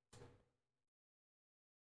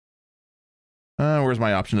 Where's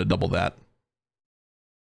my option to double that?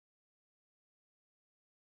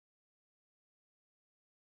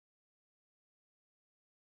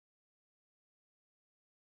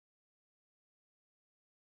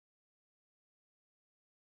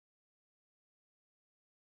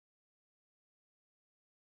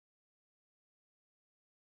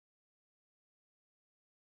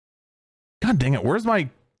 God dang it, where's my...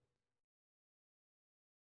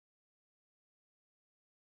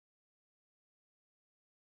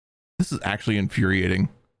 This is actually infuriating.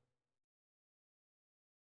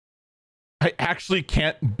 I actually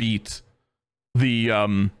can't beat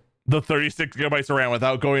the 36 gigabytes of RAM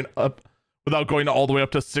without going all the way up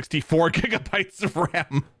to 64 gigabytes of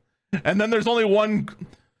RAM. And then there's only one.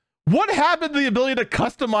 What happened to the ability to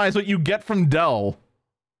customize what you get from Dell?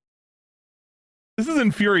 This is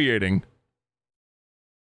infuriating.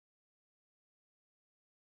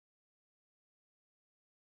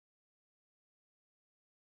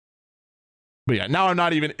 But yeah, now I'm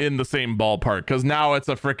not even in the same ballpark because now it's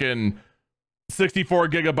a freaking 64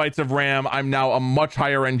 gigabytes of RAM. I'm now a much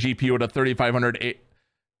higher end GPU at a 3500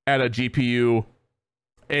 at a GPU,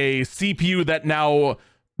 a CPU that now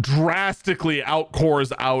drastically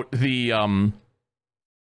outcores out the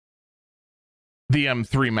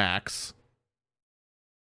M3 Max.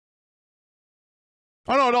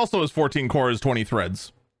 Oh no, it also is 14 cores, 20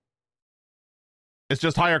 threads. It's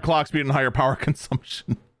just higher clock speed and higher power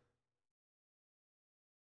consumption.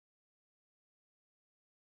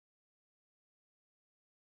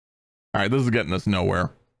 All right, this is getting us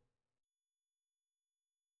nowhere.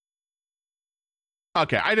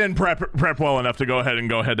 Okay, I didn't prep well enough to go ahead and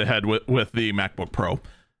go head to head with the MacBook Pro.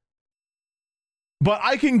 But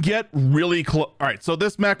I can get really close. All right, so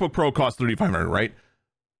this MacBook Pro costs $3,500, right?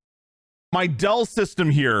 My Dell system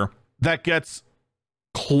here that gets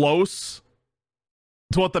close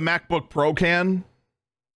to what the MacBook Pro can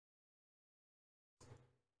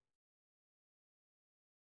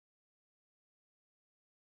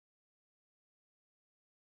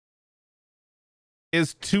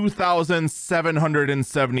is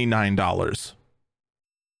 $2,779.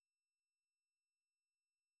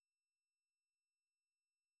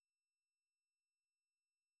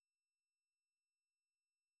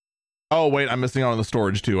 Oh, wait, I'm missing out on the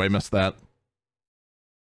storage too. I missed that.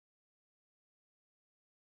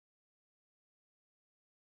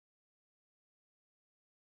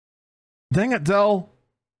 Dang it, Dell.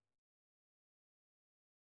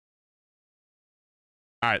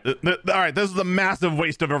 All right, all right, this is a massive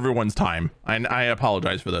waste of everyone's time. I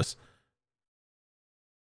apologize for this.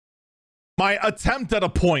 My attempt at a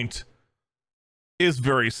point is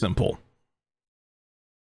very simple.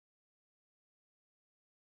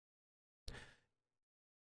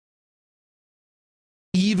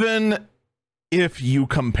 Even if you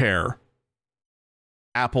compare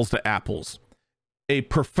apples to apples, a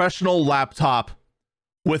professional laptop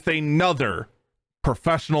with another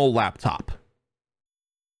professional laptop,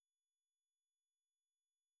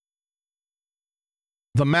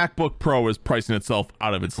 the MacBook Pro is pricing itself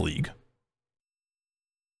out of its league.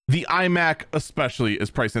 The iMac especially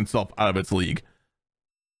is pricing itself out of its league.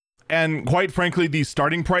 And quite frankly, these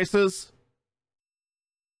starting prices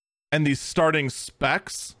and these starting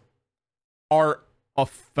specs are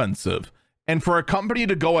offensive. And for a company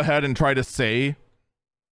to go ahead and try to say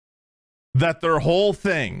that their whole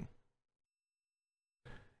thing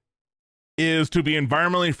is to be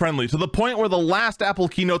environmentally friendly, to the point where the last Apple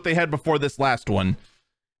keynote they had before this last one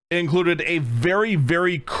included a very,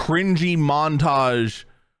 very cringy montage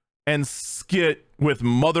and skit with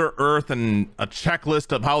Mother Earth and a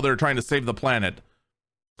checklist of how they're trying to save the planet.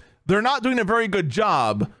 They're not doing a very good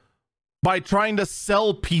job by trying to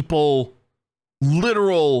sell people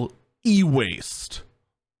literal e-waste.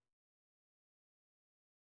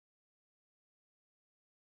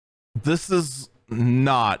 This is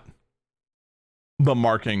not the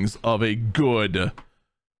markings of a good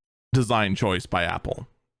design choice by Apple.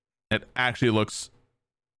 It actually looks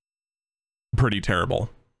pretty terrible.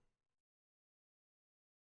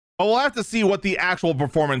 But we'll have to see what the actual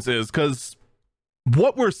performance is, because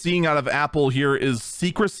what we're seeing out of Apple here is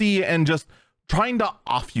secrecy and just trying to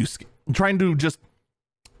obfuscate. Trying to just...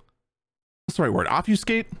 What's the right word?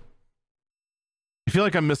 Obfuscate? I feel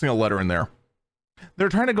like I'm missing a letter in there. They're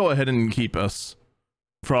trying to go ahead and keep us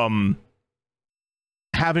from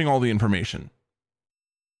having all the information.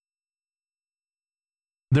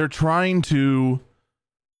 They're trying to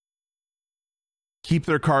keep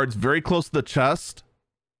their cards very close to the chest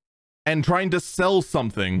and trying to sell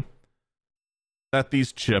something that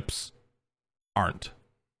these chips aren't.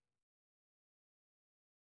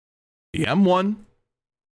 The M1,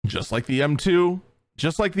 just like the M2,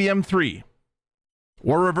 just like the M3,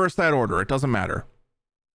 or reverse that order, it doesn't matter.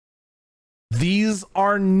 These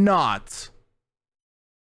are not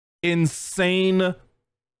insane,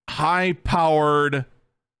 high-powered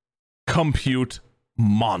compute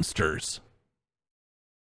monsters.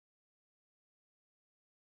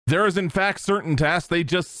 There is, in fact, certain tasks they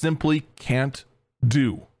just simply can't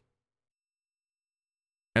do.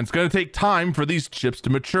 And it's going to take time for these chips to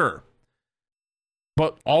mature.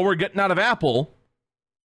 But all we're getting out of Apple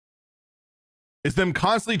is them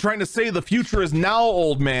constantly trying to say the future is now,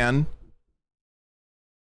 old man,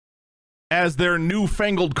 as their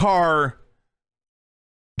newfangled car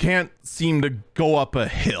can't seem to go up a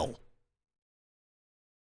hill.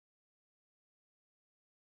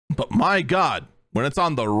 But my God, when it's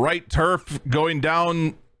on the right turf going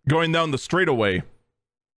down the straightaway,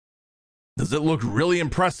 does it look really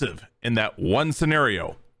impressive in that one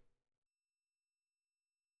scenario?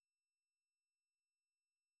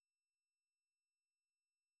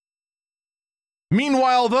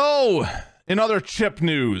 Meanwhile, though, in other chip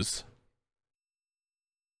news,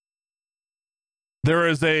 there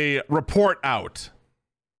is a report out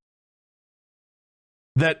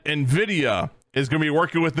that NVIDIA is going to be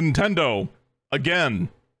working with Nintendo again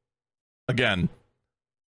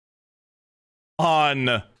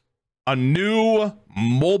on a new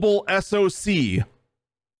mobile SoC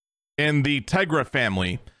in the Tegra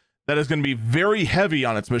family that is going to be very heavy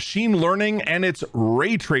on its machine learning and its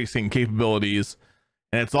ray tracing capabilities.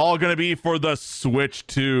 And it's all going to be for the Switch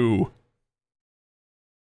 2.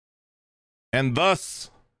 And thus,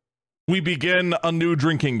 we begin a new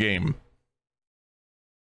drinking game.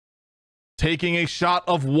 Taking a shot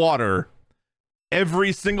of water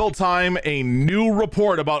every single time a new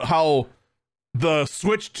report about how the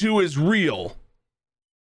Switch 2 is real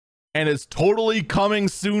and is totally coming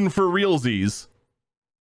soon for realsies,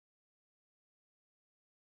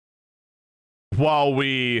 while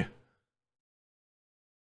we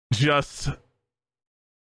just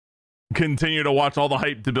continue to watch all the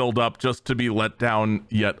hype to build up just to be let down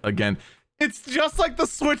yet again. It's just like the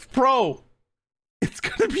Switch Pro. It's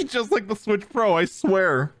gonna be just like the Switch Pro, I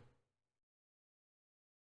swear.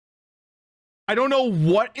 I don't know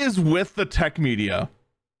what is with the tech media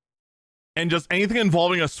and just anything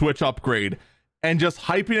involving a Switch upgrade and just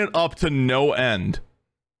hyping it up to no end.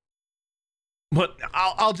 But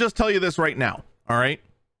I'll just tell you this right now, all right?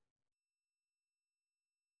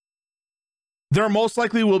 There most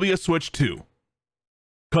likely will be a Switch 2.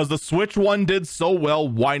 Because the Switch 1 did so well,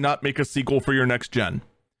 why not make a sequel for your next gen?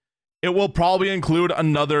 It will probably include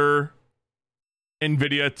another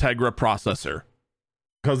NVIDIA Tegra processor,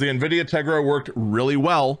 because the NVIDIA Tegra worked really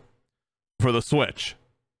well for the Switch.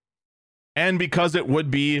 And because it would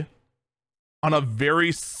be on a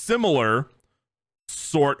very similar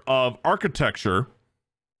sort of architecture.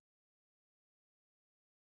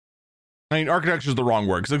 I mean, architecture is the wrong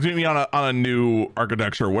word, because it's going to be on a new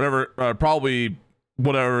architecture, whatever, probably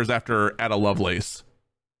whatever is after Ada Lovelace.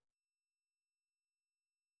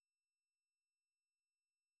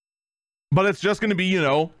 But it's just going to be, you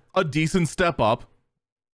know, a decent step up.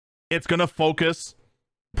 It's going to focus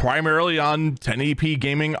primarily on 1080p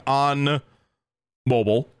gaming on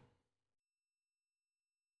mobile.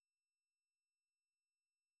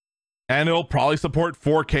 And it'll probably support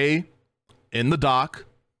 4K in the dock.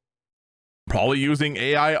 Probably using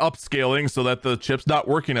AI upscaling so that the chip's not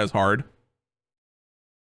working as hard.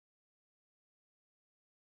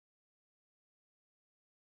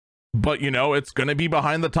 But, you know, it's going to be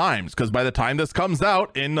behind the times because by the time this comes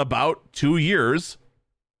out in about 2 years,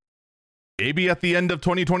 maybe at the end of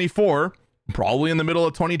 2024, probably in the middle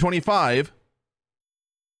of 2025,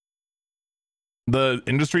 the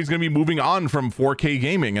industry is going to be moving on from 4K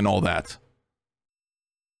gaming and all that.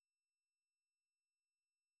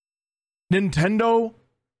 Nintendo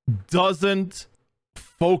doesn't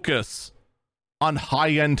focus on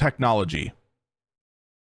high-end technology.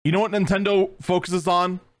 You know what Nintendo focuses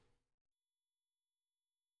on?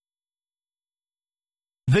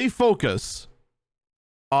 They focus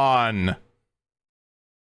on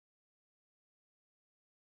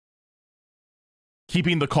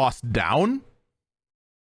keeping the cost down,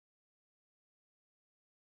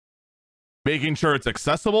 making sure it's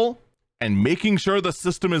accessible, and making sure the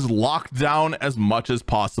system is locked down as much as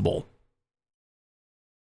possible.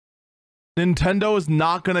 Nintendo is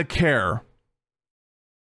not going to care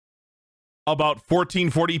about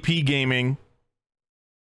 1440p gaming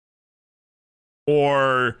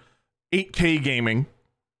or 8K gaming.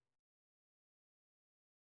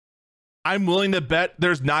 I'm willing to bet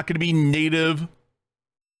there's not going to be native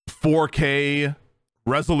 4K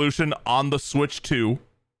resolution on the Switch 2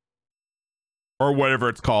 or whatever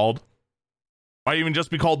it's called. Might even just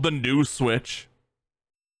be called the new Switch.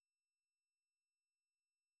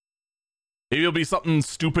 Maybe it'll be something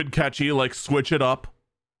stupid catchy like Switch It Up.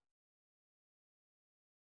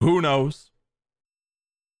 Who knows?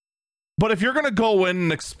 But if you're going to go in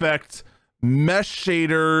and expect mesh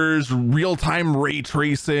shaders, real-time ray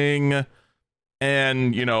tracing,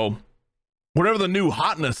 and, you know, whatever the new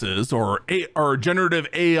hotness is, or generative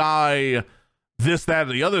AI, this, that,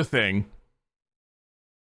 or the other thing,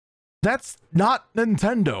 that's not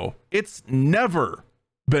Nintendo. It's never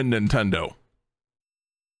been Nintendo.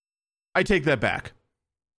 I take that back.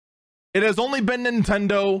 It has only been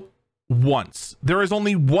Nintendo once. There is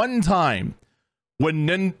only one time when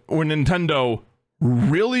Nintendo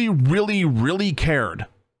really cared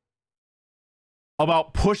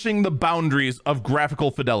about pushing the boundaries of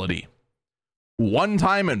graphical fidelity. One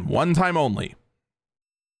time and one time only.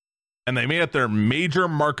 And they made it their major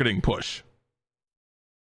marketing push.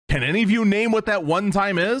 Can any of you name what that one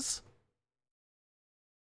time is?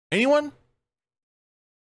 Anyone?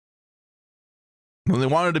 When they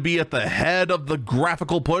wanted to be at the head of the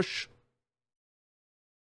graphical push?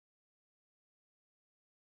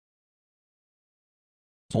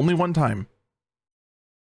 It's only one time.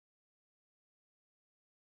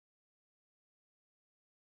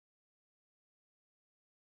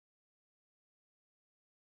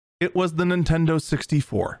 It was the Nintendo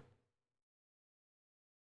 64.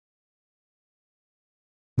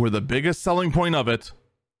 Where the biggest selling point of it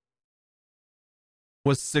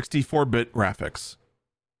was 64-bit graphics.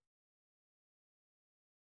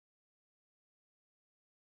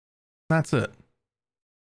 That's it.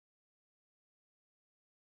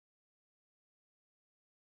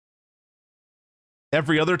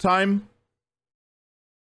 Every other time,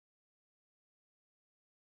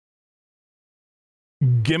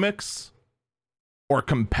 gimmicks or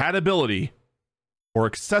compatibility or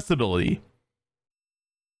accessibility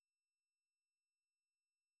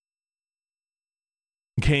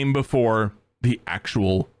came before the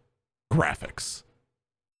actual graphics.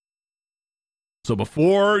 So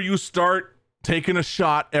before you start taking a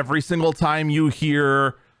shot every single time you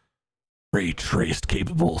hear ray traced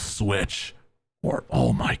capable Switch, or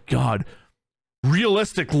oh my god,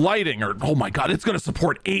 realistic lighting, or oh my god, it's going to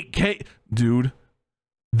support 8K. Dude,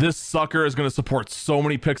 this sucker is going to support so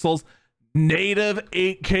many pixels. Native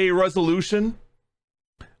 8K resolution,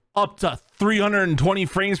 up to 320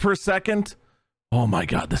 frames per second. Oh my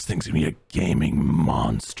god, this thing's gonna be a gaming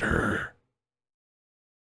monster.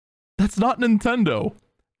 That's not Nintendo.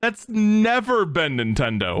 That's never been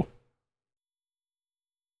Nintendo.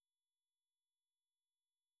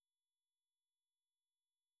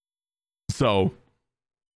 So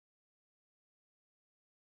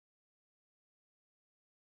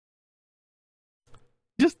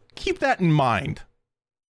just keep that in mind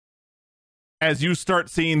as you start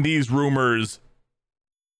seeing these rumors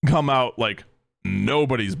come out like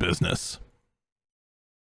nobody's business.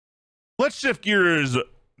 Let's shift gears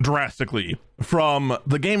drastically from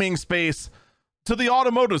the gaming space to the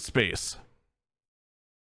automotive space,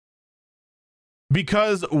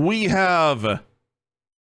 because we have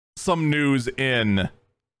some news in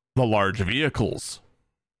the large vehicles.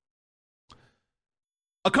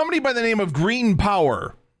 A company by the name of Green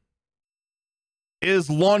Power is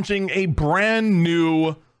launching a brand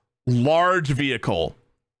new large vehicle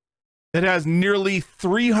that has nearly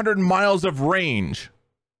 300 miles of range,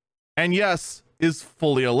 and yes, is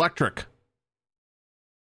fully electric.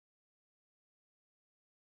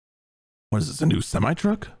 What is this? A new semi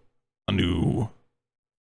truck? A new.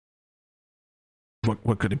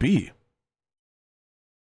 What could it be?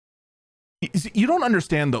 You don't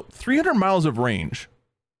understand though. 300 miles of range.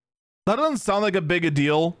 That doesn't sound like a big a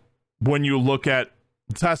deal when you look at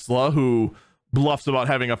Tesla, who bluffs about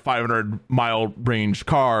having a 500-mile range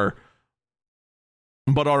car,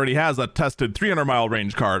 but already has a tested 300-mile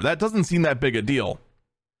range car. That doesn't seem that big a deal.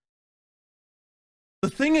 The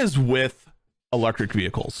thing is with electric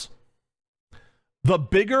vehicles, the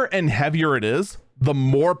bigger and heavier it is, the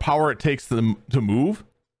more power it takes to move,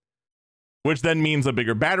 which then means a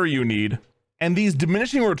bigger battery you need. And these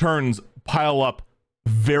diminishing returns pile up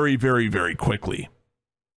very, very, very quickly.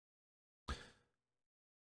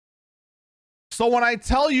 So when I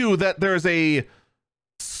tell you that there's a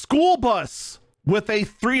school bus with a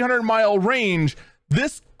 300-mile range,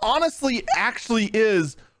 this honestly actually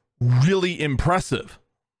is really impressive.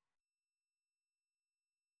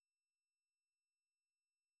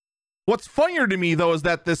 What's funnier to me, though, is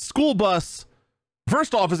that this school bus,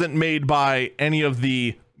 first off, isn't made by any of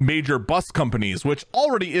the major bus companies, which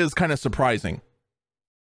already is kind of surprising.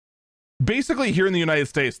 Basically, here in the United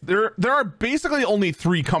States, there are basically only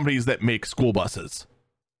 3 companies that make school buses: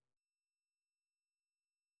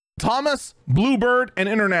 Thomas, Bluebird, and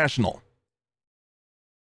International.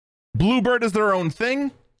 Bluebird is their own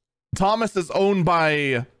thing. Thomas is owned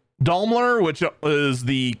by Daimler, which is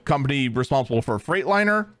the company responsible for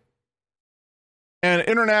Freightliner. And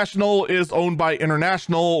International is owned by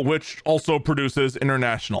International, which also produces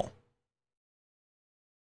International.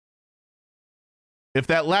 If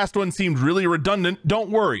that last one seemed really redundant,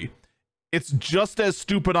 don't worry. It's just as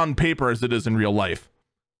stupid on paper as it is in real life.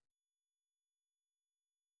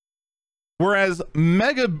 Whereas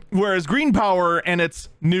Green Power and its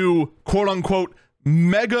new quote unquote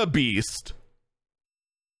mega beast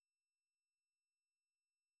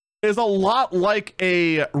is a lot like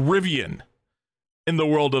a Rivian in the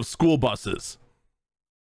world of school buses.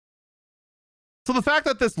 So the fact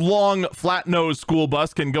that this long, flat-nosed school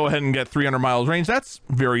bus can go ahead and get 300 miles range, that's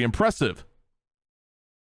very impressive.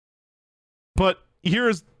 But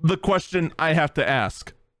here's the question I have to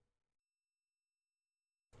ask.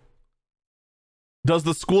 Does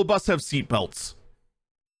the school bus have seatbelts?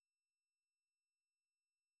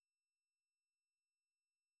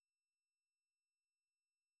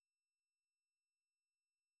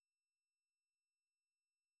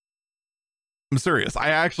 I'm serious. I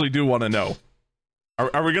actually do want to know.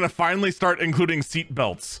 Are we going to finally start including seat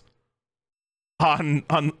belts on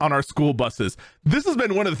our school buses? This has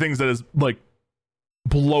been one of the things that has like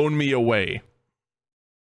blown me away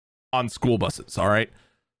on school buses. All right.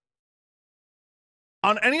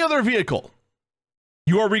 On any other vehicle,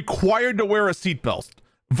 you are required to wear a seatbelt,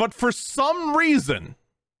 but for some reason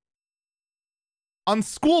on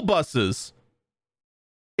school buses,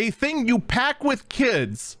 a thing you pack with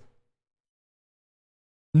kids,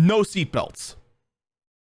 no seatbelts.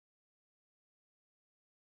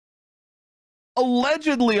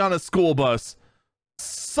 Allegedly on a school bus,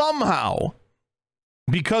 somehow,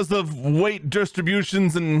 because of weight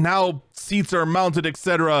distributions and how seats are mounted,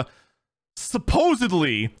 etc.,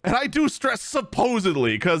 supposedly, and I do stress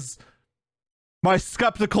supposedly because my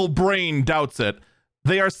skeptical brain doubts it,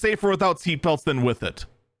 they are safer without seatbelts than with it.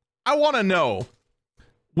 I want to know,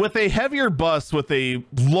 with a heavier bus with a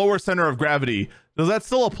lower center of gravity, does that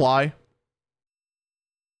still apply?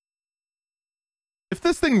 If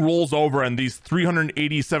this thing rolls over and these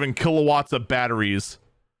 387 kilowatts of batteries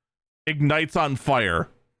ignites on fire,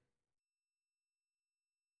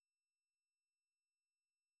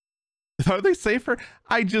 are they safer?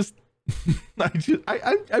 I'm just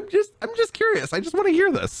curious. I just want to hear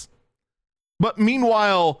this. But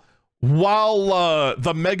meanwhile, while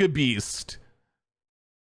the Mega Beast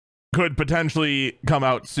could potentially come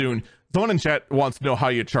out soon, someone in chat wants to know how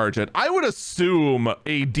you charge it. I would assume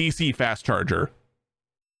a DC fast charger.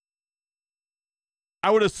 I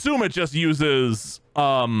would assume it just uses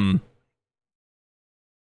the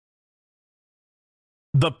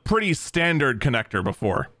pretty standard connector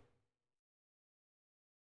before.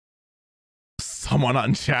 Someone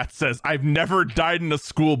on chat says, I've never died in a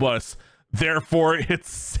school bus, therefore it's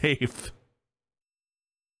safe.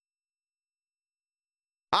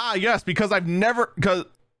 Ah, yes, because I've never,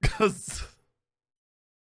 because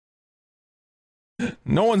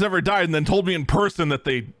no one's ever died and then told me in person that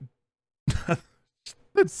they,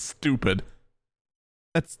 that's stupid.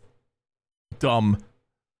 That's dumb.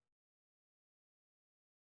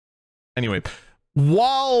 Anyway,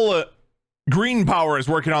 while Green Power is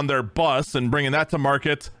working on their bus and bringing that to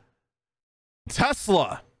market,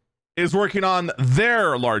 Tesla is working on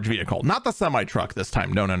their large vehicle, not the semi truck this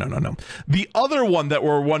time. No. The other one that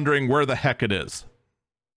we're wondering where the heck it is,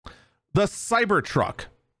 the Cybertruck.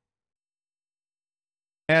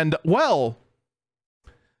 And well,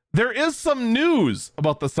 there is some news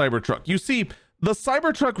about the Cybertruck. You see, the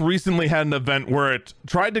Cybertruck recently had an event where it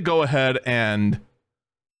tried to go ahead and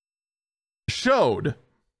showed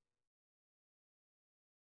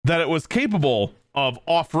that it was capable of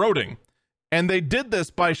off-roading. And they did this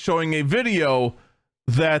by showing a video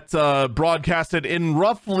that broadcasted in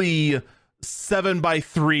roughly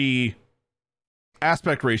 7:3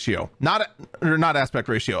 aspect ratio. Not aspect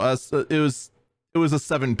ratio. It was a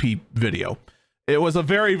 7p video. It was a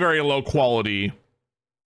very, very low quality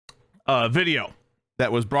video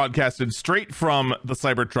that was broadcasted straight from the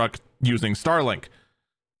Cybertruck using Starlink,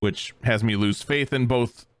 which has me lose faith in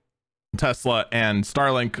both Tesla and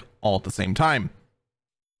Starlink all at the same time.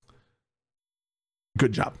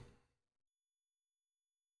 Good job.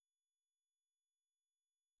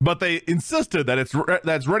 But they insisted that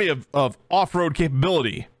that's ready of off-road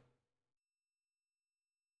capability.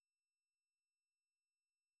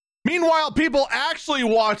 Meanwhile, people actually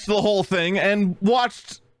watched the whole thing and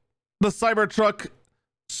watched the Cybertruck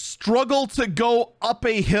struggle to go up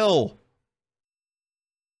a hill.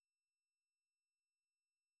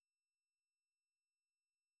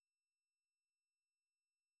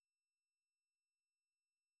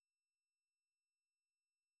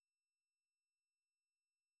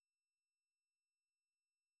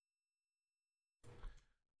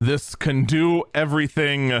 This can do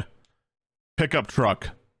everything pickup truck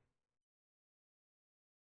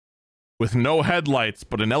with no headlights,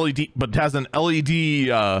 but has an LED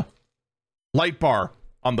light bar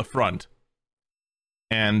on the front,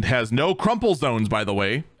 and has no crumple zones, by the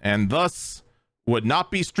way, and thus would not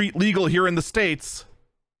be street legal here in the States.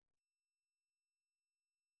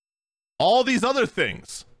 All these other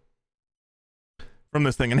things from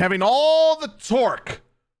this thing, and having all the torque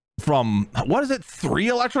from, what is it, 3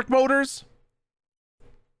 electric motors?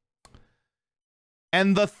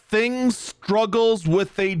 And the thing struggles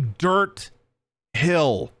with a dirt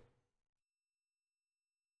hill.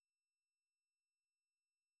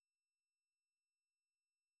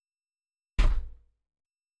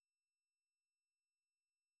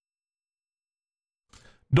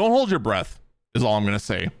 Don't hold your breath, is all I'm going to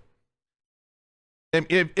say.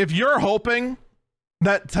 If you're hoping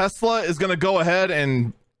that Tesla is going to go ahead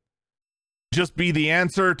and just be the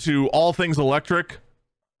answer to all things electric,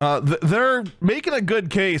 they're making a good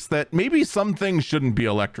case that maybe some things shouldn't be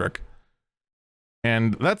electric.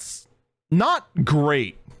 And that's not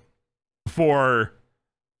great for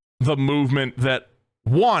the movement that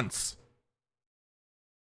wants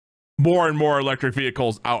more and more electric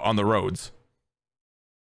vehicles out on the roads.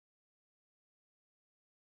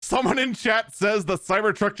 Someone in chat says the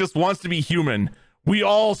Cybertruck just wants to be human. We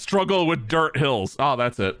all struggle with dirt hills. Oh,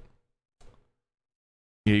 that's it.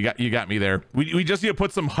 You got me there. We just need to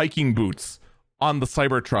put some hiking boots on the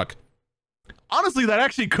Cybertruck. Honestly, that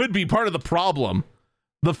actually could be part of the problem.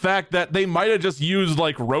 The fact that they might have just used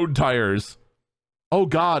like road tires. Oh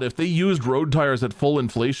God, if they used road tires at full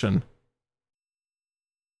inflation.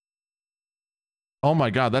 Oh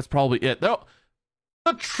my God, that's probably it. No,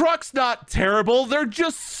 the truck's not terrible. They're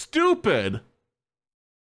just stupid.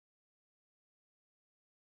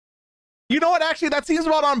 You know what? Actually, that seems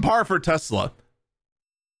about on par for Tesla.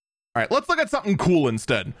 All right, let's look at something cool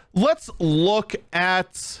instead. Let's look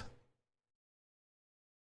at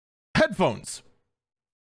headphones.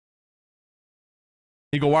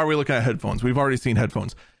 You go, why are we looking at headphones? We've already seen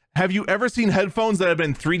headphones. Have you ever seen headphones that have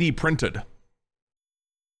been 3D printed?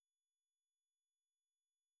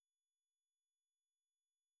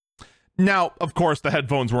 Now, of course, the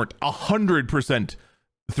headphones weren't 100%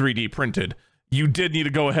 3D printed. You did need to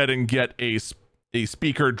go ahead and get a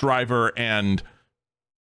speaker driver and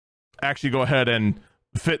actually go ahead and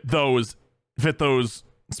fit those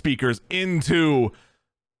speakers into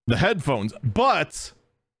the headphones. But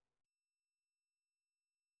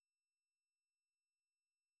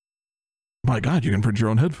my God, you can print your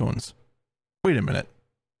own headphones. Wait a minute.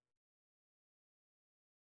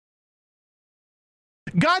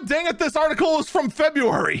 God dang it, this article is from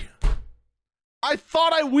February. I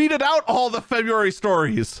thought I weeded out all the February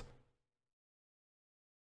stories.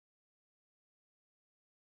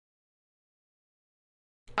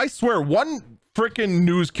 I swear, one freaking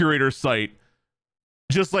news curator site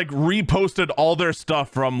just like reposted all their stuff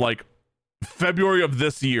from like February of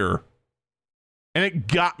this year. And it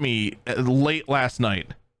got me late last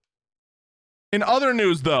night. In other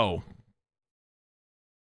news, though,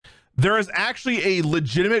 there is actually a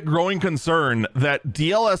legitimate growing concern that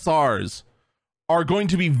DLSRs are going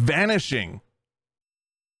to be vanishing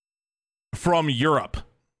from Europe,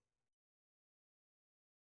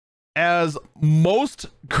 as most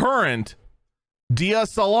current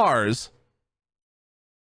DSLRs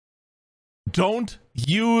don't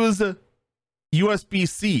use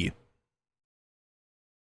USB-C.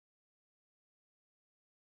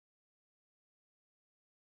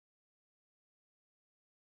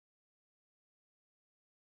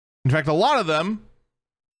 In fact, a lot of them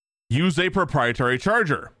use a proprietary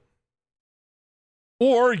charger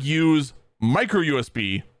or use micro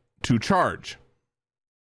USB to charge.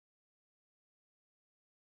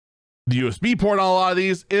 The USB port on a lot of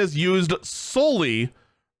these is used solely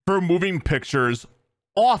for moving pictures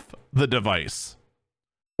off the device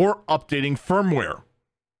or updating firmware.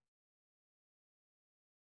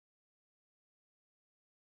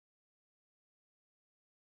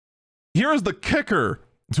 Here's the kicker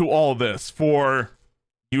to all this for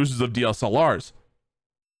users of DSLRs.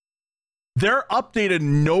 They're updated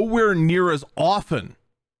nowhere near as often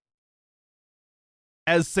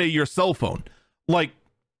as, say, your cell phone. Like,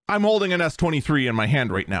 I'm holding an S23 in my hand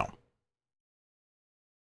right now.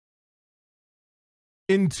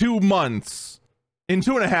 In 2 months, in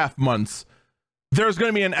 2.5 months, there's going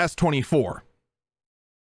to be an S24.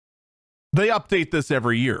 They update this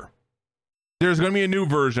every year. There's going to be a new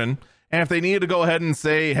version. And if they need to go ahead and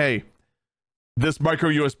say, hey, this micro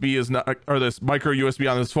USB is not, or this micro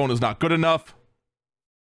USB on this phone is not good enough,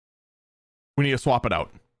 we need to swap it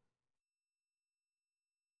out.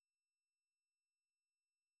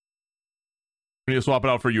 We need to swap it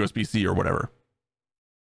out for USB-C or whatever.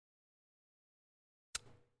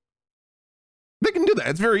 They can do that.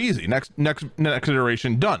 It's very easy. Next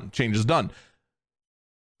iteration, done. Change is done.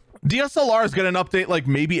 DSLRs get an update like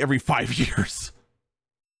maybe every 5 years.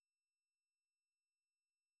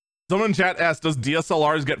 Someone in chat asked, does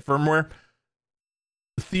DSLRs get firmware?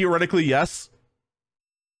 Theoretically, yes.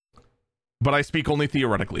 But I speak only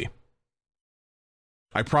theoretically.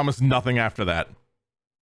 I promise nothing after that.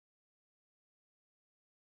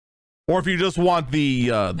 Or if you just want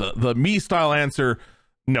the me style answer,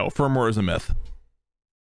 no, firmware is a myth.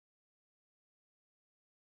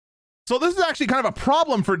 So this is actually kind of a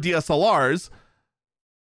problem for DSLRs.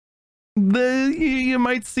 You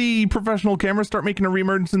might see professional cameras start making a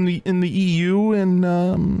reemergence in the EU in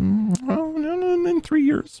 3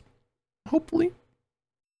 years, hopefully.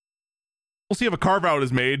 We'll see if a carve out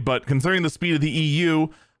is made, but considering the speed of the EU,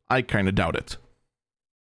 I kind of doubt it.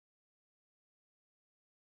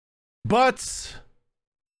 But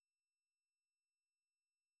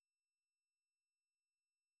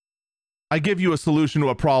I give you a solution to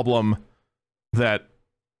a problem that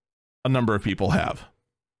a number of people have.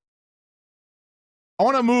 I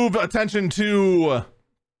want to move attention to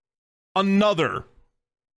another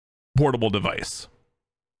portable device.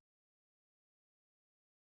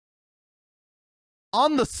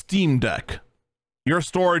 On the Steam Deck, your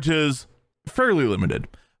storage is fairly limited,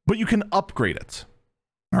 but you can upgrade it.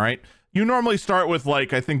 All right. You normally start with,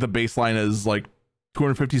 like, I think the baseline is like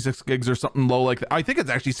 256 gigs or something low like that. I think it's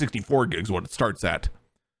actually 64 gigs what it starts at.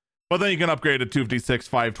 But then you can upgrade to 256,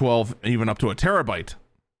 512, even up to a terabyte.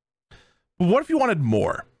 But what if you wanted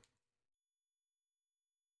more?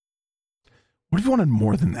 What if you wanted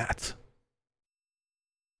more than that?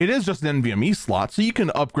 It is just an NVMe slot, so you can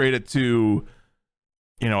upgrade it to,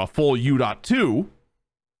 you know, a full U.2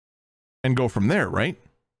 and go from there, right?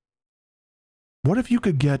 What if you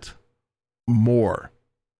could get more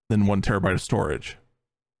than 1 terabyte of storage?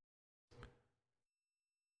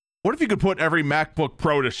 What if you could put every MacBook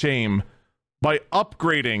Pro to shame by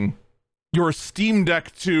upgrading your Steam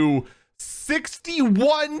Deck to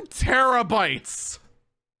 61 terabytes?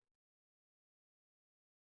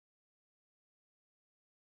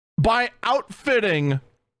 By outfitting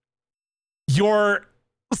your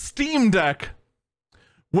Steam Deck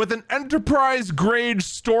with an enterprise grade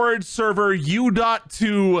storage server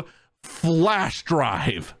U.2 flash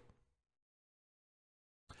drive.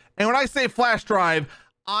 And when I say flash drive,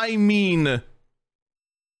 I mean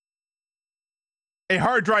a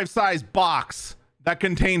hard drive size box that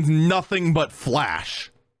contains nothing but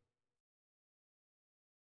flash.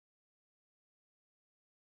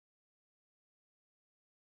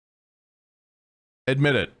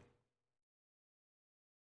 Admit it.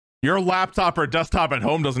 Your laptop or desktop at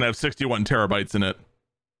home doesn't have 61 terabytes in it.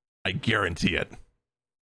 I guarantee it.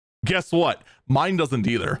 Guess what? Mine doesn't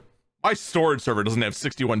either. My storage server doesn't have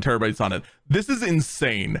 61 terabytes on it. This is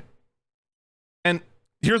insane. And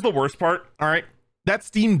here's the worst part, all right? That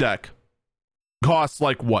Steam Deck costs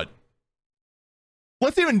like what?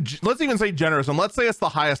 let's even say generous, and let's say it's the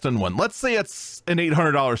highest end one. Let's say it's an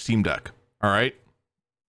 $800 Steam Deck. All right.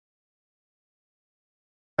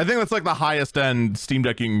 I think that's like the highest end Steam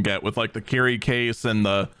Deck you can get with like the carry case and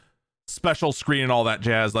the special screen and all that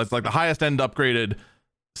jazz. That's like the highest end upgraded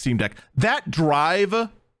Steam Deck. That drive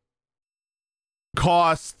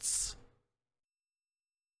costs,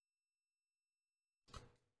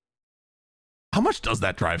 how much does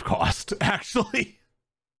that drive cost actually?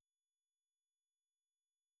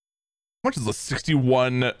 How much is a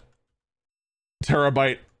 61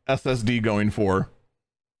 terabyte SSD going for?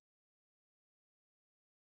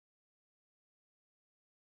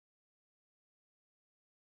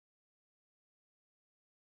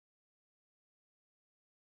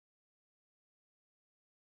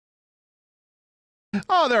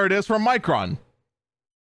 Oh, there it is from Micron.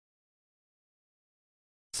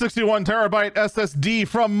 61 terabyte SSD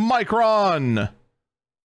from Micron.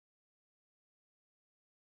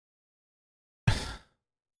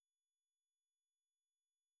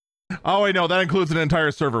 Oh, wait, no, that includes an entire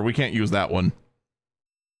server. We can't use that one.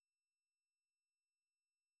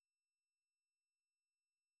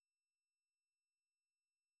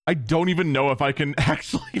 I don't even know if I can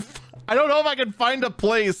actually... I don't know if I can find a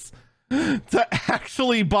place to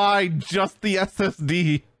actually buy just the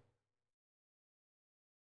SSD.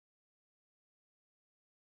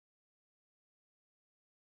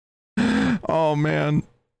 Oh, man.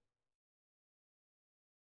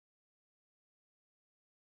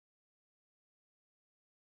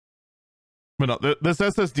 But no, this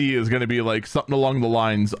SSD is going to be like something along the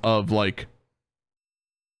lines of like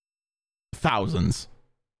thousands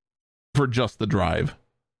for just the drive.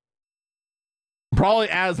 Probably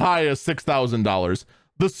as high as $6,000.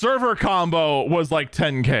 The server combo was like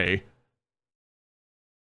 $10K.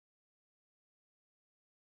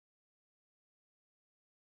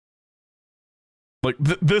 Like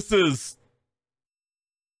this is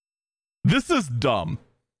dumb.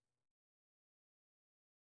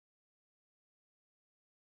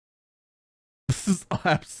 This is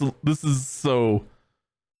absolute. This is so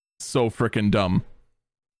freaking dumb.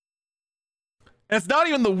 And it's not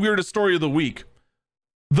even the weirdest story of the week.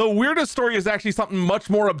 The weirdest story is actually something much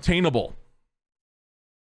more obtainable.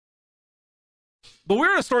 The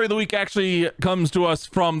weirdest story of the week actually comes to us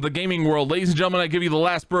from the gaming world. Ladies and gentlemen, I give you the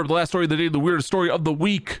last burp, the last story of the day, the weirdest story of the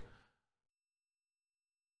week.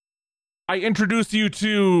 I introduce you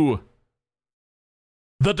to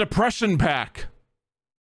the Depression Pack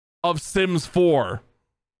of Sims 4,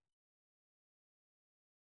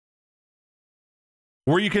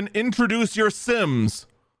 where you can introduce your Sims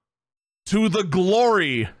to the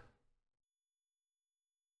glory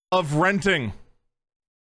of renting.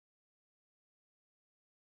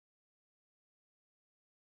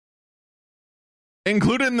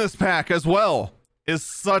 Included in this pack as well is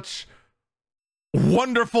such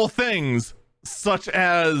wonderful things, such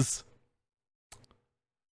as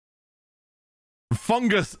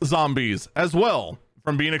fungus zombies as well,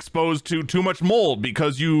 from being exposed to too much mold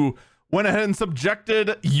because you went ahead and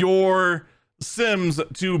subjected your Sims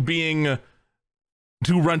to renting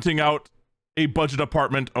out a budget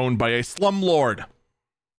apartment owned by a slumlord.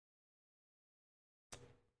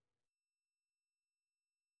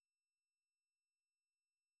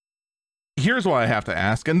 Here's what I have to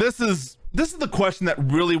ask, and this is the question that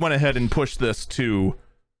really went ahead and pushed this to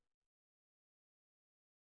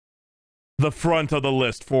the front of the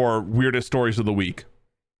list for weirdest stories of the week.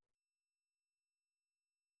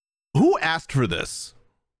 Who asked for this?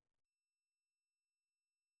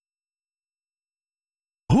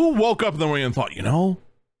 Who woke up in the morning and thought, you know,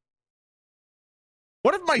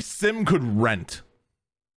 what if my Sim could rent?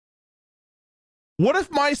 What if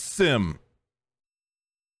my Sim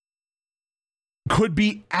could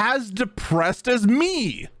be as depressed as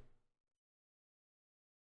me?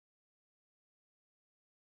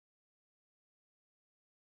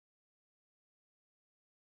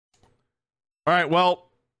 All right, well,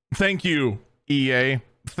 thank you, EA.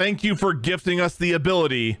 Thank you for gifting us the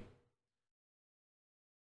ability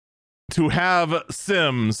to have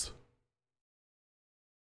Sims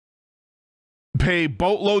pay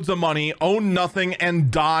boatloads of money, own nothing,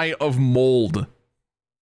 and die of mold.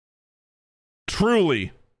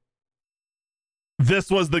 Truly,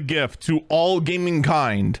 this was the gift to all gaming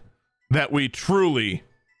kind that we truly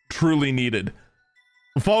needed.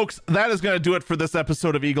 Folks, that is going to do it for this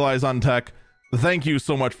episode of Eagle Eyes on Tech. Thank you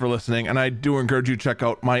so much for listening, and I do encourage you to check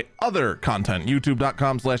out my other content,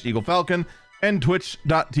 youtube.com/EagleFalcon and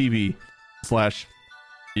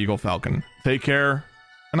twitch.tv/EagleFalcon. Take care,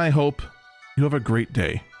 and I hope you have a great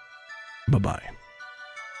day. Bye-bye.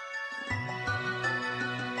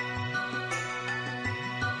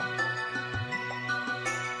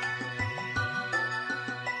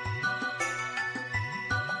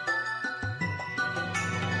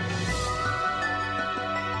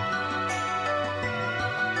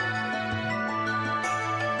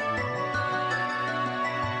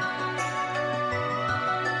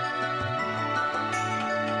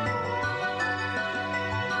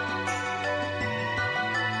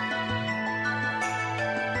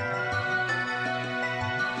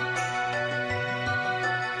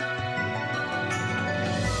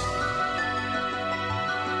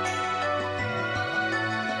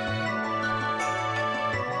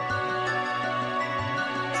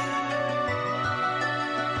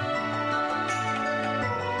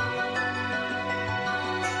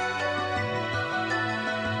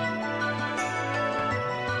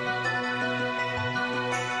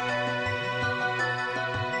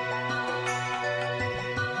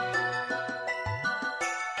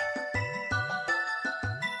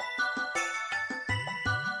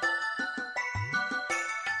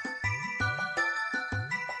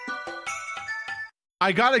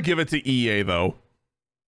 I gotta give it to EA though.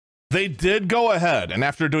 They did go ahead, and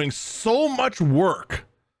after doing so much work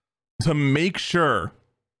to make sure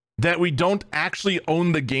that we don't actually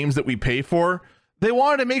own the games that we pay for, they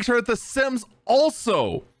wanted to make sure that The Sims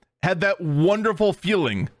also had that wonderful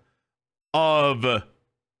feeling of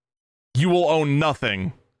you will own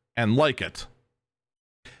nothing and like it.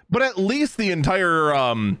 But at least the entire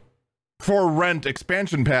For Rent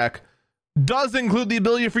expansion pack does include the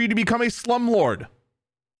ability for you to become a slumlord.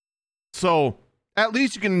 So at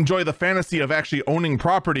least you can enjoy the fantasy of actually owning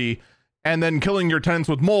property and then killing your tenants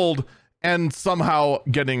with mold and somehow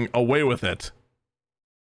getting away with it.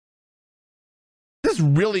 This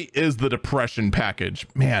really is the depression package.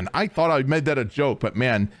 Man, I thought I made that a joke, but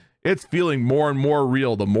man, it's feeling more and more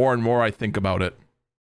real the more and more I think about it.